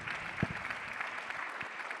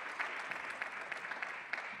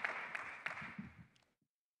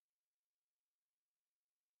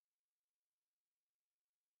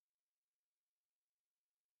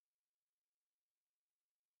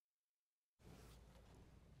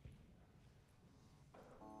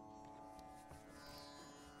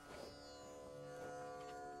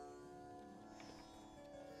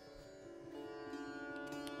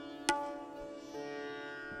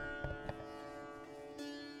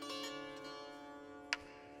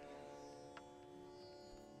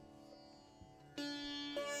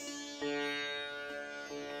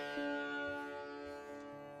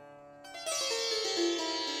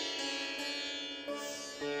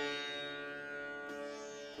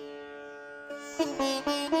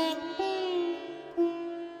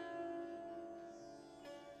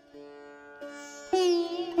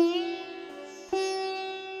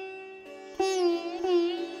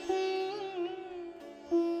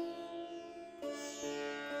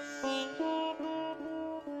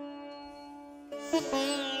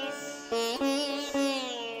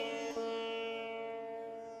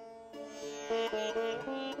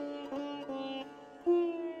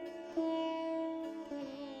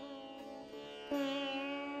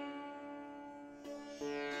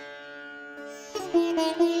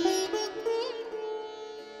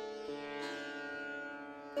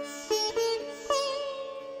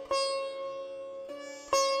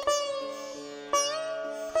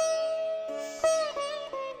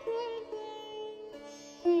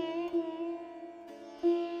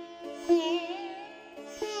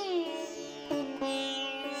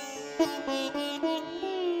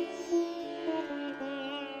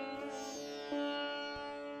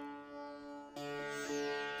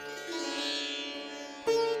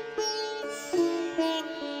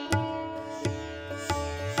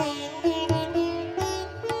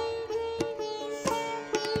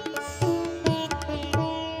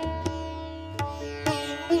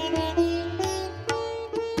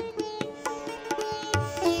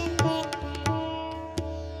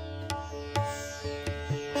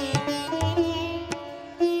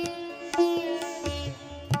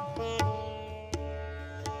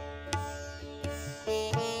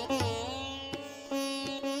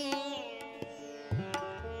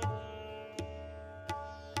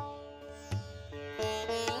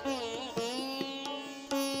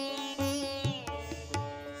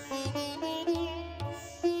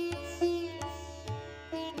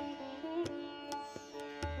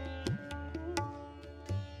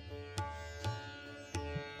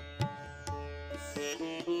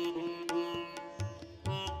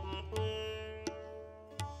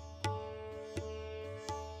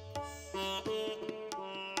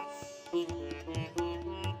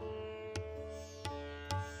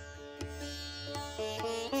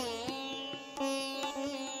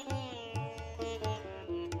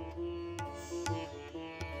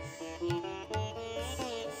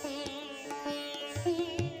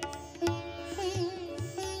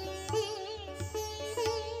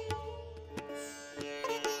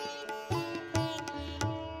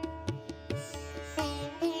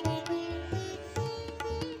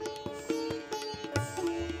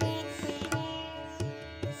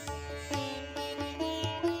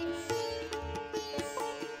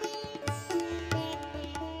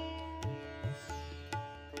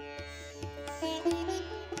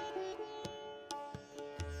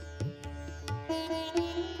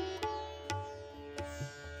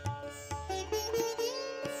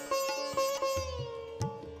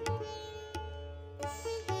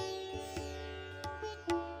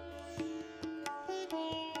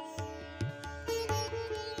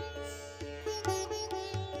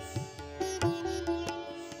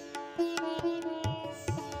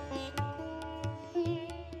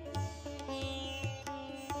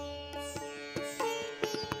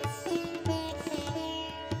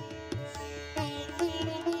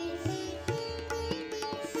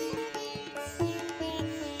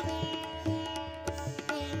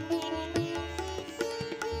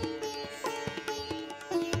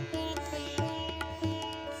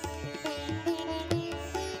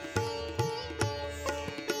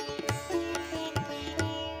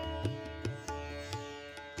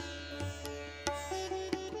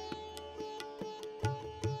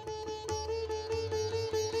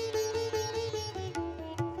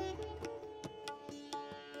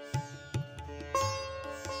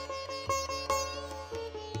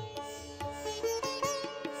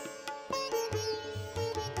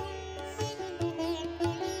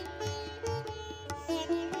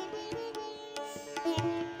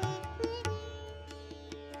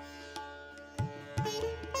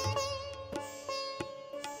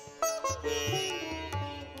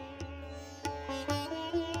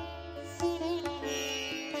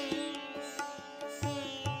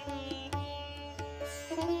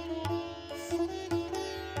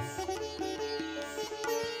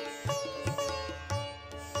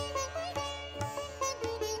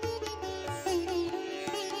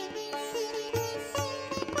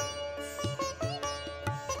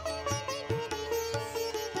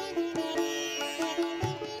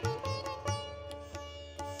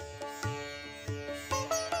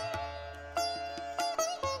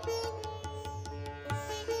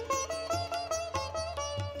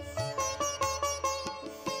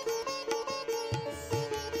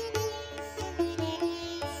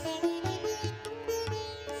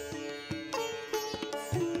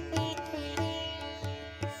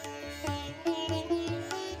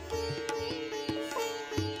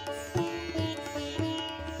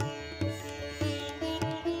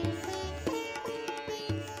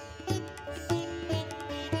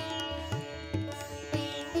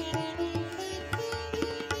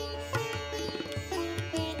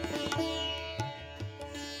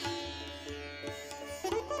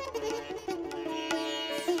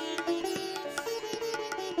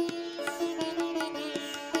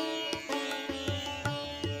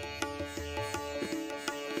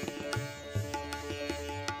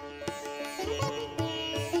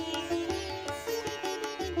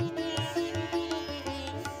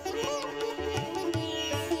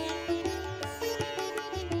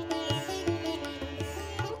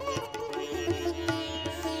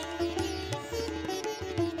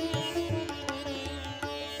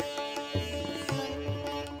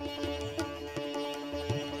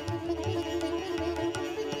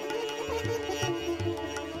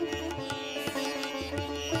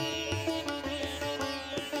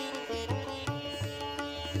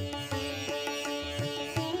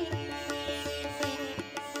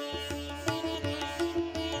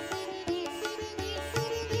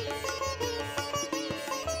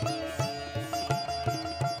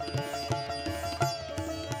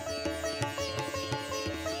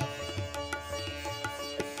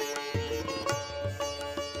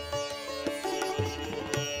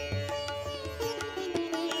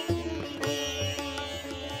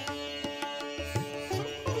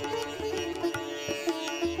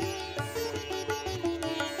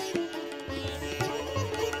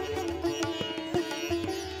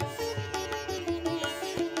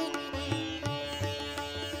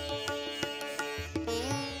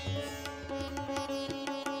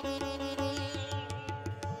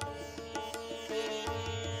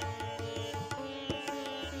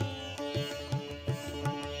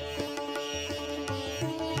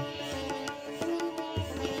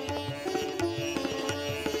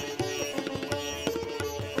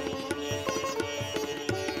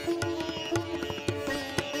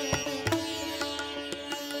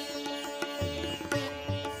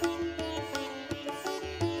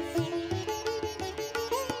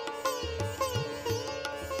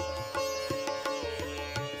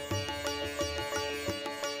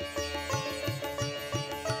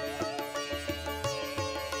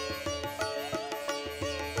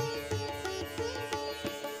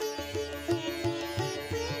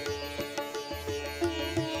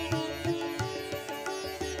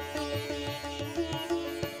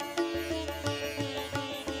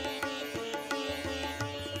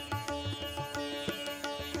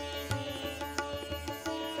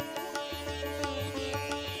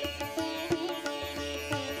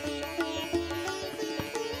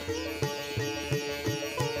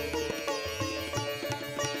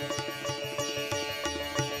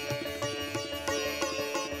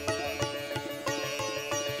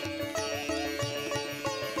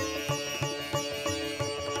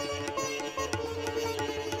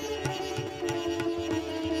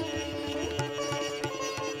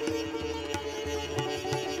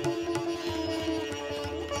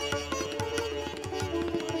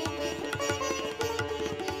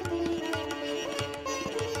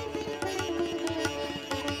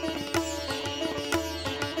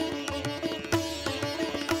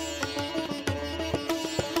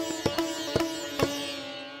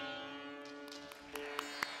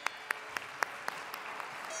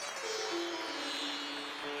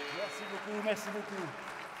 Merci beaucoup.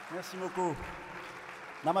 Merci beaucoup.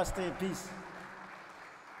 Namaste, peace.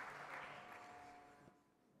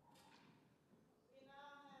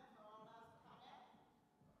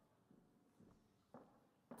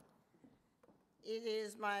 It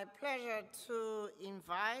is my pleasure to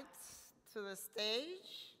invite to the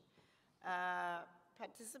stage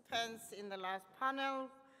participants in the last panel,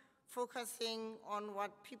 focusing on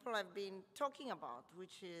what people have been talking about,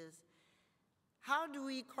 which is how do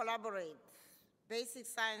we collaborate basic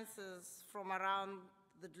sciences from around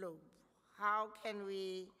the globe? How can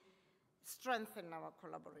we strengthen our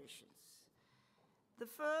collaborations? The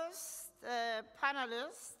first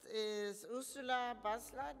panelist is Ursula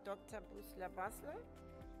Basler, Dr. Ursula Basler,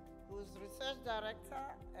 who's research director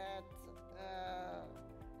at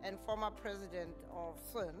and former president of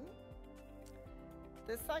CERN.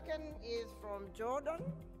 The second is from Jordan,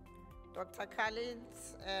 Dr. Khalid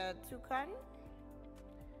Toukan.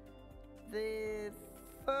 The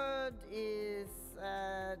third is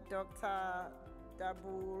Dr.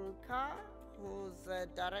 Dabulka, who's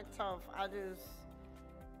director of ADUS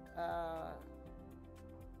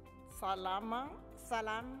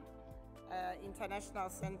Salam International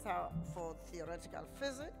Center for Theoretical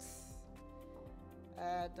Physics.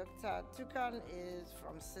 Dr. Toukan is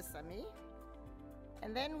from Sesame.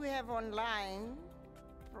 And then we have online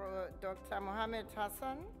Dr. Mohamed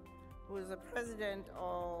Hassan, who is the president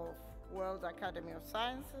of World Academy of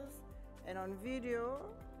Sciences, and on video,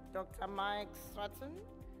 Dr. Mike Stratton,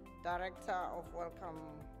 director of Wellcome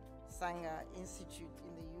Sanger Institute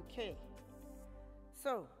in the UK.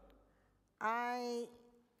 So, I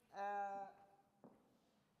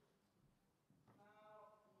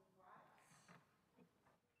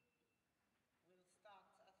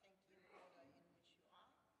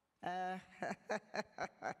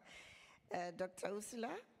Dr. Ursula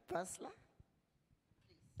Basler,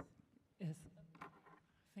 please. Yes,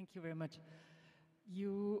 thank you very much.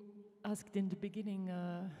 You asked in the beginning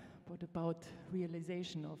what about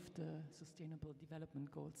realization of the Sustainable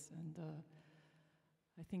Development Goals, and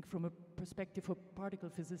I think from a perspective of particle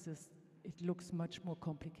physicists, it looks much more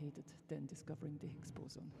complicated than discovering the Higgs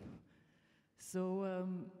boson. So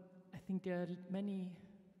I think there are many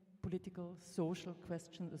political, social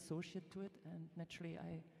questions associated to it, and naturally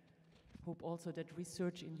I hope also that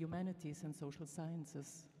research in humanities and social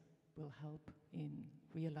sciences will help in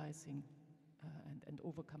realizing and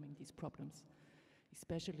overcoming these problems,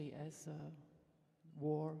 especially as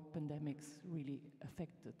war, pandemics really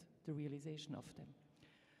affected the realization of them.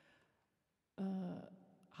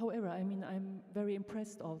 However, I mean, I'm very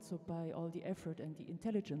impressed also by all the effort and the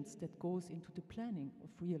intelligence that goes into the planning of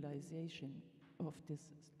realization of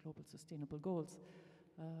these global sustainable goals,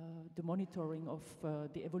 the monitoring of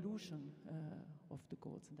the evolution of the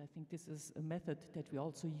goals. And I think this is a method that we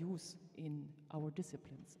also use in our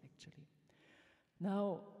disciplines, actually.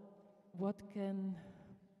 Now, what can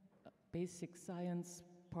basic science,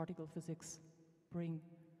 particle physics bring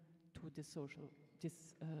to this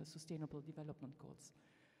sustainable development goals?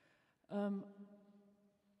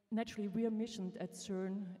 Naturally, we are missioned at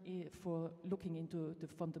CERN for looking into the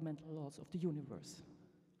fundamental laws of the universe.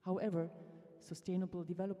 However, sustainable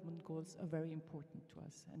development goals are very important to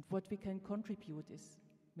us. And what we can contribute is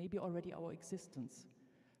maybe already our existence,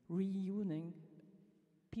 reuniting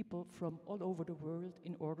people from all over the world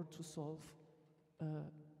in order to solve a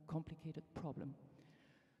complicated problem.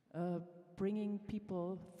 Bringing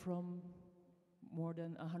people from more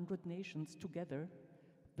than 100 nations together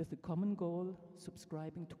with a common goal,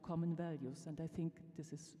 subscribing to common values. And I think this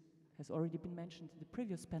has already been mentioned in the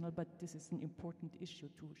previous panel, but this is an important issue,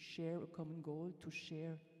 to share a common goal, to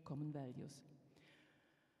share common values.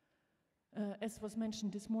 As was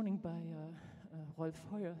mentioned this morning by Rolf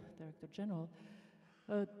Heuer, Director General,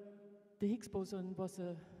 the Higgs boson was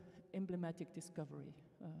an emblematic discovery,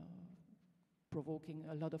 provoking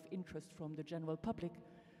a lot of interest from the general public.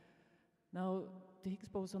 Now, the Higgs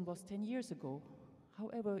boson was 10 years ago.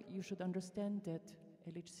 However, you should understand that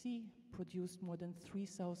LHC produced more than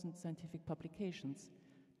 3,000 scientific publications,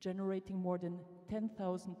 generating more than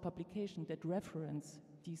 10,000 publications that reference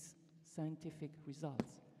these scientific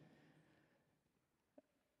results.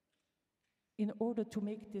 In order to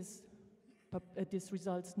make these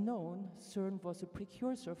results known, CERN was a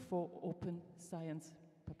precursor for open science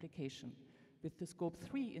publication. With the Scope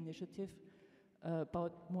 3 initiative,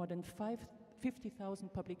 about more than 50,000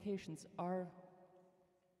 publications are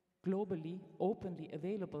globally, openly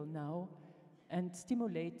available now, and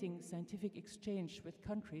stimulating scientific exchange with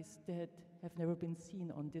countries that have never been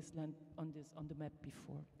seen on this land, on the map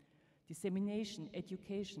before. Dissemination,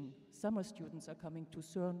 education. Summer students are coming to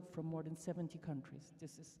CERN from more than 70 countries.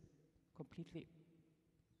 This is completely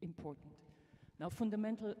important. Now,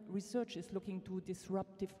 fundamental research is looking to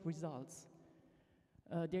disruptive results.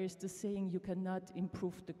 There is the saying, you cannot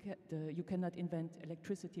you cannot invent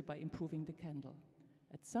electricity by improving the candle.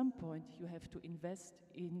 At some point, you have to invest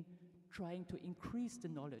in trying to increase the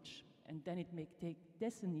knowledge, and then it may take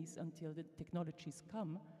decades until the technologies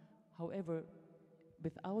come. However,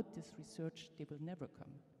 without this research, they will never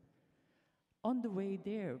come. On the way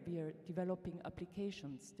there, we are developing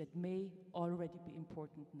applications that may already be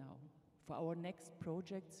important now. For our next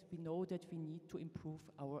projects, we know that we need to improve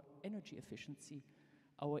our energy efficiency,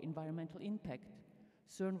 our environmental impact.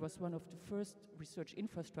 CERN was one of the first research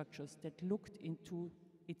infrastructures that looked into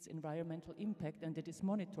its environmental impact and that is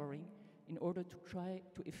monitoring in order to try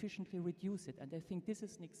to efficiently reduce it. And I think this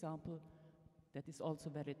is an example that is also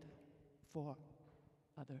valid for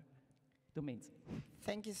other domains.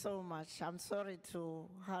 Thank you so much. I'm sorry to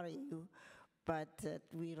hurry you, but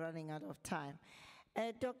we're running out of time.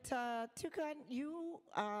 Dr. Tukan, you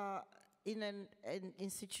are in an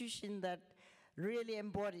institution that really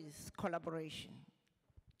embodies collaboration.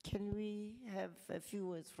 Can we have a few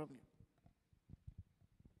words from you?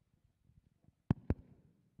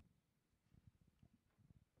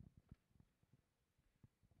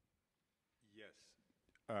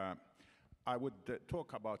 Yes. I would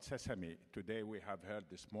talk about Sesame. Today we have heard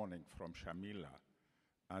this morning from Shamila,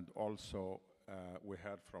 and also we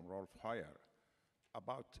heard from Rolf Hoyer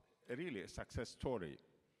about really a success story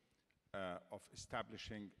of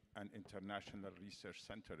establishing an international research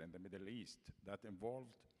center in the Middle East that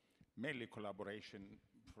involved mainly collaboration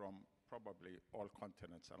from probably all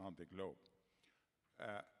continents around the globe.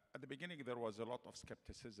 At the beginning, there was a lot of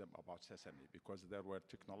skepticism about Sesame because there were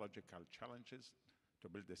technological challenges. To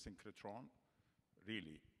build a synchrotron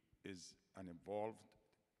really is an involved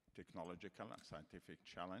technological and scientific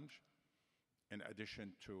challenge, in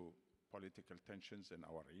addition to political tensions in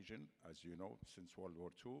our region. As you know, since World War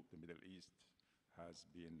II, the Middle East has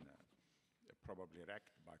been probably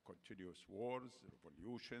wrecked by continuous wars,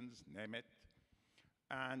 revolutions, name it.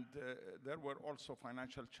 And there were also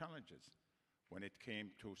financial challenges when it came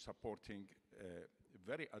to supporting a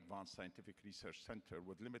very advanced scientific research center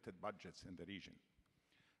with limited budgets in the region.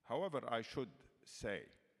 However, I should say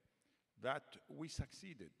that we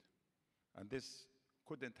succeeded, and this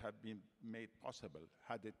couldn't have been made possible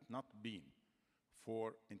had it not been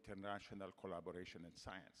for international collaboration in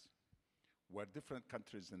science, where different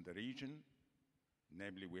countries in the region,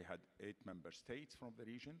 namely we had 8 member states from the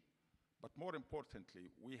region, but more importantly,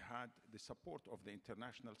 we had the support of the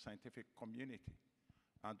international scientific community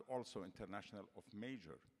and also of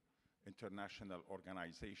major international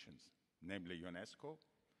organizations, namely UNESCO,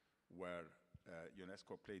 where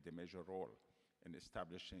UNESCO played a major role in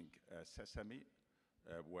establishing Sesame,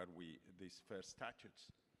 where these first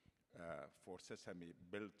statutes for Sesame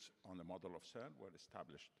built on the model of CERN were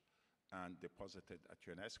established and deposited at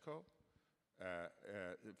UNESCO.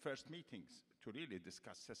 First meetings to really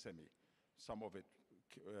discuss Sesame, some of it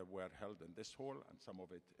were held in this hall and some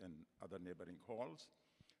of it in other neighboring halls.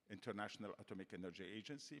 International Atomic Energy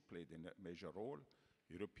Agency played a major role.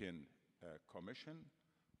 European Commission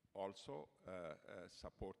also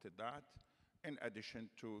supported that, in addition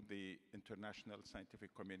to the international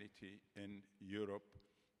scientific community in Europe,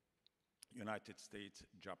 United States,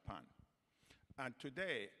 Japan. And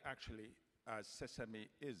today, actually, as Sesame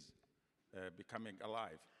is becoming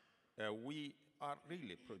alive, we are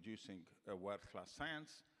really producing world-class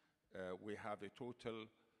science. We have a total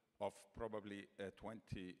of probably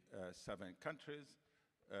 27 countries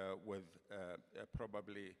with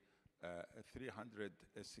probably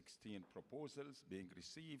 316 proposals being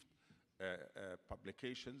received.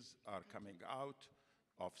 Publications are coming out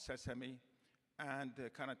of Sesame. And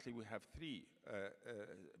currently we have 3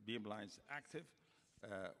 beamlines active.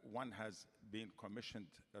 One has been commissioned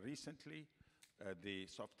recently, the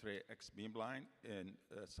Software X beamline,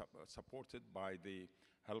 supported by the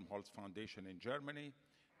Helmholtz Foundation in Germany.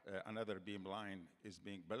 Another beamline is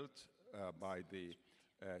being built by the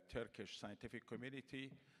Turkish scientific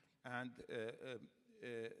community. And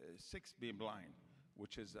 6th beamline,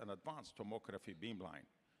 which is an advanced tomography beamline,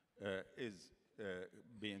 is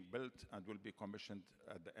being built and will be commissioned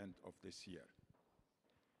at the end of this year.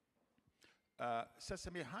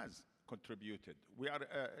 Sesame has contributed. We are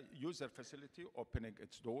a user facility opening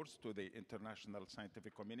its doors to the international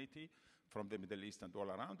scientific community from the Middle East and all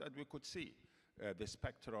around, and we could see the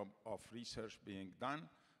spectrum of research being done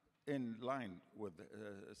in line with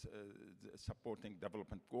supporting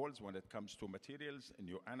development goals when it comes to materials,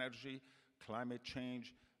 new energy, climate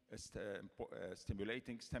change,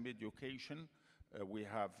 stimulating STEM education, We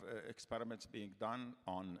have experiments being done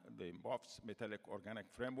on the MOFs, metallic organic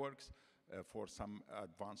frameworks, for some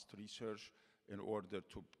advanced research in order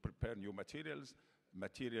to prepare new materials,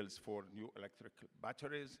 materials for new electric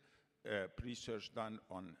batteries, research done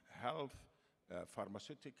on health,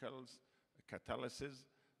 pharmaceuticals, catalysis,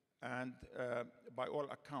 and by all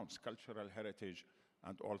accounts, cultural heritage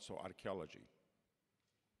and also archaeology.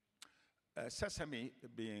 Sesame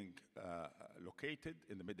being located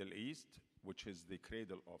in the Middle East, which is the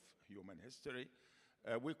cradle of human history,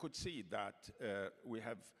 we could see that we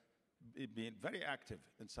have been very active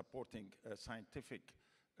in supporting scientific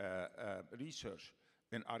research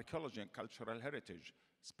in archaeology and cultural heritage,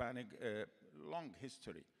 spanning a long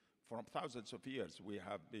history. From thousands of years, we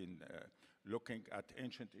have been looking at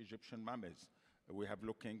ancient Egyptian mummies. We have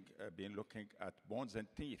been looking at bones and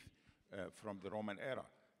teeth from the Roman era.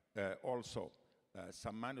 Also,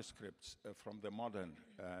 some manuscripts from the modern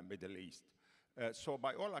Middle East. So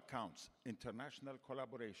by all accounts, international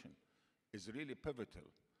collaboration is really pivotal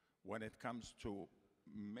when it comes to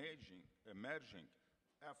emerging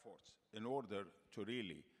efforts in order to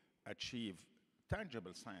really achieve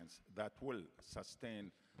tangible science that will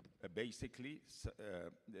sustain basically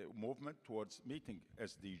the movement towards meeting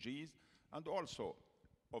SDGs and also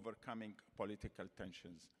overcoming political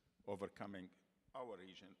tensions, overcoming our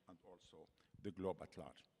region and also the globe at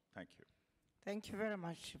large. Thank you. Thank you very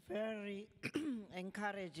much. Very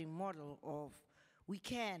encouraging model of we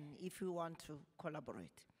can if we want to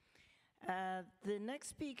collaborate. The next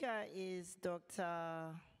speaker is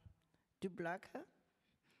Dr. Dublaka.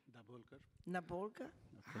 Nabolka.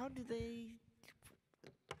 Okay. How do they?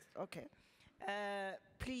 Okay.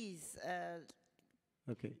 Please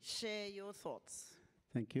share your thoughts.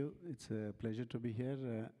 Thank you. It's a pleasure to be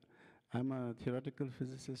here. I'm a theoretical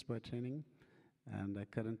physicist by training, and I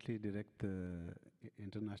currently direct the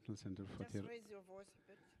International Center for Just raise your voice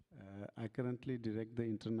a bit. I currently direct the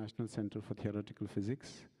International Center for Theoretical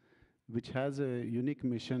Physics, which has a unique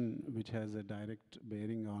mission, which has a direct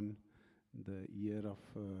bearing on the year of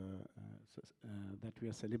that we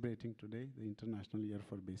are celebrating today, the International Year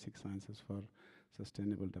for Basic Sciences for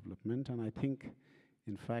Sustainable Development. And I think,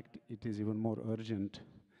 in fact, it is even more urgent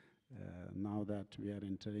now that we are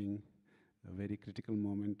entering a very critical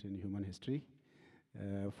moment in human history.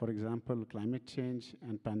 For example, climate change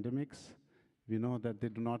and pandemics, we know that they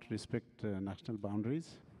do not respect national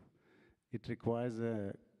boundaries. It requires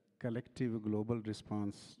a collective global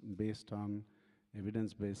response based on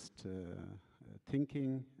evidence-based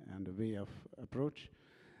thinking and a way of approach.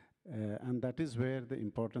 And that is where the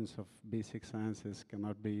importance of basic sciences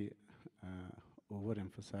cannot be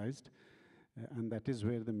overemphasized. And that is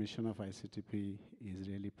where the mission of ICTP is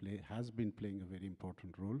really has been playing a very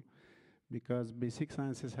important role, because basic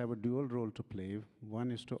sciences have a dual role to play.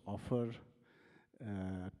 One is to offer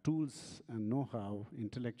tools and know-how,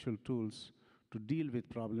 intellectual tools, to deal with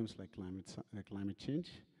problems like climate change.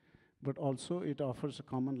 But also it offers a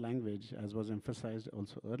common language, as was emphasized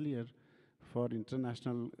also earlier, for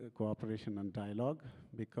international cooperation and dialogue,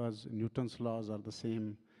 because Newton's laws are the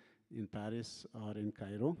same in Paris or in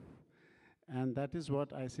Cairo. And that is what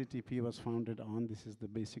ICTP was founded on. This is the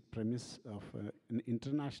basic premise of an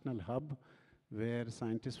international hub where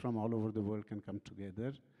scientists from all over the world can come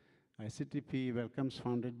together. ICTP welcomes,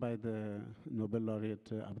 founded by the Nobel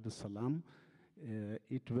laureate Abdus Salam.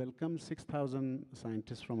 It welcomes 6,000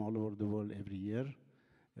 scientists from all over the world every year.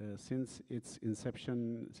 Since its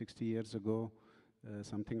inception 60 years ago,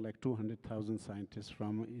 something like 200,000 scientists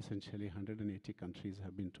from essentially 180 countries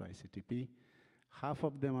have been to ICTP. Half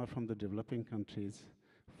of them are from the developing countries,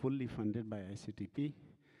 fully funded by ICTP.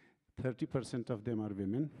 30% of them are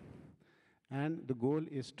women. And the goal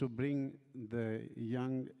is to bring the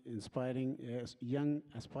young, aspiring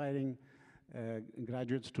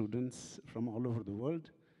graduate students from all over the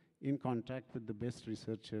world in contact with the best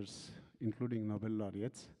researchers, including Nobel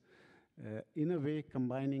laureates, in a way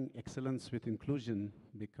combining excellence with inclusion,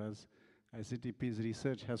 because ICTP's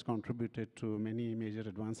research has contributed to many major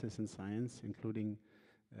advances in science, including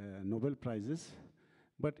Nobel Prizes,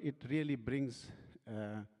 but it really brings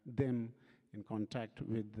them in contact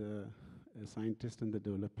with the scientists in the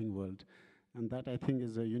developing world. And that, I think,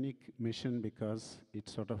 is a unique mission because it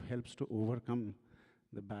sort of helps to overcome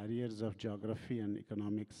the barriers of geography and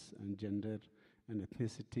economics and gender and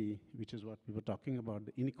ethnicity, which is what we were talking about,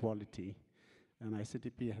 the inequality. And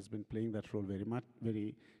ICTP has been playing that role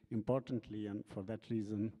very importantly, and for that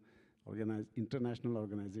reason, international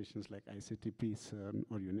organizations like ICTP, CERN,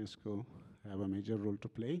 or UNESCO have a major role to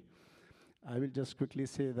play. I will just quickly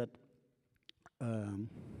say that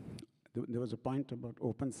there was a point about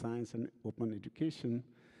open science and open education.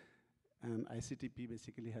 and ICTP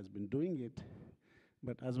basically has been doing it.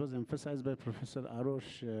 But as was emphasized by Professor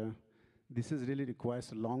Arosh, this is really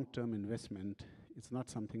requires a long-term investment. It's not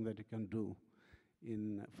something that you can do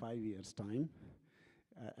in 5 years' time.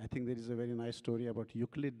 I think there is a very nice story about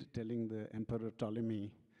Euclid telling the Emperor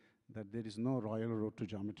Ptolemy that there is no royal road to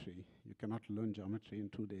geometry. You cannot learn geometry in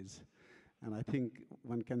 2 days. And I think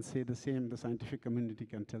one can say the same, the scientific community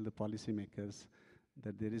can tell the policymakers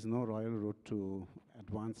that there is no royal road to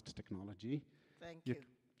advanced technology. Thank you.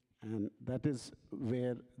 And that is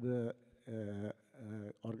where the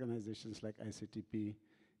organizations like ICTP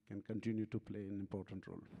can continue to play an important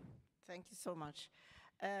role. Thank you so much.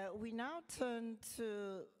 We now turn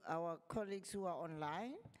to our colleagues who are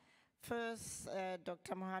online. First,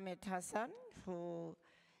 Dr. Mohamed Hassan, who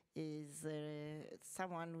is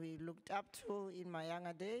someone we looked up to in my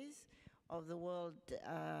younger days of the World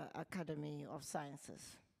Academy of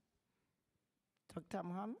Sciences. Dr.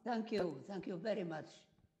 Mohamed? Thank you very much.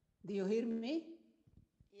 Do you hear me?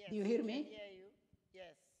 Yes, do you hear me? I hear you,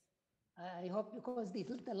 yes. I hope, because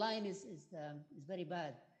the line is very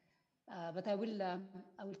bad. But I will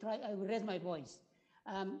try, I will raise my voice.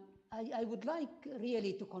 I would like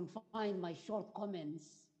really to confine my short comments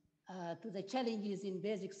to the challenges in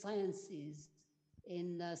basic sciences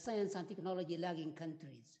in science and technology lagging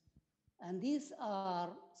countries. And these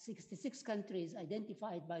are 66 countries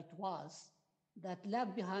identified by TWAS that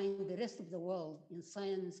lag behind the rest of the world in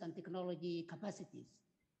science and technology capacities,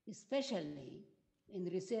 especially in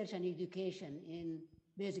research and education in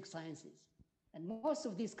basic sciences. And most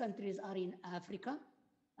of these countries are in Africa,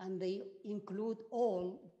 and they include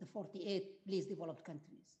all the 48 least developed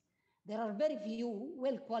countries. There are very few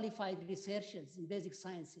well-qualified researchers in basic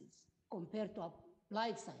sciences compared to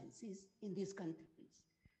applied sciences in these countries.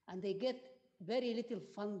 And they get very little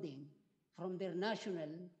funding from their national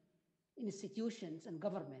institutions and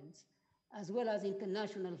governments, as well as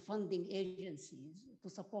international funding agencies to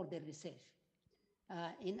support their research.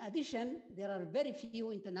 In addition, there are very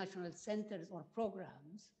few international centers or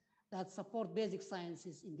programs that support basic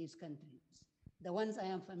sciences in these countries. The ones I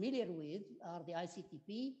am familiar with are the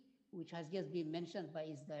ICTP, which has just been mentioned by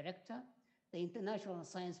its director, the International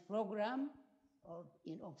Science Program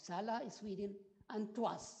in Uppsala, Sweden, and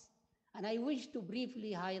TWAS. And I wish to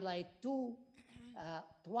briefly highlight two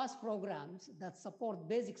TWAS programs that support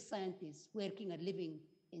basic scientists working and living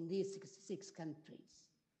in these 66 countries.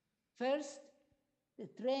 First, the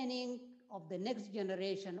training of the next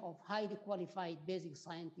generation of highly qualified basic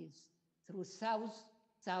scientists through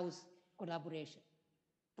South-South collaboration.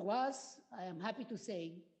 TWAS, I am happy to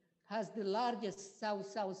say, has the largest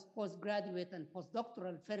South-South postgraduate and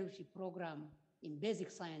postdoctoral fellowship program in basic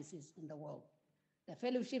sciences in the world. The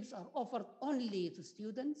fellowships are offered only to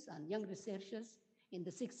students and young researchers in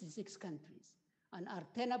the 66 countries and are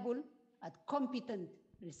tenable at competent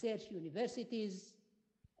research universities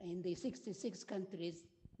in the 66 countries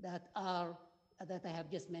that I have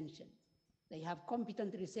just mentioned. They have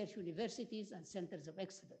competent research universities and centers of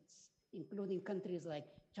excellence, including countries like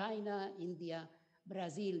China, India,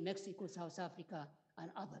 Brazil, Mexico, South Africa, and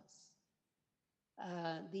others.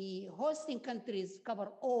 The hosting countries cover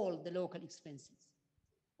all the local expenses.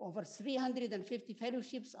 Over 350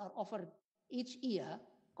 fellowships are offered each year,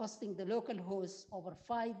 costing the local hosts over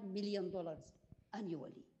 $5 million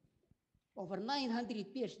annually. Over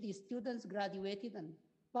 900 PhD students graduated and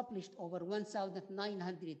published over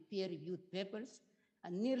 1,900 peer-reviewed papers,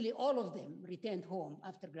 and nearly all of them returned home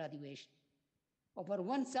after graduation. Over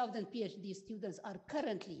 1,000 PhD students are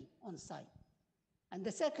currently on site. And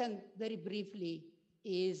the second, very briefly,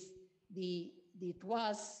 is the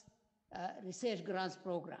TWAS Research Grants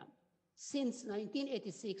Program. Since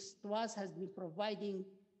 1986, TWAS has been providing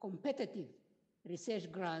competitive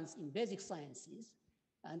research grants in basic sciences,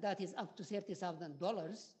 and that is up to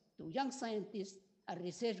 $30,000 to young scientists and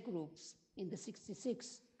research groups in the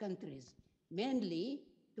 66 countries, mainly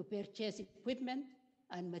to purchase equipment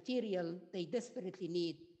and material they desperately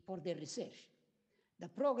need for their research. The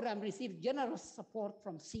program received generous support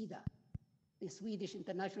from SIDA, the Swedish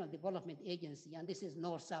International Development Agency, and this is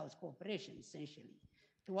North-South cooperation, essentially.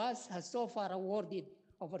 TWAS has so far awarded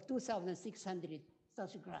over 2,600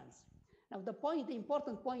 such grants. Now, the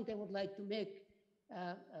important point I would like to make,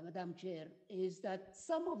 Madam Chair, is that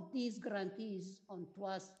some of these grantees on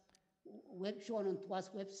TWAS, shown on TWAS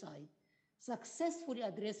website, successfully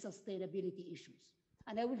address sustainability issues.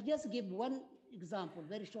 And I will just give one example,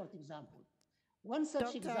 very short example. One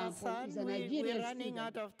such example is a Nigerian student. We're running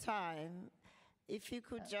out of time. If you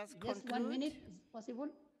could just conclude. Just 1 minute, is it possible?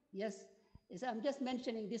 Yes. I'm just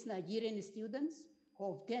mentioning this Nigerian student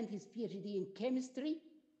who obtained his PhD in chemistry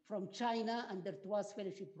from China under TWAS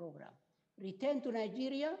fellowship program. returned to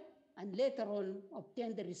Nigeria, and later on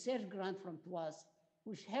obtained a research grant from TWAS,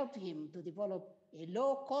 which helped him to develop a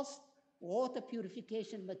low-cost water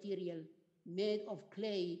purification material made of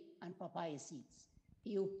clay and papaya seeds.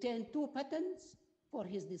 He obtained 2 patents for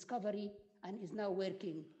his discovery and is now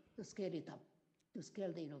working to scale it up, to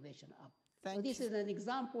scale the innovation up. So this is an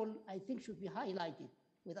example I think should be highlighted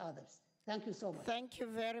with others. Thank you so much. Thank you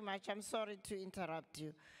very much. I'm sorry to interrupt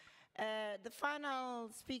you. The final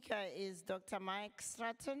speaker is Dr. Mike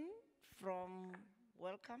Stratton from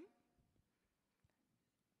Welcome.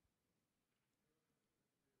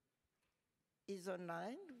 Is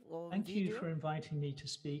online or Thank video? you for inviting me to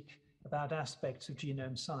speak about aspects of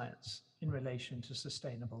genome science in relation to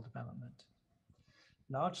sustainable development.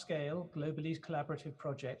 Large-scale, globally collaborative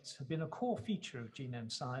projects have been a core feature of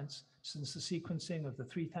genome science since the sequencing of the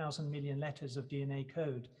 3,000 million letters of DNA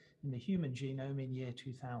code in the human genome in year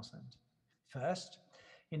 2000. First,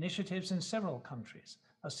 initiatives in several countries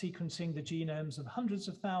are sequencing the genomes of hundreds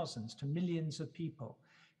of thousands to millions of people,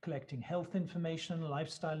 collecting health information,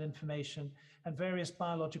 lifestyle information, and various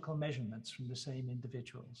biological measurements from the same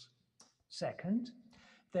individuals. Second,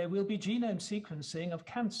 there will be genome sequencing of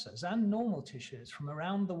cancers and normal tissues from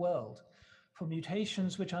around the world for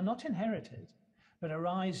mutations which are not inherited, but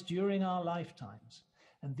arise during our lifetimes.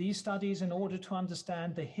 And these studies in order to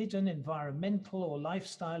understand the hidden environmental or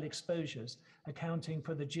lifestyle exposures accounting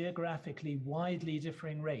for the geographically widely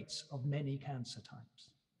differing rates of many cancer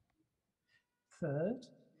types. Third,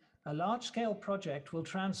 a large-scale project will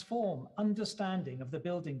transform understanding of the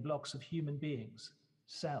building blocks of human beings,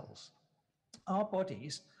 cells. Our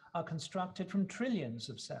bodies are constructed from trillions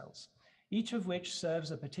of cells, each of which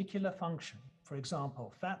serves a particular function, for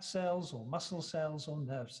example, fat cells or muscle cells or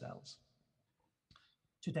nerve cells.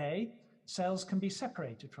 Today, cells can be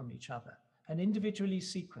separated from each other and individually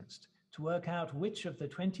sequenced to work out which of the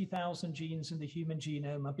 20,000 genes in the human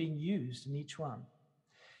genome are being used in each one.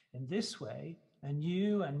 In this way, a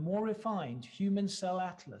new and more refined human cell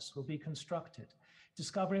atlas will be constructed,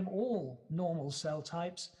 discovering all normal cell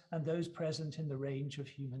types and those present in the range of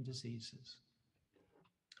human diseases.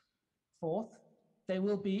 Fourth, there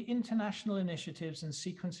will be international initiatives in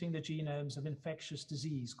sequencing the genomes of infectious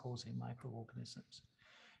disease-causing microorganisms.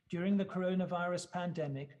 During the coronavirus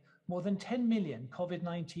pandemic, more than 10 million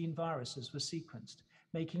COVID-19 viruses were sequenced,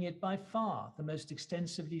 making it by far the most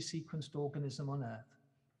extensively sequenced organism on Earth.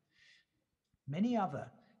 Many other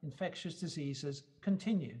infectious diseases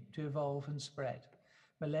continue to evolve and spread.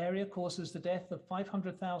 Malaria causes the death of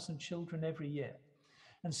 500,000 children every year,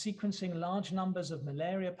 and sequencing large numbers of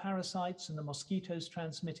malaria parasites and the mosquitoes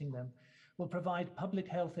transmitting them will provide public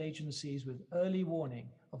health agencies with early warning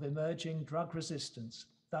of emerging drug resistance,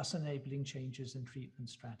 thus enabling changes in treatment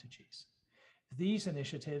strategies. These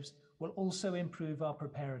initiatives will also improve our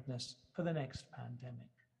preparedness for the next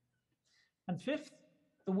pandemic. And fifth,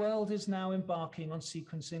 the world is now embarking on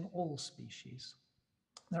sequencing all species.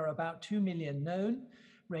 There are about 2 million known,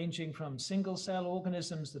 ranging from single-cell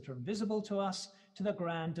organisms that are invisible to us to the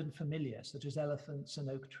grand and familiar, such as elephants and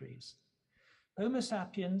oak trees. Homo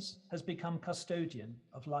sapiens has become custodian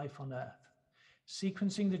of life on Earth.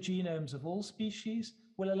 Sequencing the genomes of all species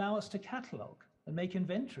will allow us to catalogue and make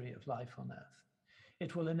inventory of life on Earth.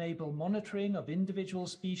 It will enable monitoring of individual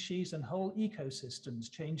species and whole ecosystems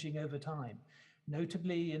changing over time,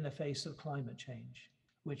 notably in the face of climate change,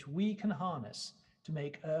 which we can harness to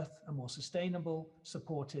make Earth a more sustainable,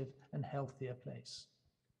 supportive, and healthier place.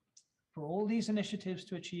 For all these initiatives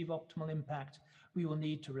to achieve optimal impact, we will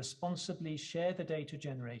need to responsibly share the data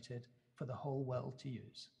generated for the whole world to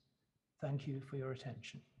use. Thank you for your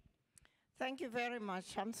attention. Thank you very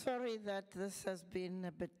much. I'm sorry that this has been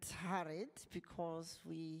a bit hurried because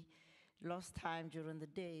we lost time during the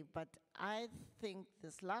day, but I think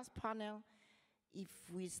this last panel, if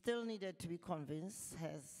we still needed to be convinced,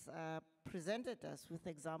 has presented us with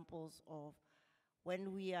examples of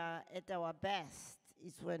when we are at our best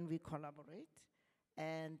is when we collaborate,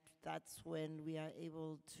 and that's when we are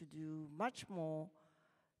able to do much more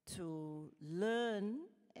to learn,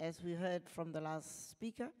 as we heard from the last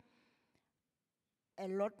speaker, a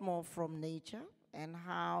lot more from nature and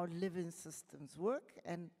how living systems work,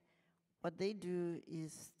 and what they do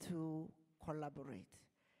is to collaborate.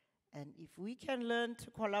 And if we can learn to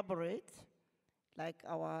collaborate, like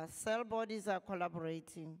our cell bodies are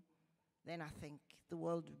collaborating, then I think the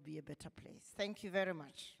world would be a better place. Thank you very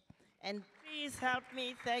much. And please help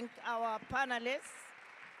me thank our panelists.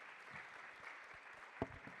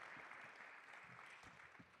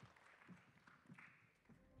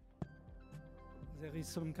 There is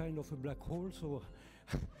some kind of a black hole, so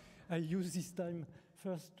I use this time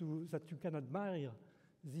first that you can admire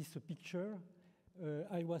this picture.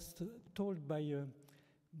 I was told by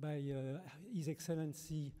His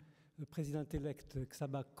Excellency President-elect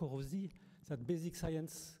Csaba Kőrösi that basic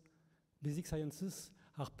sciences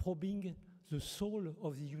are probing the soul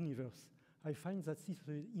of the universe. I find that this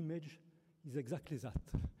image is exactly that.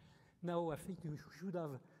 Now I think you should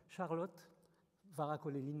have Charlotte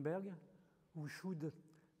Warakaulle-Lindberg, who should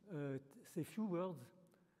say a few words,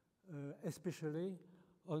 especially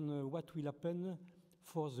on what will happen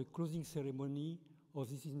for the closing ceremony of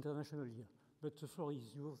this international year. But the floor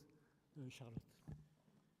is yours, Charlotte.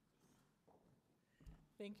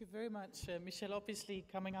 Thank you very much, Michel. Obviously,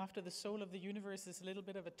 coming after the soul of the universe is a little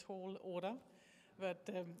bit of a tall order. But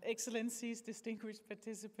Excellencies, distinguished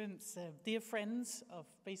participants, dear friends of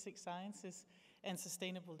basic sciences and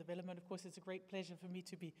sustainable development, of course, it's a great pleasure for me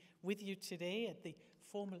to be with you today at the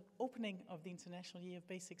formal opening of the International Year of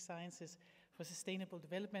Basic Sciences for Sustainable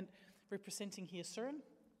Development, representing here CERN,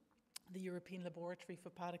 the European Laboratory for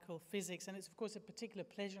Particle Physics. And it's, of course, a particular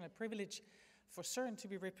pleasure and a privilege for CERN to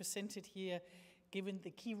be represented here, given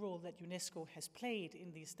the key role that UNESCO has played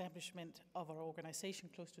in the establishment of our organization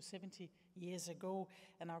close to 70 years ago,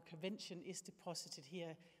 and our convention is deposited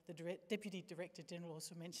here. The Deputy Director General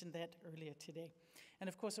also mentioned that earlier today. And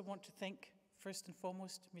of course, I want to thank, first and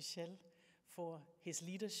foremost, Michel for his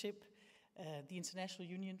leadership, the International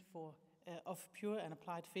Union of Pure and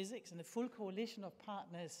Applied Physics, and the full coalition of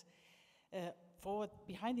partners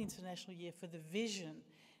behind the International Year for the vision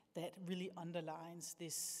that really underlies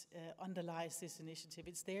this initiative.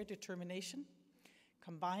 It's their determination,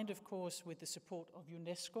 combined, of course, with the support of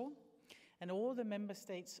UNESCO and all the member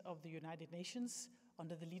states of the United Nations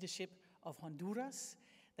under the leadership of Honduras,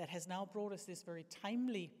 that has now brought us this very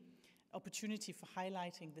timely opportunity for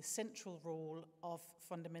highlighting the central role of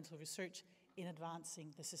fundamental research in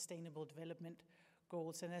advancing the Sustainable Development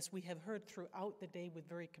Goals. And as we have heard throughout the day with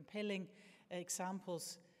very compelling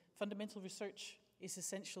examples, fundamental research is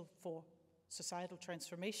essential for societal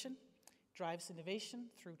transformation, drives innovation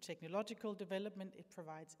through technological development, it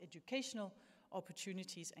provides educational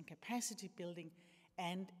opportunities and capacity building,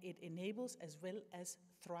 and it enables as well as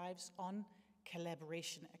thrives on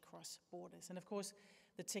collaboration across borders. And of course,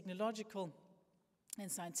 the technological and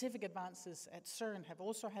scientific advances at CERN have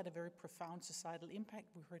also had a very profound societal impact.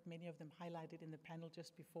 We heard many of them highlighted in the panel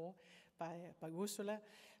just before by Ursula,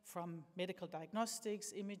 from medical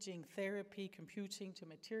diagnostics, imaging, therapy, computing, to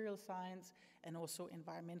material science, and also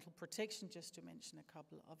environmental protection, just to mention a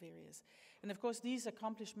couple of areas. And of course, these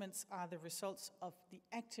accomplishments are the results of the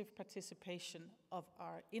active participation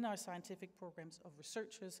in our scientific programs of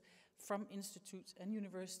researchers from institutes and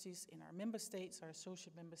universities in our member states, our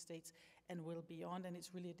associate member states, and well beyond. And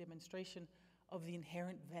it's really a demonstration of the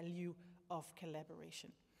inherent value of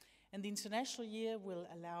collaboration. And the International Year will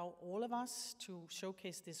allow all of us to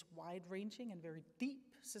showcase this wide-ranging and very deep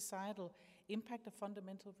societal impact of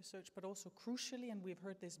fundamental research, but also crucially, and we've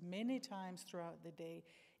heard this many times throughout the day,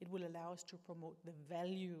 it will allow us to promote the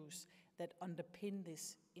values that underpin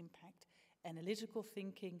this impact: analytical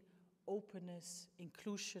thinking, openness,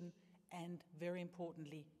 inclusion, and very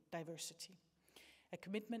importantly, diversity. A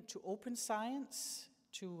commitment to open science,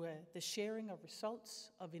 to the sharing of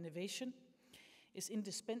results of innovation, is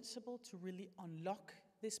indispensable to really unlock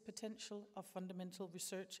this potential of fundamental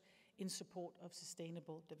research in support of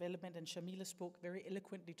sustainable development. And Shamila spoke very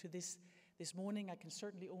eloquently to this morning. I can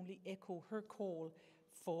certainly only echo her call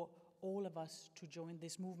for all of us to join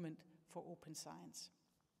this movement for open science.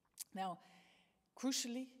 Now,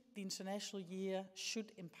 crucially, the International Year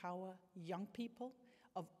should empower young people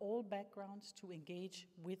of all backgrounds to engage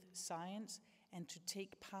with science and to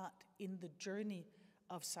take part in the journey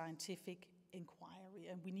of scientific inquiry.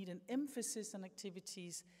 And we need an emphasis on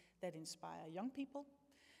activities that inspire young people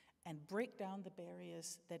and break down the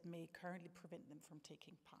barriers that may currently prevent them from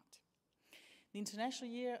taking part. The International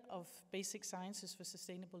Year of Basic Sciences for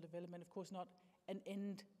Sustainable Development, of course, not an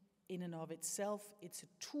end in and of itself. It's a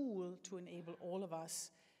tool to enable all of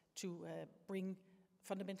us to bring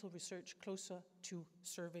fundamental research closer to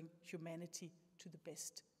serving humanity to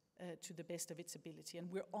the best of its ability.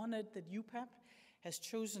 And we're honored that UPAP has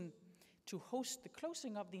chosen to host the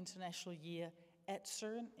closing of the International Year at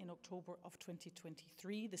CERN in October of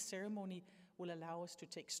 2023. The ceremony will allow us to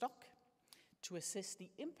take stock, to assess the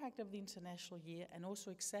impact of the International Year, and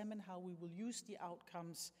also examine how we will use the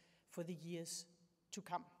outcomes for the years to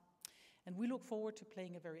come. And we look forward to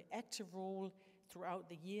playing a very active role throughout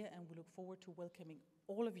the year, and we look forward to welcoming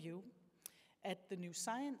all of you at the new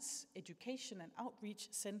Science, Education and Outreach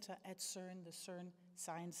Center at CERN, the CERN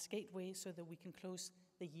Science Gateway, so that we can close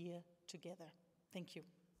the year together. Thank you.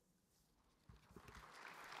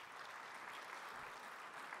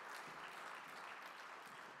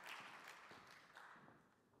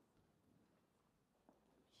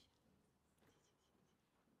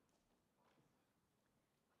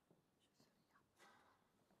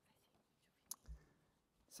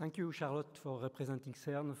 Thank you, Charlotte, for representing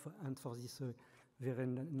CERN and for this very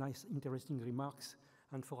nice, interesting remarks,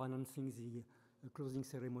 and for announcing the closing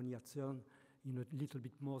ceremony at CERN in a little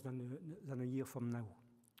bit more than a year from now.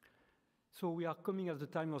 So we are coming at the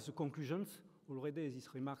time of the conclusions. Already these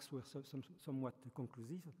remarks were somewhat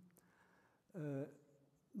conclusive.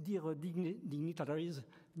 Dear dignitaries,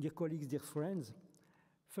 dear colleagues, dear friends,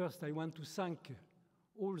 first I want to thank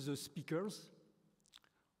all the speakers,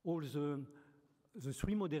 all the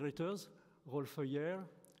three moderators, Rolf Feuer,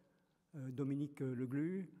 Dominique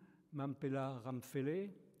Leglu, Mampela Ramfele.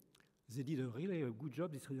 They did a really good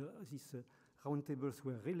job. These roundtables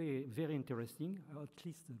were really very interesting, at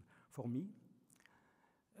least for me.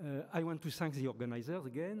 I want to thank the organizers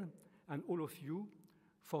again, and all of you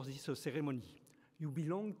for this ceremony. You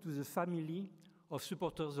belong to the family of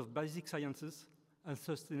supporters of basic sciences and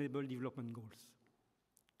sustainable development goals.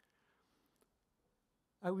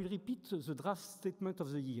 I will repeat the draft statement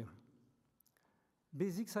of the year.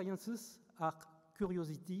 Basic sciences are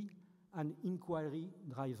curiosity and inquiry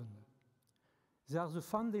driven. They are the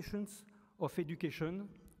foundations of education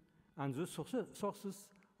and the sources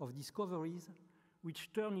of discoveries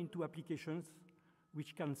which turn into applications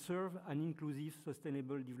which can serve an inclusive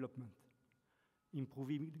sustainable development,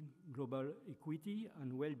 improving global equity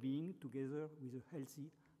and well-being together with a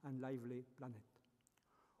healthy and lively planet.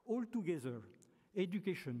 Altogether,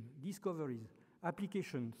 education, discoveries,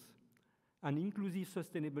 applications, and inclusive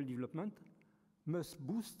sustainable development must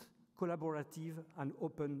boost collaborative and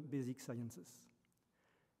open basic sciences.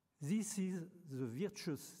 This is the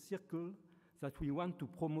virtuous circle that we want to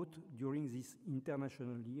promote during this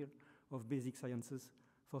International Year of Basic Sciences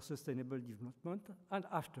for Sustainable Development and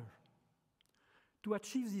after. To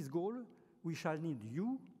achieve this goal, we shall need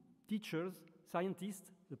you, teachers,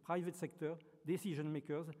 scientists, the private sector, decision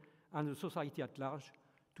makers, and the society at large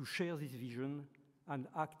to share this vision and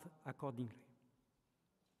act accordingly.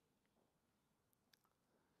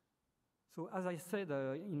 So as I said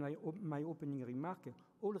in my opening remark,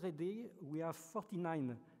 already we have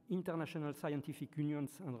 49 international scientific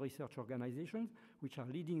unions and research organizations which are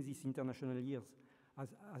leading these international years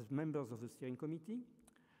as members of the steering committee,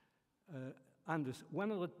 and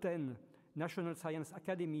 110 national science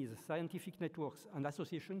academies, scientific networks, and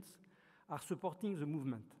associations are supporting the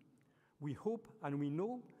movement. We hope and we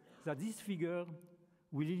know that this figure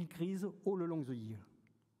will increase all along the year.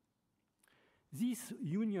 These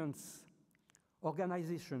unions,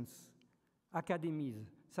 organizations, academies,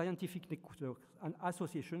 scientific networks, and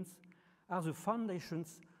associations are the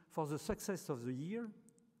foundations for the success of the year,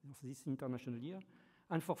 of this international year,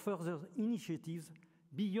 and for further initiatives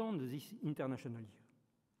beyond this international year.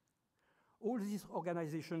 All these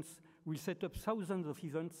organizations will set up thousands of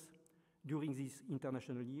events during this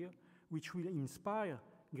international year, which will inspire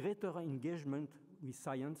greater engagement with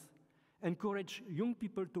science, encourage young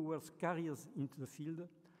people towards careers into the field,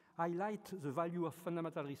 highlight the value of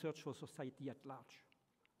fundamental research for society at large.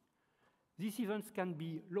 These events can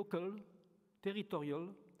be local,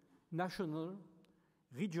 territorial, national,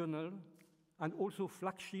 regional, and also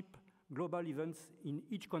flagship global events in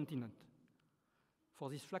each continent. For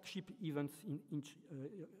these flagship events in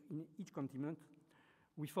each continent,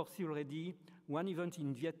 we foresee already one event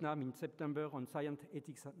in Vietnam in September on science,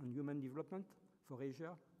 ethics, and human development for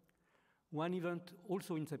Asia, one event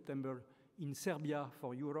also in September in Serbia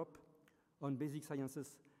for Europe on basic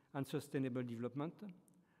sciences and sustainable development,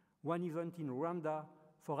 one event in Rwanda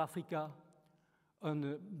for Africa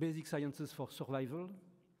on basic sciences for survival,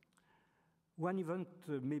 one event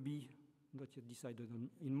maybe not yet decided on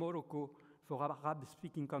in Morocco for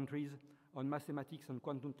Arab-speaking countries on mathematics and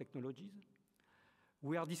quantum technologies.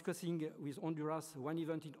 We are discussing with Honduras one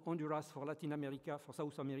event in Honduras for Latin America, for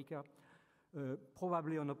South America,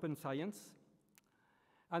 probably on open science,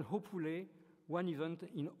 and hopefully one event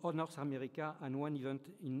in North America and one event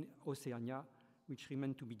in Oceania, which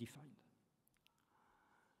remain to be defined.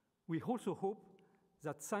 We also hope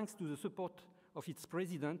that thanks to the support of its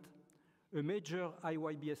president, a major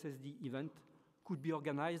IYBSSD event could be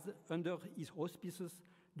organized under his auspices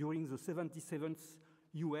during the 77th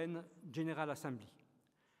UN General Assembly,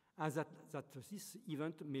 and that this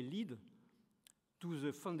event may lead to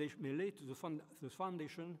the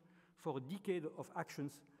foundation for a decade of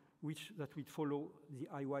actions that will follow the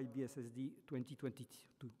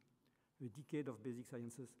IYBSSD2022, a decade of basic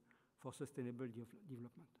sciences for sustainable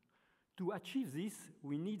development. To achieve this,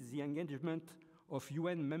 we need the engagement of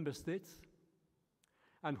UN member states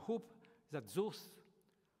and hope that those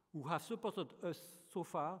who have supported us so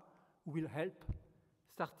far will help,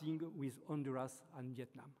 starting with Honduras and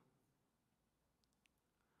Vietnam.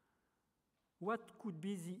 What could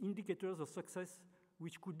be the indicators of success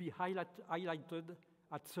which could be highlighted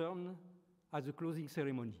at CERN as a closing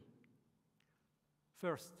ceremony.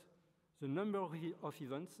 First, the number of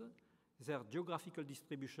events, their geographical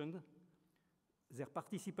distribution, their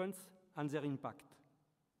participants, and their impact.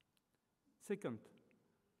 Second,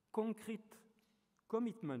 concrete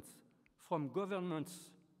commitments from governments,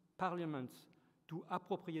 parliaments, to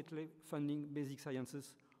appropriately funding basic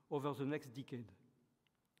sciences over the next decade.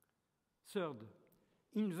 Third,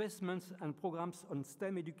 investments and programs on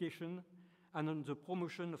STEM education and on the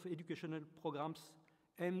promotion of educational programs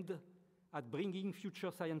aimed at bringing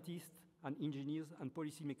future scientists and engineers and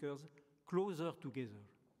policymakers closer together.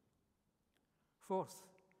 Fourth,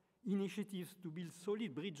 initiatives to build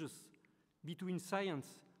solid bridges between science,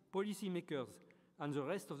 policymakers, and the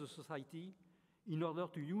rest of the society in order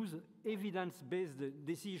to use evidence-based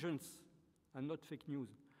decisions, and not fake news,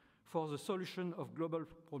 for the solution of global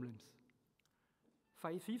problems.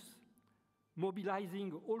 Fifth,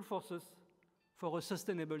 mobilizing all forces for a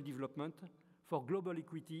sustainable development, for global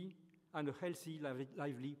equity, and a healthy,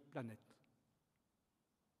 lively planet.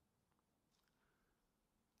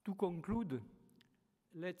 To conclude,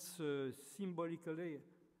 let's symbolically,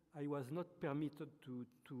 I was not permitted to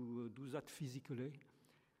do that physically,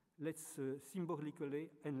 let's symbolically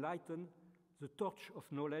enlighten the torch of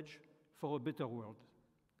knowledge for a better world.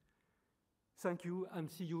 Thank you,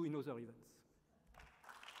 and see you in other events.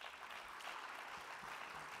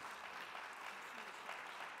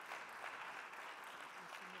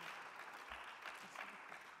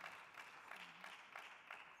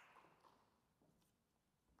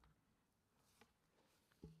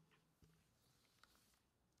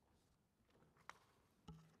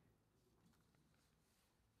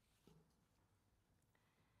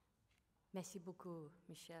 Merci beaucoup,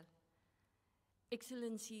 Michel.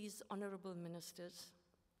 Excellencies, honorable ministers,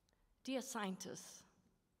 dear scientists,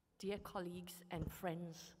 dear colleagues and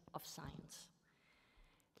friends of science,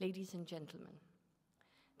 ladies and gentlemen,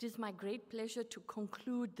 it is my great pleasure to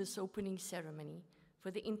conclude this opening ceremony for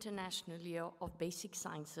the International Year of Basic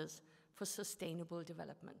Sciences for Sustainable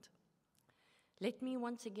Development. Let me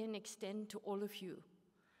once again extend to all of you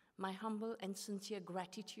my humble and sincere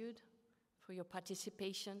gratitude for your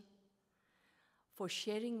participation, for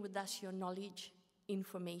sharing with us your knowledge,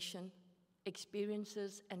 information,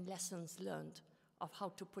 experiences, and lessons learned of how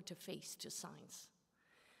to put a face to science.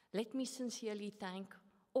 Let me sincerely thank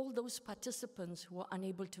all those participants who were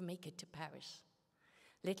unable to make it to Paris.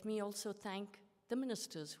 Let me also thank the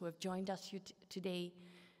ministers who have joined us today,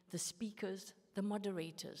 the speakers, the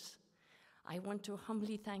moderators. I want to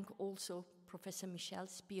humbly thank also Professor Michel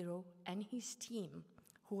Spiro and his team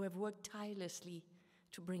who have worked tirelessly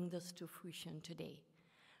to bring this to fruition today.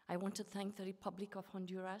 I want to thank the Republic of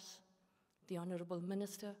Honduras, the Honorable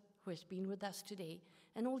Minister who has been with us today,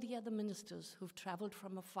 and all the other ministers who've traveled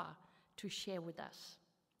from afar to share with us.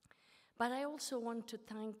 But I also want to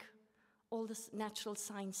thank all the natural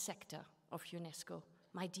science sector of UNESCO,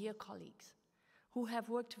 my dear colleagues, who have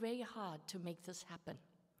worked very hard to make this happen.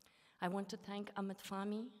 I want to thank Ahmed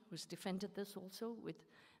Fahmy, who's defended this also with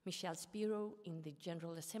Michel Spiro in the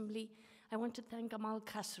General Assembly. I want to thank Amal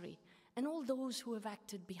Kasri and all those who have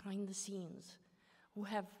acted behind the scenes, who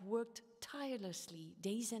have worked tirelessly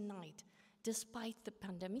days and night, despite the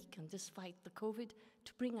pandemic and despite the COVID,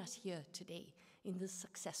 to bring us here today in this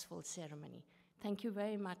successful ceremony. Thank you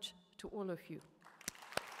very much to all of you.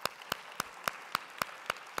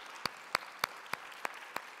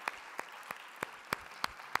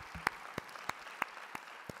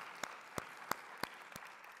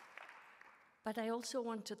 But I also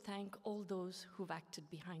want to thank all those who've acted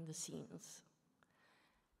behind the scenes,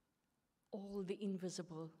 all the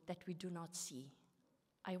invisible that we do not see.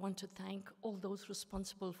 I want to thank all those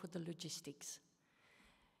responsible for the logistics,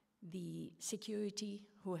 the security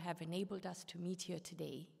who have enabled us to meet here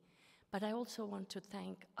today. But I also want to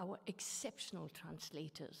thank our exceptional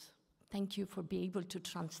translators. Thank you for being able to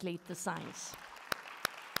translate the science.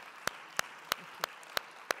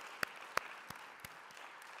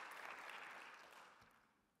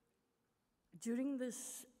 During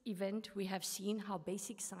this event, we have seen how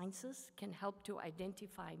basic sciences can help to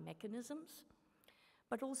identify mechanisms,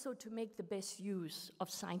 but also to make the best use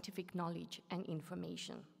of scientific knowledge and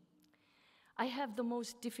information. I have the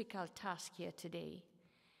most difficult task here today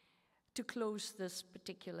to close this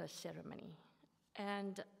particular ceremony.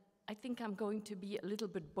 And I think I'm going to be a little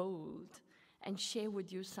bit bold and share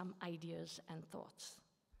with you some ideas and thoughts.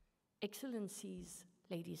 Excellencies,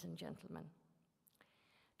 ladies and gentlemen,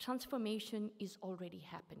 transformation is already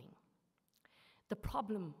happening. The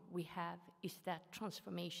problem we have is that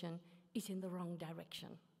transformation is in the wrong direction.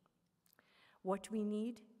 What we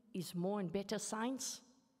need is more and better science.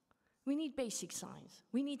 We need basic science.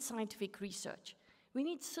 We need scientific research. We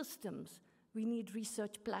need systems. We need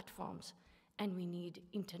research platforms. And we need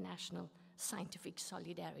international scientific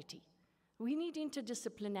solidarity. We need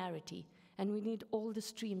interdisciplinarity, and we need all the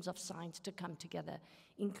streams of science to come together,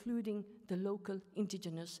 including the local,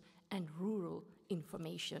 indigenous, and rural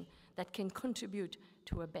information that can contribute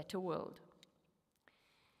to a better world.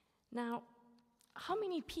 Now, how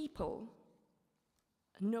many people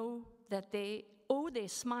know that they owe their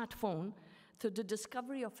smartphone to the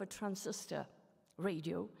discovery of a transistor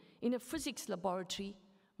radio in a physics laboratory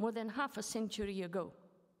more than half a century ago?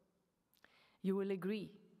 You will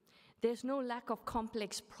agree, there's no lack of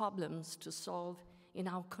complex problems to solve in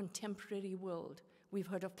our contemporary world. We've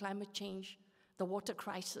heard of climate change, the water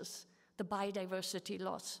crisis, the biodiversity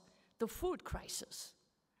loss, the food crisis.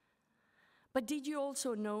 But did you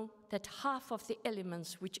also know that half of the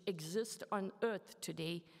elements which exist on Earth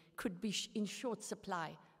today could be in short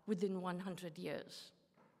supply within 100 years?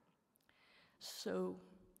 So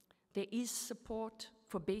there is support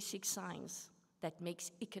for basic science that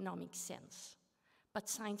makes economic sense. But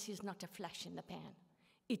science is not a flash in the pan.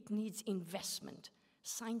 It needs investment.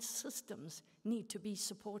 Science systems need to be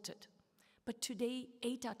supported. But today,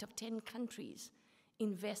 8 out of 10 countries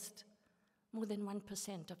invest more than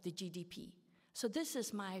 1% of the GDP. So this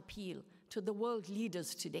is my appeal to the world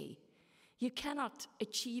leaders today. You cannot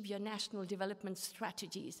achieve your national development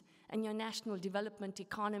strategies and your national development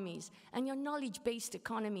economies and your knowledge-based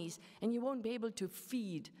economies, and you won't be able to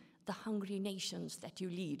feed the hungry nations that you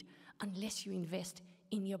lead unless you invest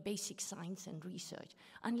in your basic science and research,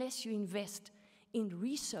 unless you invest in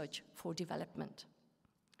research for development.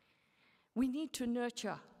 We need to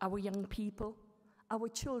nurture our young people, our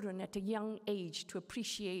children at a young age, to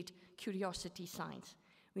appreciate curiosity science.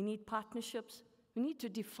 We need partnerships. We need to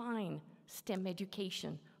define STEM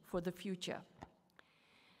education for the future.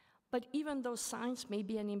 But even though science may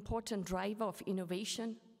be an important driver of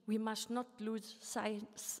innovation, we must not lose sight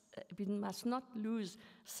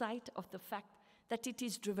of the fact that it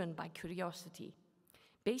is driven by curiosity.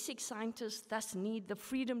 Basic scientists thus need the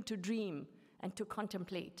freedom to dream and to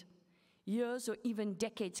contemplate. Years or even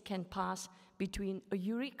decades can pass between a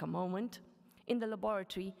eureka moment in the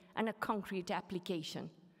laboratory and a concrete application.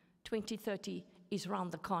 2030 is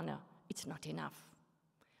round the corner. It's not enough.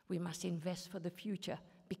 We must invest for the future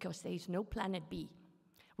because there is no planet B.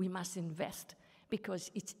 We must invest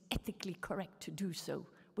because it's ethically correct to do so.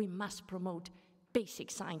 We must promote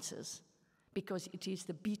basic sciences because it is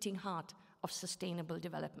the beating heart of sustainable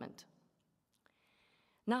development.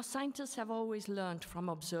 Now, scientists have always learned from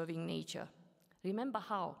observing nature. Remember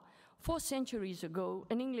how, 4 centuries ago,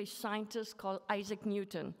 an English scientist called Isaac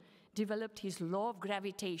Newton developed his law of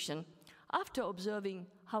gravitation after observing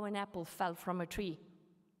how an apple fell from a tree.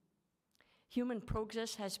 Human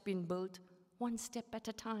progress has been built one step at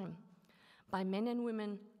a time by men and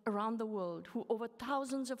women around the world who, over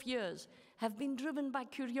thousands of years, have been driven by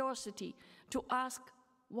curiosity to ask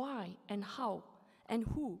why and how and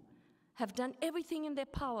who, have done everything in their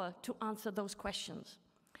power to answer those questions.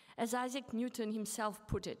 As Isaac Newton himself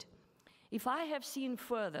put it, if I have seen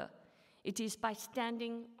further, it is by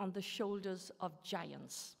standing on the shoulders of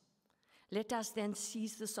giants. Let us then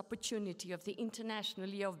seize this opportunity of the International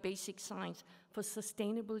Year of Basic Science for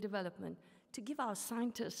Sustainable Development to give our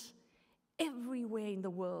scientists everywhere in the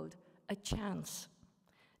world a chance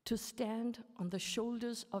to stand on the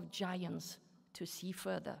shoulders of giants to see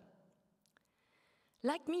further.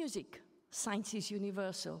 Like music, science is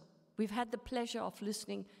universal. We've had the pleasure of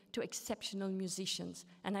listening to exceptional musicians,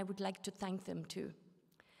 and I would like to thank them too.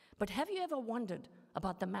 But have you ever wondered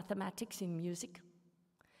about the mathematics in music?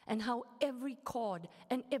 And how every chord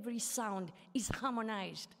and every sound is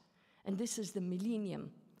harmonized? And this is the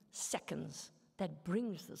millennium, seconds, that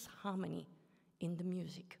brings this harmony in the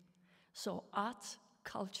music. So arts,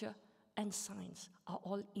 culture, and science are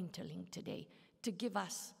all interlinked today to give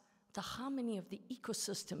us the harmony of the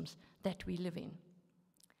ecosystems that we live in.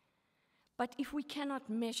 But if we cannot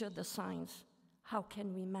measure the science, how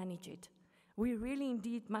can we manage it? We really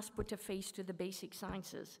indeed must put a face to the basic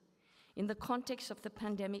sciences. In the context of the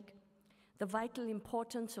pandemic, the vital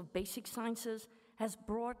importance of basic sciences has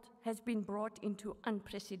been brought into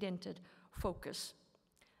unprecedented focus.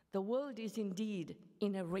 The world is indeed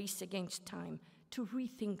in a race against time to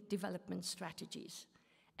rethink development strategies,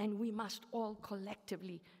 and we must all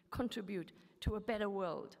collectively contribute to a better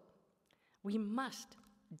world. We must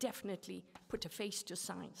definitely put a face to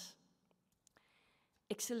science.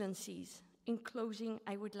 Excellencies, in closing,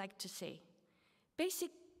 I would like to say, basic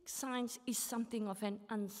science is something of an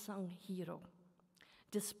unsung hero.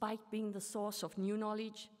 Despite being the source of new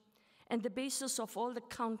knowledge, and the basis of all the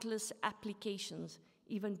countless applications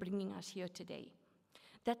even bringing us here today.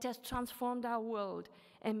 That has transformed our world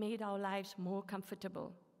and made our lives more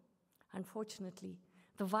comfortable. Unfortunately,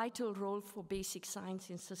 the vital role for basic science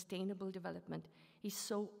in sustainable development is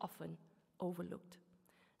so often overlooked.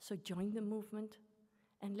 So join the movement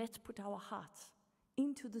and let's put our hearts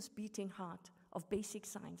into this beating heart of basic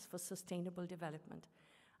science for sustainable development.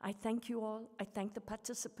 I thank you all. I thank the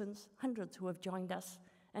participants, hundreds who have joined us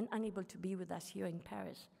and unable to be with us here in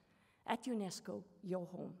Paris. At UNESCO, your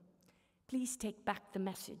home. Please take back the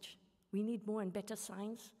message. We need more and better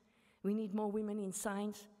science. We need more women in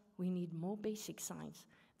science. We need more basic science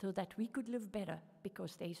so that we could live better,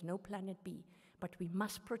 because there is no planet B. But we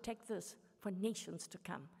must protect this for nations to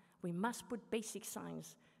come. We must put basic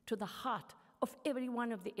science to the heart of every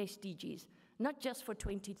one of the SDGs, not just for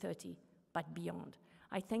 2030, but beyond.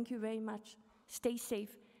 I thank you very much. Stay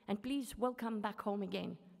safe, and please welcome back home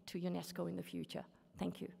again to UNESCO in the future.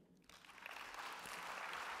 Thank you.